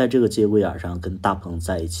在这个节骨眼上跟大鹏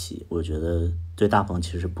在一起，我觉得对大鹏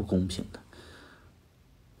其实不公平的。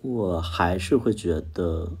我还是会觉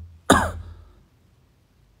得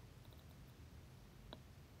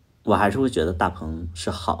大鹏是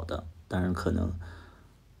好的，但是可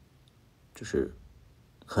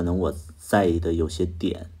能我在意的有些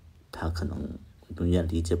点，他可能永远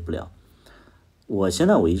理解不了。我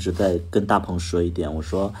一直在跟大鹏说一点，我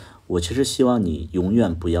说我其实希望你永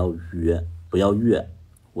远不要越，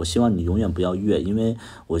我希望你永远不要越，因为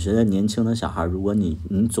我觉得年轻的小孩，如果你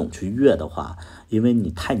总去越的话，因为你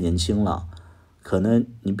太年轻了，可能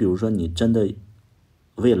你比如说你真的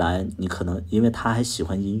未来你可能因为他还喜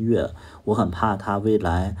欢音乐，我很怕他未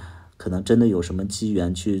来可能真的有什么机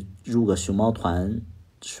缘去入个熊猫团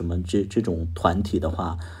什么这种团体的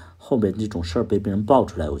话，后面这种事儿被别人爆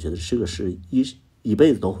出来，我觉得这个是一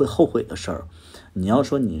辈子都会后悔的事儿。你要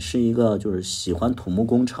说你是一个就是喜欢土木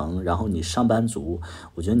工程，然后你上班族，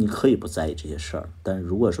我觉得你可以不在意这些事儿。但是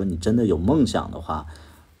如果说你真的有梦想的话，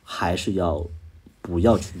还是不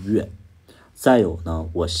要去越。再有呢，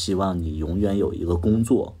我希望你永远有一个工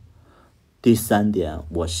作。第3点，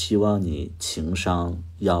我希望你情商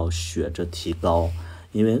要学着提高，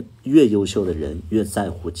因为越优秀的人越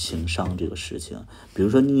在乎情商这个事情。比如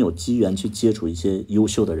说你有机缘去接触一些优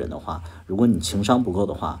秀的人的话，如果你情商不够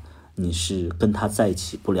的话，你是跟他在一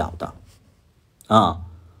起不了的。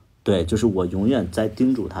对，就是我永远在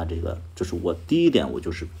叮嘱他这个，就是我第1点，我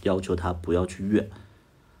就是要求他不要去越。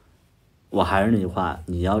我还是那句话，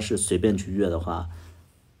你要是随便去越的话，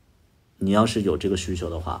你要是有这个需求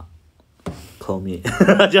的话，call me。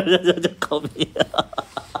 就 call me。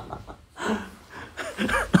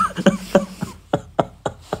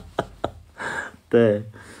 对，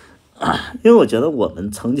因为我觉得我们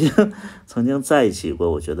曾经在一起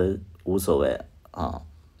过，我觉得无所谓啊。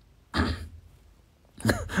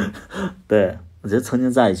对，我觉得曾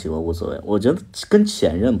经在一起过无所谓，我觉得跟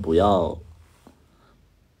前任不要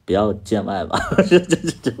见外吧，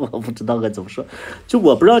这我不知道该怎么说，就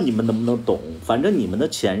我不知道你们能不能懂，反正你们的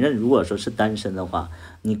前任如果说是单身的话，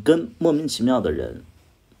你跟莫名其妙的人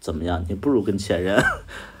怎么样，你不如跟前任，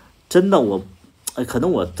真的可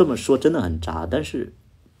能我这么说真的很渣，但是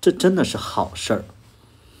这真的是好事儿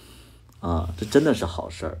啊，这真的是好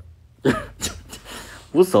事儿。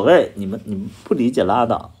无所谓，你们不理解拉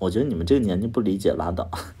倒，我觉得你们这个年纪不理解拉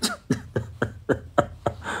倒。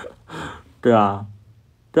对啊，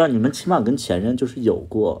你们起码跟前任就是有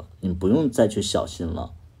过，你不用再去小心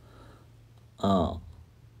了。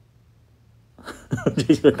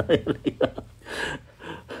这就到那个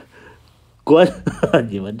滚！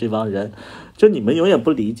你们这帮人，就你们永远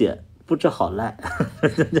不理解，不知好赖。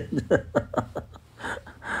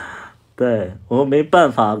对，我没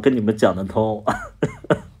办法跟你们讲得通。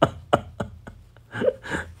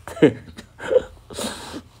对，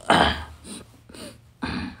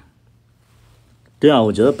对啊，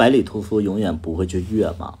我觉得百里屠夫永远不会去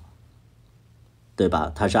越嘛，对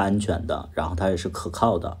吧？它是安全的，然后它也是可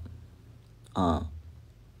靠的，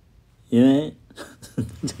因为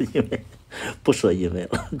不说因为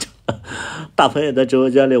了，大鹏也在直播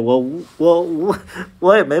间里，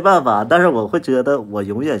我也没办法，但是我会觉得我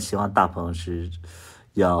永远希望大鹏是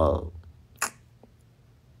要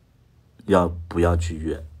不要去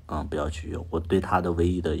越不要去越，我对他的唯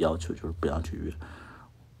一的要求就是不要去越，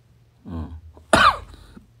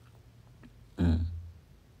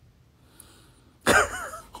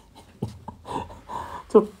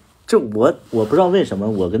就我不知道为什么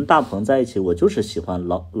我跟大鹏在一起，我就是喜欢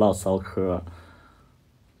唠骚嗑，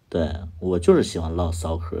对，我就是喜欢唠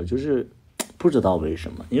骚嗑，就是不知道为什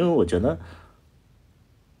么，因为我觉得，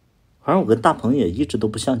反正我跟大鹏也一直都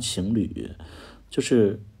不像情侣，就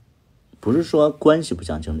是不是说关系不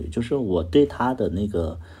像情侣，就是我对他的那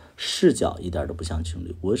个视角一点都不像情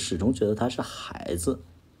侣，我始终觉得他是孩子，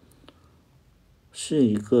是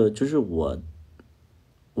一个就是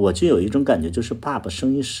我就有一种感觉，就是爸爸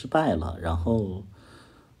生意失败了，然后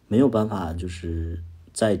没有办法就是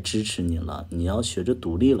再支持你了，你要学着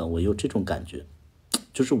独立了，我有这种感觉，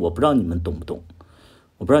就是我不知道你们懂不懂，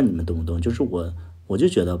就是我就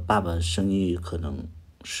觉得爸爸生意可能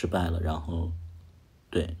失败了，然后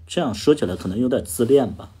对，这样说起来可能有点自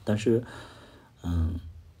恋吧，但是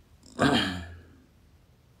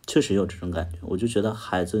确实有这种感觉，我就觉得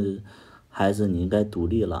孩子你应该独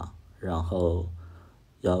立了，然后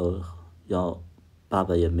要爸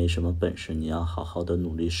爸也没什么本事，你要好好的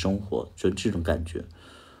努力生活，就这种感觉。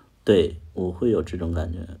对，我会有这种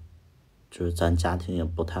感觉，就是咱家庭也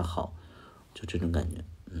不太好，就这种感觉。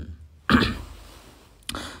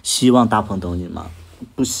希望大鹏懂你吗？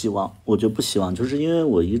不希望，我就不希望，就是因为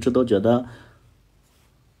我一直都觉得，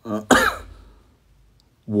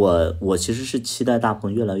我其实是期待大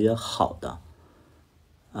鹏越来越好的，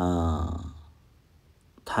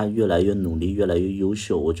他越来越努力，越来越优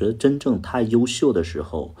秀。我觉得真正他优秀的时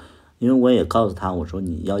候，因为我也告诉他，我说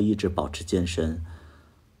你要一直保持健身，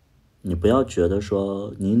你不要觉得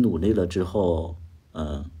说你努力了之后，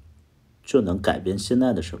就能改变现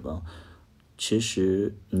在的什么。其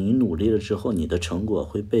实你努力了之后，你的成果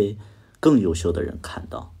会被更优秀的人看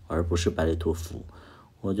到，而不是百里屠夫。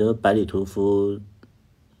我觉得百里屠夫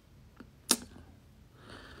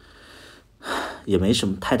也没什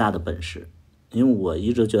么太大的本事。因为我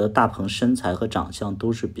一直觉得大鹏身材和长相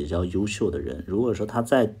都是比较优秀的人，如果说他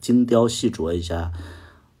再精雕细琢一下，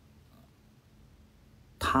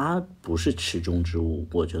他不是池中之物，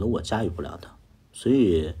我觉得我驾驭不了他，所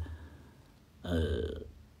以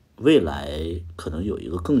未来可能有一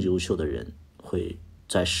个更优秀的人会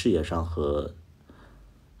在事业上和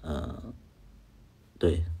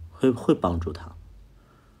对，会帮助他，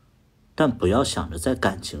但不要想着在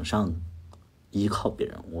感情上依靠别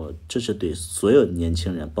人，这是对所有年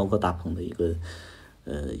轻人，包括大鹏的一个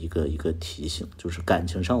提醒，就是感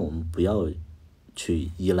情上我们不要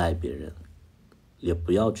去依赖别人，也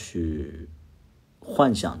不要去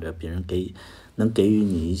幻想着别人能给予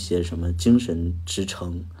你一些什么精神支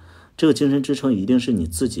撑，这个精神支撑一定是你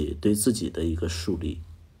自己对自己的一个树立。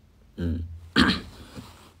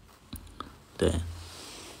对。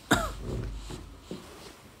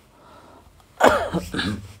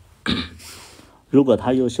如果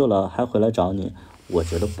他优秀了还回来找你，我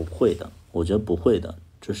觉得不会的，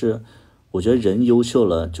就是我觉得人优秀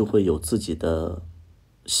了就会有自己的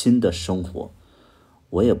新的生活，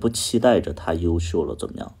我也不期待着他优秀了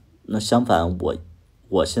怎么样。那相反，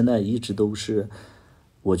我现在一直都是，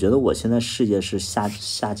我觉得我现在事业是下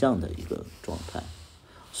降的一个状态，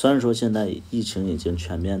虽然说现在疫情已经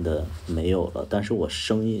全面的没有了，但是我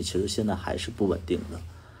生意其实现在还是不稳定的。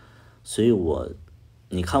所以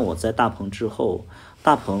你看我在大鹏之后，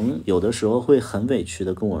大鹏有的时候会很委屈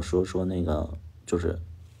的跟我说那个，就是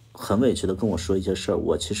很委屈的跟我说一些事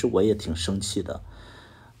儿，其实我也挺生气的。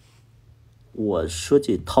我说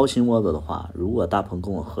句掏心窝子的话，如果大鹏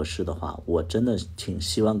跟我合适的话，我真的挺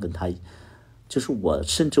希望跟他，就是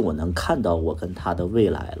甚至我能看到我跟他的未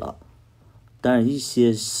来了。但是一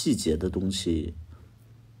些细节的东西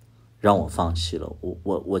让我放弃了，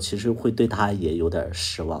我其实会对他也有点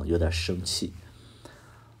失望，有点生气。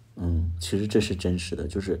其实这是真实的，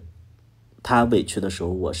就是他委屈的时候，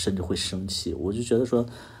我甚至会生气。我就觉得说，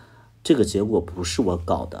这个结果不是我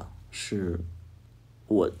搞的，是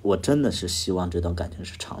我真的是希望这段感情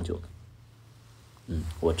是长久的。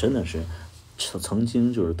我真的是曾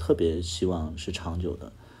经就是特别希望是长久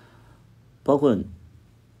的，包括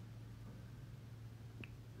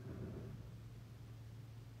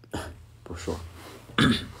不说，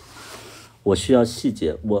我需要细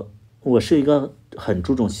节，我是一个很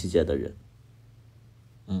注重细节的人。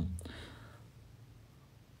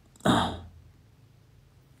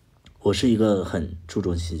我是一个很注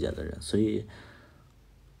重细节的人，所以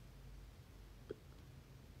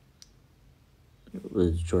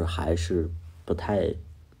就是还是不太，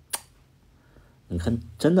你看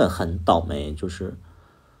真的很倒霉，就是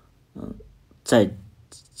在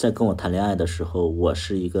跟我谈恋爱的时候，我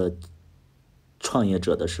是一个创业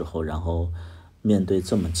者的时候，然后面对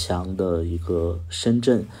这么强的一个深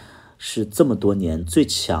圳是这么多年最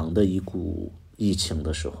强的一股疫情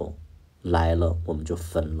的时候来了，我们就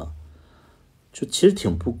分了，就其实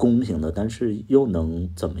挺不公平的，但是又能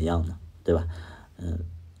怎么样呢？对吧？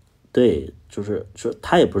对，就是说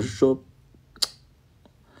他也不是说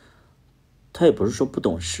不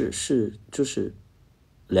懂事，就是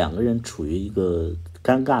两个人处于一个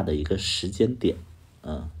尴尬的一个时间点。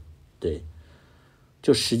对，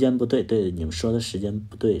就时间不对，对，你们说的时间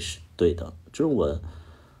不对是对的，就是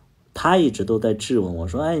他一直都在质问我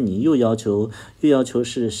说，哎，你又要求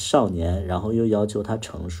是少年，然后又要求他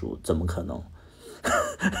成熟，怎么可能？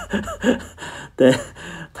对，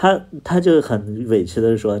他就很委屈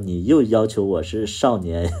的说，你又要求我是少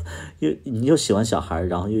年，你又喜欢小孩，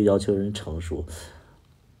然后又要求人成熟。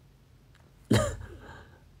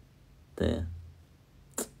对，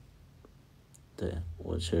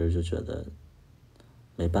我其实就觉得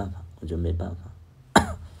没办法，我觉得没办法。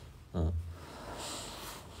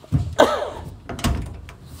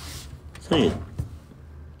所以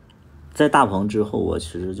在大鹏之后，我其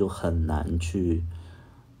实就很难去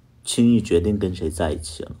轻易决定跟谁在一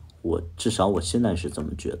起了。至少我现在是这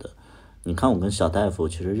么觉得。你看我跟小大夫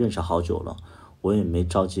其实认识好久了，我也没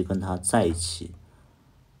着急跟他在一起，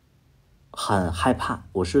很害怕。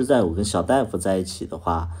我跟小大夫在一起的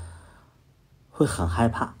话，会很害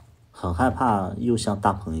怕，很害怕，又像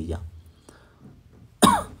大鹏一样，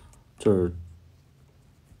就是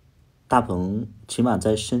大鹏起码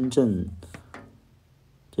在深圳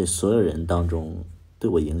这所有人当中对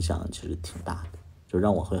我影响其实挺大的，就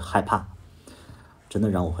让我会害怕，真的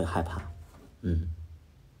让我会害怕。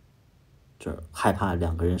就是害怕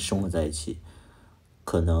两个人生活在一起，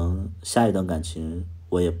可能下一段感情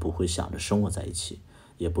我也不会想着生活在一起，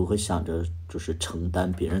也不会想着就是承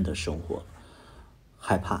担别人的生活，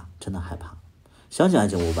害怕，真的害怕。相信爱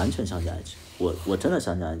情，我完全相信爱情，我真的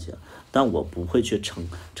相信爱情，但我不会去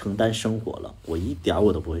承担生活了，我一点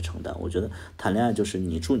我都不会承担。我觉得谈恋爱就是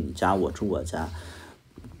你住你家，我住我家，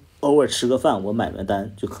偶尔吃个饭，我买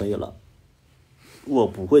单就可以了。我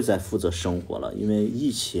不会再负责生活了，因为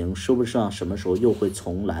疫情说不上什么时候又会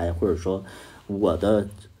重来，或者说我的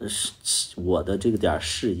这个点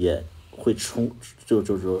事业会就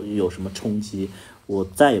是说有什么冲击，我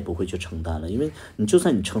再也不会去承担了。因为就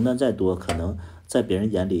算你承担再多，可能在别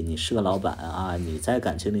人眼里你是个老板啊，你在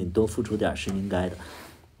感情里多付出点是应该的，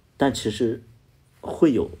但其实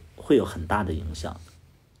会有很大的影响。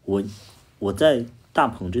我在大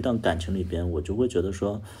鹏这段感情里边，我就会觉得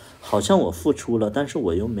说，好像我付出了，但是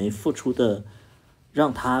我又没付出的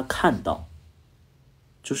让他看到，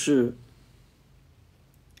就是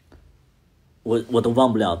我都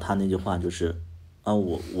忘不了他那句话，就是啊，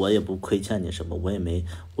我也不亏欠你什么，我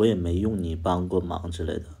也没用你帮过忙之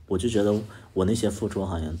类的，我就觉得我那些付出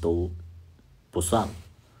好像都不算了。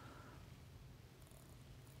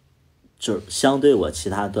就是相对我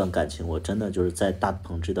其他段感情，我真的就是在大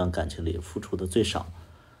鹏这段感情里付出的最少，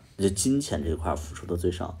就金钱这块付出的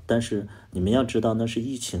最少。但是你们要知道，那是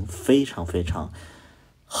疫情非常非常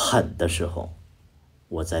狠的时候，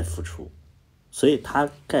我在付出，所以他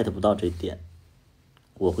get 不到这点，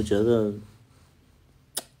我会觉得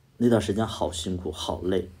那段时间好辛苦，好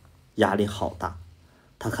累，压力好大，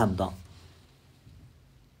他看不到，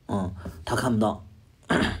他看不到，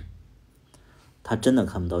他真的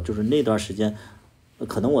看不到。就是那段时间，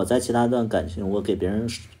可能我在其他段感情，我给别人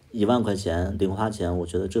1万块钱零花钱，我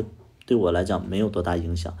觉得这对我来讲没有多大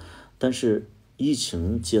影响。但是疫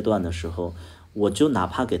情阶段的时候，我就哪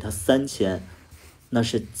怕给他3000，那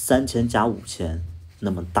是3000加5000，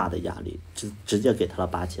那么大的压力，直接给他了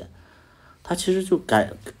8000。他其实就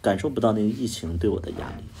感受不到那个疫情对我的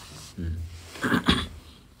压力，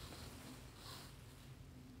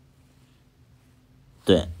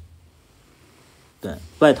对，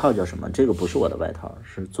外套叫什么？这个不是我的外套，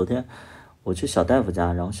是昨天我去小大夫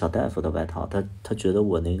家，然后小大夫的外套，他觉得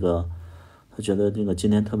我那个，他觉得那个今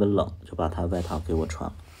天特别冷，就把他外套给我穿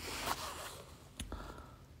了。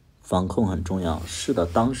防控很重要，是的，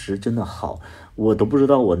当时真的好，我都不知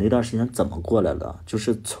道我那段时间怎么过来的，就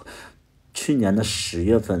是从去年的10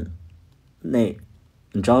月份，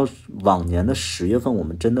你知道往年的10月份我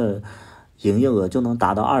们真的营业额就能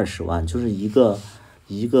达到20万，就是一个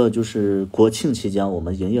就是国庆期间我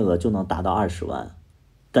们营业额就能达到20万，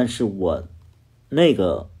但是我那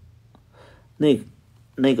个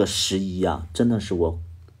11啊，真的是我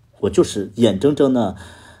就是眼睁睁的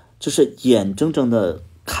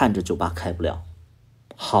看着酒吧开不了，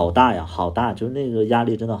好大呀，好大，就是那个压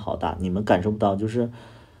力真的好大，你们感受不到，就是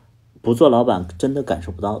不做老板真的感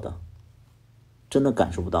受不到的，真的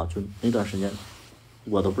感受不到，就那段时间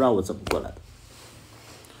我都不知道我怎么过来的。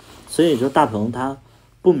所以就大鹏他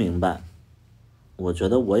不明白，我觉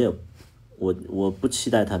得我不期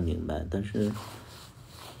待他明白，但是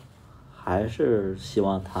还是希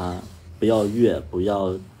望他不要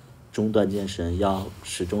中断健身，要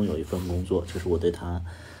始终有一份工作，这是我对他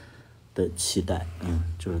的期待，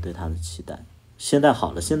就是对他的期待。现在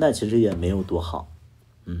好了，现在其实也没有多好，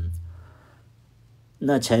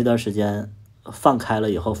那前一段时间放开了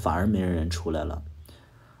以后，反而没人出来了。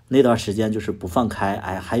那段时间就是不放开，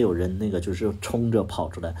还有人那个就是冲着跑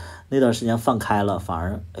出来。那段时间放开了，反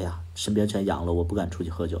而身边全阳了，我不敢出去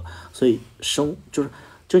喝酒。所以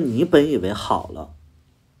就你本以为好了，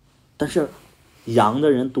但是阳的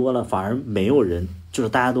人多了，反而没有人，就是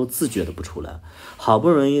大家都自觉的不出来。好不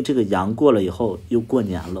容易这个阳过了以后，又过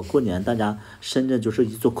年了，过年大家深圳就是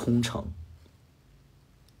一座空城。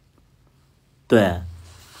对，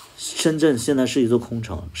深圳现在是一座空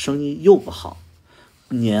城，生意又不好。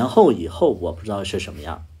年后以后我不知道是什么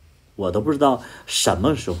样，我都不知道什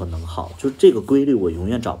么时候能好，就这个规律我永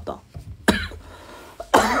远找不到。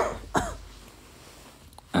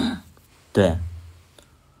对，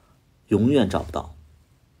永远找不到。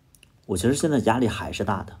我其实现在压力还是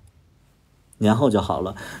大的，年后就好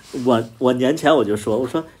了。我年前我就说，我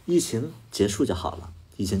说疫情结束就好了，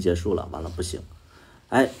疫情结束了，完了不行，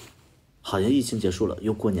好像疫情结束了，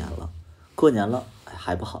又过年了，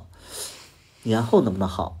还不好，年后能不能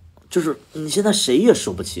好？就是你现在谁也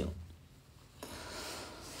说不清，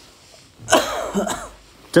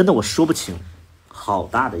真的我说不清，好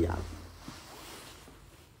大的压力。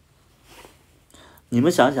你们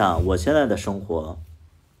想想，我现在的生活，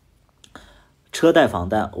车贷房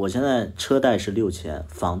贷，我现在车贷是6000，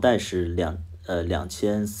房贷是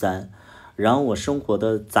2300，然后我生活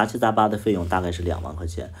的杂七杂八的费用大概是2万块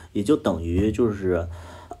钱，也就等于就是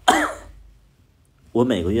我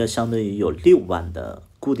每个月相对于有6万的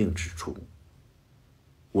固定支出。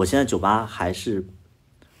我现在酒吧还是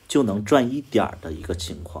就能赚一点的一个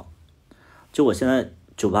情况，就我现在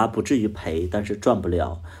酒吧不至于赔，但是赚不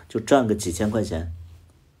了，就赚个几千块钱。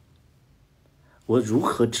我如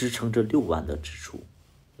何支撑这6万的支出？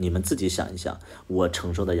你们自己想一想，我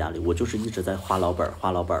承受的压力，我就是一直在花老本。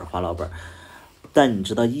但你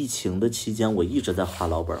知道疫情的期间，我一直在花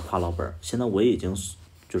老本，现在我已经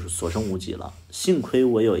就是所剩无几了。幸亏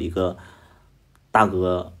我有一个大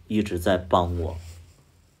哥一直在帮我，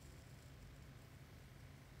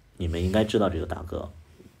你们应该知道这个大哥，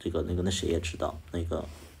那谁也知道，那个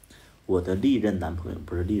我的历任男朋友，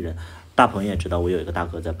不是历任大朋友也知道，我有一个大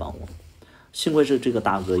哥在帮我。幸亏是这个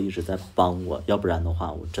大哥一直在帮我，要不然的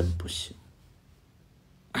话我真不行。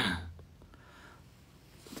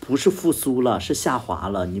不是复苏了，是下滑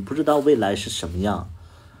了，你不知道未来是什么样。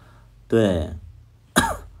对，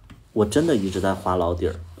我真的一直在花老底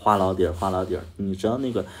儿，你知道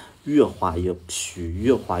那个越花越虚，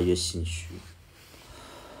越花越心虚。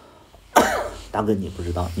大哥你不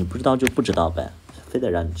知道就不知道呗，非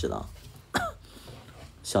得让你知道。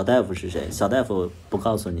小大夫是谁？小大夫不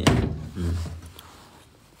告诉你。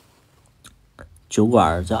酒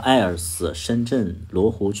馆叫艾尔斯，深圳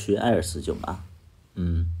罗湖区艾尔斯酒吧。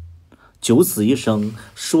九死一生，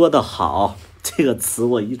说得好，这个词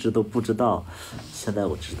我一直都不知道。现在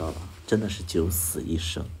我知道了，真的是九死一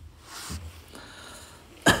生。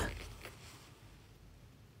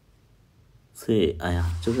所以，哎呀，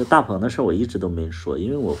就是大鹏的事我一直都没说，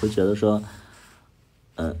因为我会觉得说，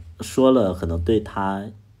说了可能对他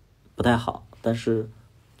不太好。但是，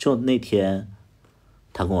就那天，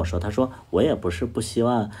他跟我说，他说我也不是不希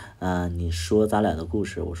望，你说咱俩的故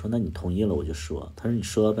事。我说那你同意了我就说。他说你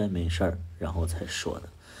说呗，没事儿，然后我才说的。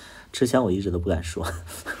之前我一直都不敢说。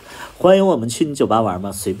欢迎我们去你酒吧玩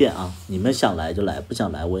吗？随便啊，你们想来就来，不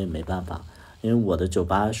想来我也没办法，因为我的酒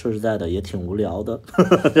吧说实在的也挺无聊的。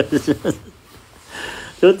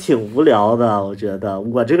就挺无聊的，我觉得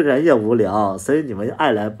我这个人也无聊，所以你们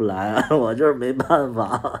爱来不来，我就是没办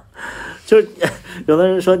法。就是有的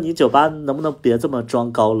人说你酒吧能不能别这么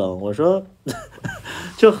装高冷，我说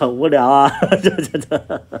就很无聊啊，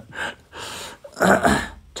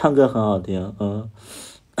唱歌很好听，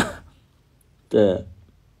对，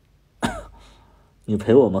你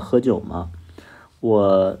陪我们喝酒吗？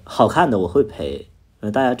我好看的我会陪，因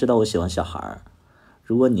为大家知道我喜欢小孩儿。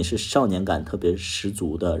如果你是少年感特别十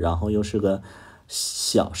足的，然后又是个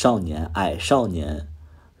小少年、矮少年，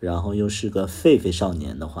然后又是个狒少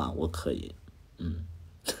年的话，我可以，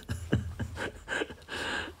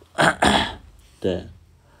对，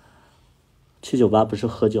去酒吧不是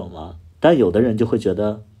喝酒吗？但有的人就会觉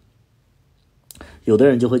得，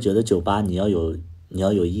酒吧你要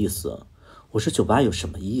有意思。我说酒吧有什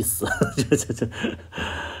么意思？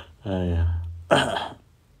哎呀。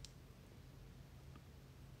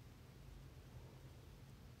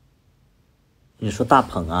你说大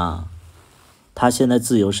鹏啊，他现在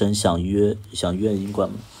自由身想约你管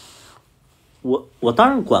吗？我当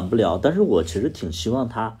然管不了，但是我其实挺希望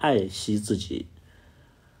他爱惜自己。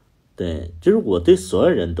对，就是我对所有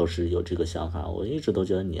人都是有这个想法，我一直都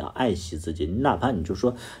觉得你要爱惜自己。你哪怕你就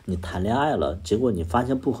说你谈恋爱了，结果你发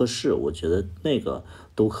现不合适，我觉得那个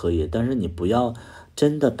都可以，但是你不要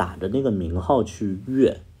真的打着那个名号去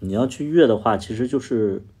越。你要去越的话，其实就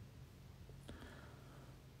是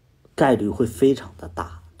概率会非常的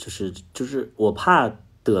大，就是我怕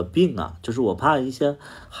得病啊，就是我怕一些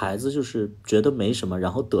孩子就是觉得没什么，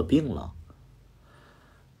然后得病了。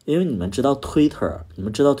因为你们知道 Twitter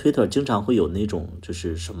经常会有那种就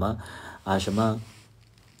是什么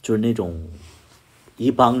就是那种一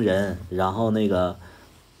帮人，然后那个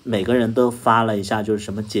每个人都发了一下就是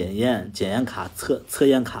什么检验卡测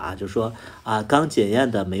验卡，就说刚检验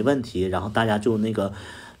的没问题，然后大家就那个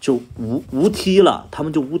就无梯了，他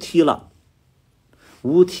们就无梯了，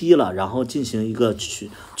然后进行一个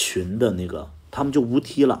群的那个，他们就无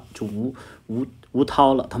梯了，就无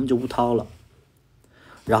涛了，他们就无涛了。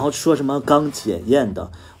然后说什么刚检验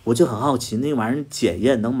的，我就很好奇，那玩意儿检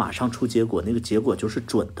验能马上出结果，那个结果就是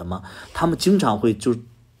准的吗？他们经常会就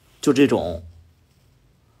这种，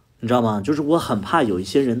你知道吗？就是我很怕有一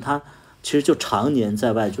些人，他其实就常年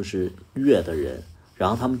在外就是越的人，然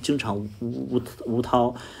后他们经常无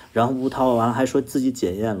涛，然后无涛完了还说自己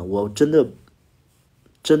检验了，我真的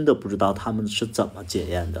不知道他们是怎么检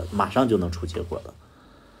验的，马上就能出结果了。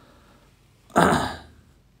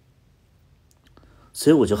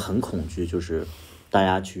所以我就很恐惧，就是大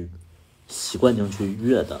家去习惯性去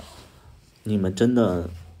越的，你们真的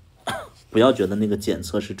不要觉得那个检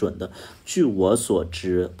测是准的。据我所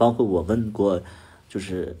知，包括我问过就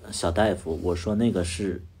是小大夫，我说那个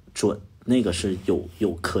是准，那个是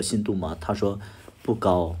有可信度吗？他说不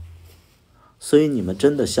高。所以你们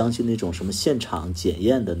真的相信那种什么现场检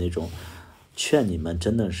验的那种，劝你们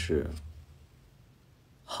真的是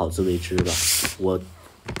好自为之吧。我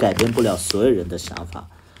改变不了所有人的想法，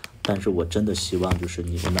但是我真的希望就是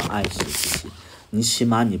你们能爱惜自己。你起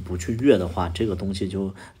码你不去越的话，这个东西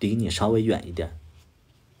就离你稍微远一点。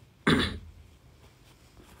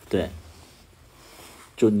对，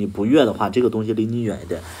就你不越的话，这个东西离你远一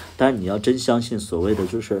点。但是你要真相信所谓的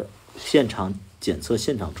就是现场检测、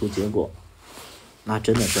现场出结果，那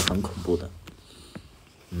真的是很恐怖的。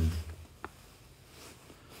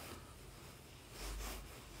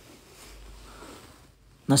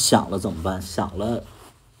那想了怎么办？想了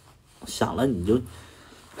你就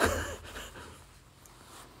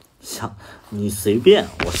想，你随便。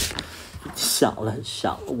我想了，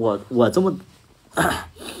我这么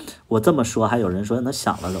我这么说，还有人说那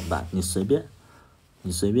想了怎么办？你随便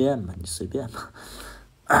吧。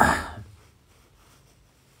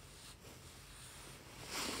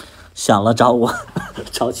想了找我，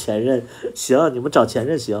找前任行，你们找前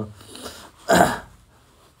任行。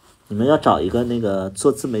你们要找一个那个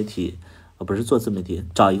做自媒体，不是做自媒体，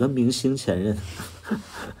找一个明星前任。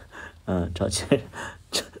找前任。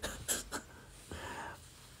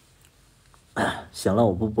行了，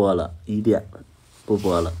我不播了，1点了。不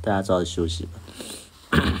播了，大家早点休息吧。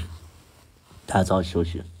大家早点休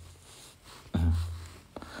息。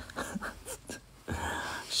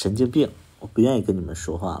神经病，我不愿意跟你们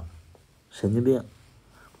说话了。神经病，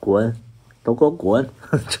滚，都给我滚！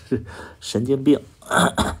这是神经病。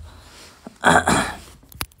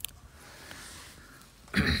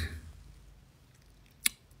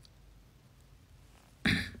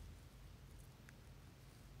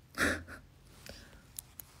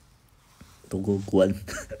都给我滚！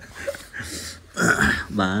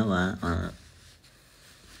晚安，晚安，晚安，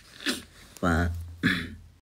晚安。